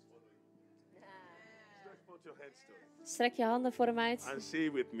 Put your hands to it Strek je handen voor hem uit and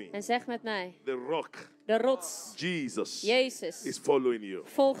say with me, en zeg met mij, the rock, de rots, Jesus, Jezus, is following you.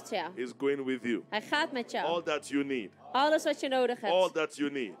 volgt jou. Is going with you. Hij gaat met jou. All that you need. Alles wat je nodig All hebt. that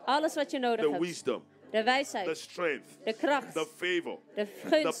you need. Alles wat je nodig The hebt. wisdom, De the wijsheid, strength, de kracht, the favor, de the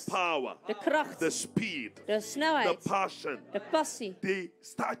gunst, power, de kracht, the speed, de the snelheid, passion, de passie, the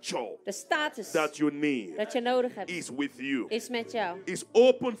stature de status that you need dat je nodig hebt, is with you. is met jou. Is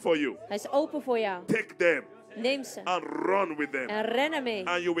open for you. Hij is open voor jou. Take them Neem ze and run with them. en ren ermee.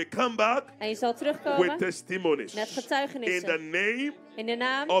 And you will come back En je zal with terugkomen testimonies. met In the getuigenissen. name In de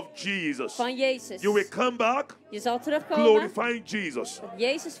naam of Jesus. van Jezus. You will come back Je zal terugkomen, glorifying Jesus,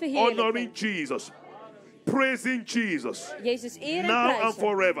 Jezus honoring verheerlijken, Jesus, praising Jesus, Jezus eer en now and prijzen.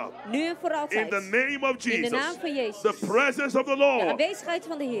 forever. Nu en voor In altijd. the name of In de naam Jesus, van Jezus. the presence of the De Lord aanwezigheid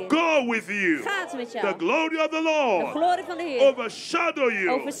van de Heer go with you. gaat met The jou. glory of the De Lord glorie van de Heer overshadow you.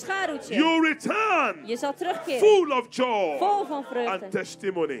 overschaduwt je. You return Je zal terugkeren, full of joy vol van vreugde. and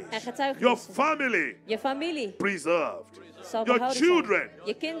testimonies. En Your getuigenissen. family Je familie preserved. zal Your behouden children zijn.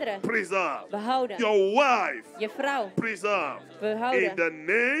 Je kinderen preserved. behouden. Your wife Je vrouw preserved. In behouden. the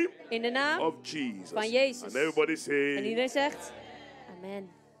name In de naam of Jesus. van Jezus. And everybody En say, iedereen zegt, amen.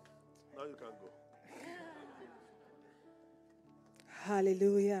 now you can go.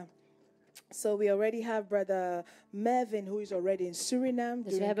 Hallelujah. So we already have Brother Mervin, who is already in Suriname,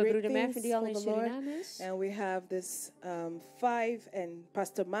 Dus we doing hebben great broeder Mervin things die al for in the Lord. Suriname is. And we have this 5 and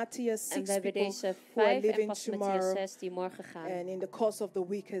Pastor Matthias, En 6 we hebben people deze who are 5 en leaving Pastor Matthias tomorrow 6 die morgen gaan. and in the course of the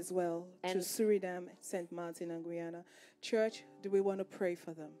week as well to En- Suriname, St. Martin and Guyana. Church, do we want to pray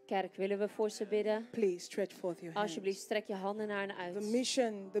for them? Kerk, willen we voor ze bidden? Please stretch forth your hands. Alsjeblieft, strek je handen naar hen uit.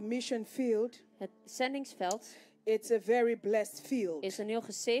 The mission field, Het zendingsveld it's a very blessed field is een heel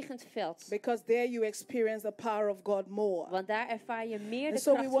gezegend veld. because there you experience the power of God more. Want daar ervaar je meer And de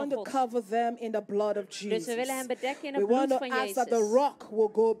so we kracht want van to God. cover them in the blood of Dus Jesus. we willen hen bedekken in We het want bloed to van ask that the Jezus. rock will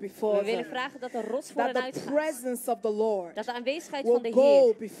go before We willen them. vragen dat de rots voor That hen the uitgaat. presence of the Lord Dat de aanwezigheid van will de go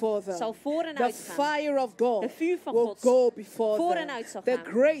Heer before them. zal voor hen The uitgaan. fire of God De vuur van will God go before voor them. hen uit zal The gaan.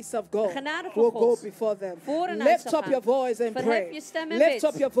 grace of God De genade van will God go before them. voor hen uit Lift zal up gaan. your voice and Verhef pray. je stem en Lift bid.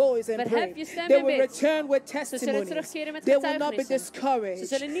 up your voice and Verhef pray. je stem They en will bid. return with Ze zullen testimonies. terugkeren met They will not be getuigenissen. discouraged. Ze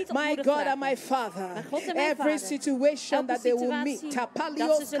zullen niet My ontmoedigd God raken. and my Father, Mijn God en mijn every Vader, situation elke that they will situatie meet, dat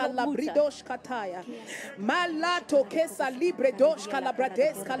tapalios ze zullen calabridos kataya, malato kesa libredos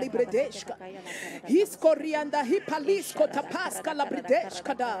calabrades calibredeshka, his corianda hipalisco tapas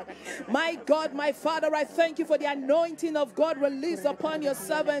calabredeshka. My God, my Father, I thank you for the anointing of God released upon your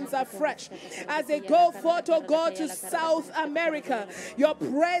servants afresh as they go forth, oh God, to South America. Your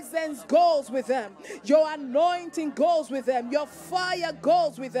presence goes with them. Your anointing goes with them. Your fire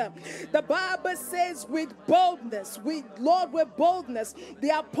goes with them. The Bible says with boldness, with boldness, the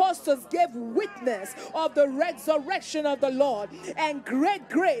apostles gave witness of the resurrection of the Lord, and great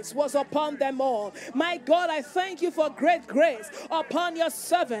grace was upon them all. My God, I thank you for great grace upon your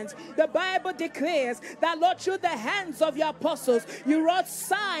servants. The Bible declares that, Lord, through the hands of your apostles, you wrought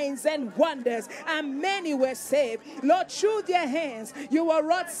signs and wonders, and many were saved. Lord, through their hands, you will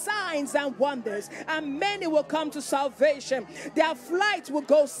wrought signs and wonders, and many will come to salvation. Their flight will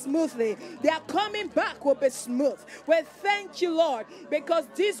go smoothly. Their coming back will be smooth. We thank you, Lord, because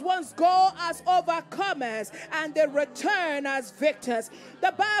these ones go as overcomers and they return as victors.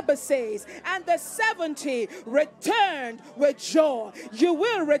 The Bible says, and the 70 returned with joy. You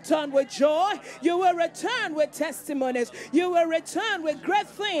will return with joy. You will return with testimonies. You will return with great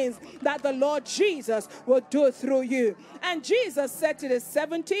things that the Lord Jesus will do through you. And Jesus said to the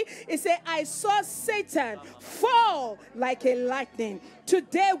 70, he said, I saw Satan fall like a lightning.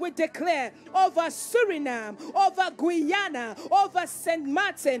 Today we declare over Suriname, over Guyana, over St.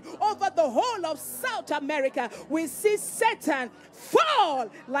 Martin, over the whole of South America, we see Satan fall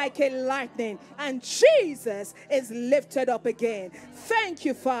like a lightning, and Jesus is lifted up again. Thank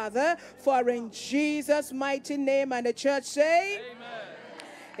you, Father, for in Jesus' mighty name, and the church say,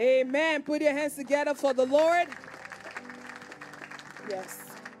 Amen. Amen. Put your hands together for the Lord. Yes.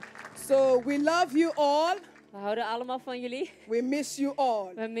 So we love you all. We houden allemaal van jullie. We miss you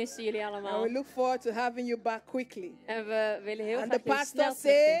all. We missen jullie allemaal. And we look forward to having you back quickly. En we willen heel And graag the jullie pastor snel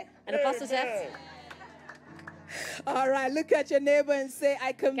say, terugzien. En de pastor zegt, all right, look at your neighbor and say, I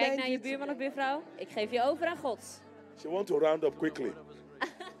kijk commend naar you je buurman of buurvrouw. Ik geef je over aan God. She wants to round up quickly.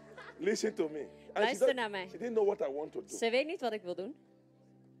 Listen to me. And Luister naar mij. she didn't know what I want to do. Ze weet niet wat ik wil doen.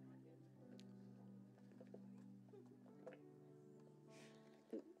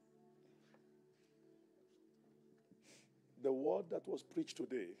 The word that was preached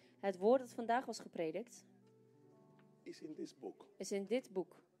today Het woord dat vandaag was gepredikt is in this book, is in dit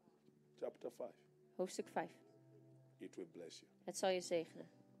boek, chapter 5. hoofdstuk 5. It will bless you. Het zal je zegenen.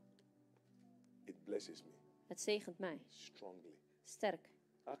 It blesses me Het zegent mij. strongly. Sterk.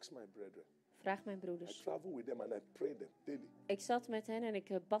 Ask my brethren. Vraag mijn I broeders. travel with them and I pray them daily. Ik zat met hen en ik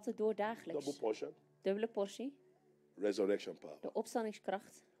bad het door Double dagelijks. portion, Dubbele portie. resurrection power. De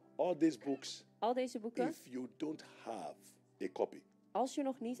opstandingskracht. All these books, Al deze boeken. if you don't have a copy, Als je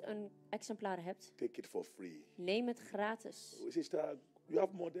nog niet een exemplaar hebt, take it for free. neem het gratis. Sister, you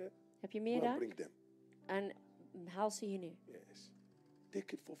have more there? Heb je Go meer and daar? bring them. En haal ze hier nu. Yes.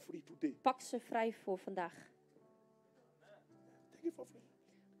 Take it for free today. Pak ze vrij voor vandaag. Take it for free.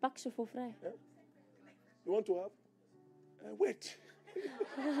 Pak ze voor vrij. You want to have? Wait.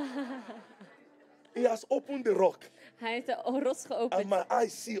 He has opened the rock. Hij heeft de rots And geopend. my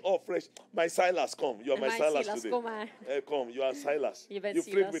eyes see all fresh. My Silas, come. You are En my mijn Silas Silas, today. kom maar. Come, you are Silas. Je bent You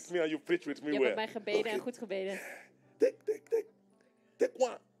prayed Silas. with me and you preach with me Je hebt well. met mij gebeden Okay. en goed gebeden. Take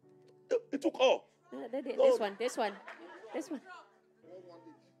one. It took all. This one, this one, this one.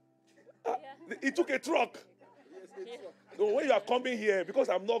 He took a truck. No, when you are coming here, because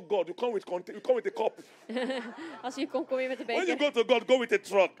I'm not God, you come with a cup. Als je komt, kom je met de When you beker. go to God, go with a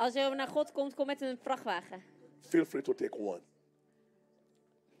truck. Als je naar God komt, kom met een vrachtwagen. Feel free to take one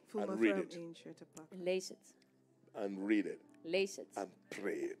Full And of read from it. in shirt to pack. Lees het. and read it Lees het. and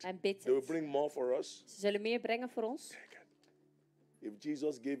pray it. En bid They will het. bring more for us. Ze zullen meer brengen voor ons. If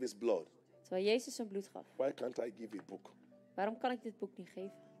Jesus gave his blood, Terwijl Jezus zijn bloed gaf. why can't I give a book? Waarom kan ik dit boek niet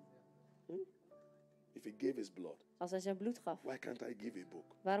geven? If he gave his blood, Als hij zijn bloed gaf. why can't I give a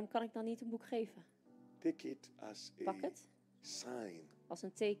book? Waarom kan ik dan niet een boek geven? Take it as a Pak het sign als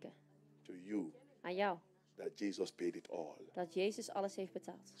een teken to you aan jou. that Jesus paid it all. Dat Jezus alles heeft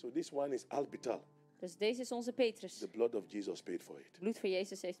betaald. So this one is Albital. Dus deze is onze Petrus. The blood of Jesus paid for it. Het bloed van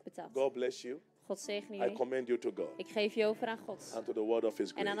Jezus heeft betaald. God bless you. God zegen I jullie. commend you to God Ik geef je over aan God. and to the word of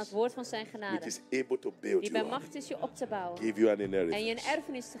his En aan het grace, woord van zijn which genade. is able to build Die you bij up, macht is je op te bouwen. give you an En je een inheritance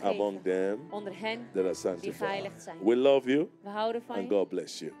erfenis te among geven. them Onder hen that are die sanctified. geheiligd zijn. We love you We houden van and je. God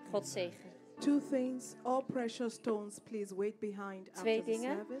bless you. God zegen. Two things. All precious stones, please wait behind Twee after the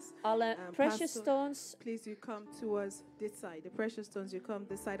dingen. service. Alle precious Pastor, stones. please, you come towards this side. The precious stones, you come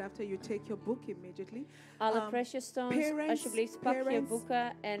this side after you take your book immediately. Alle precious stones. parents- Alsjeblieft, pak je parents-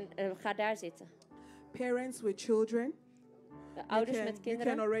 boeken en ga daar zitten. Parents with children, De ouders met you can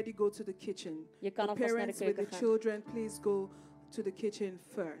kinderen. already go to the kitchen. Je kan The alvast naar de parents with the keuken gaan. children, please go to the kitchen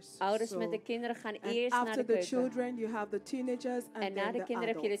first. Ouders So- met de kinderen gaan and eerst naar after de the keuken. children, you have the teenagers and En na then de the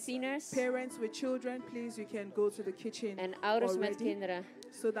kinderen heb je de adults. tieners. Parents with children, please, you can go to the kitchen En ouders met already, kinderen.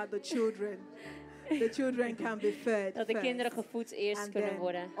 so that the children can be fed Dat de first. kinderen gevoed eerst And kunnen then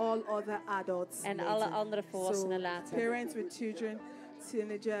worden. all other adults En later. alle andere volwassenen So, later. parents with children,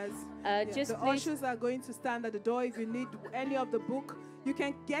 teenagers. Just the please- ushers are going to stand at the door. If you need any of the book, you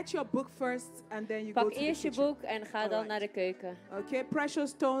can get your book first and then you go Pak to the eerst je kitchen. boek en ga dan Alright. naar de keuken. Okay, precious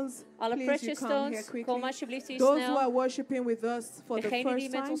stones. Alle please, precious you come here stones, quickly. kom alsjeblieft hier Those who snel. are worshiping with us for the Degenen die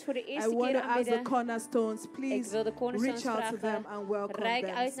first met time, ons voor de I eerste want keer to ask the aanbidden. cornerstones, Ik please wil de cornerstones reach out to them vragen. and welcome Reik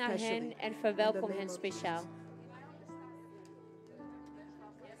them uit naar specially. hen en In the verwelkom name hen of speciaal.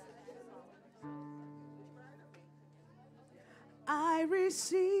 I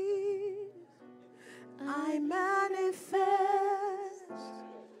receive, I manifest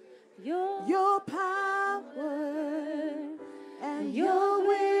your power and your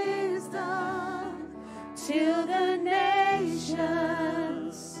wisdom till the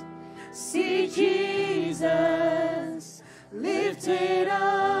nations see Jesus lifted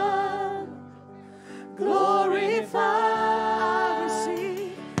up.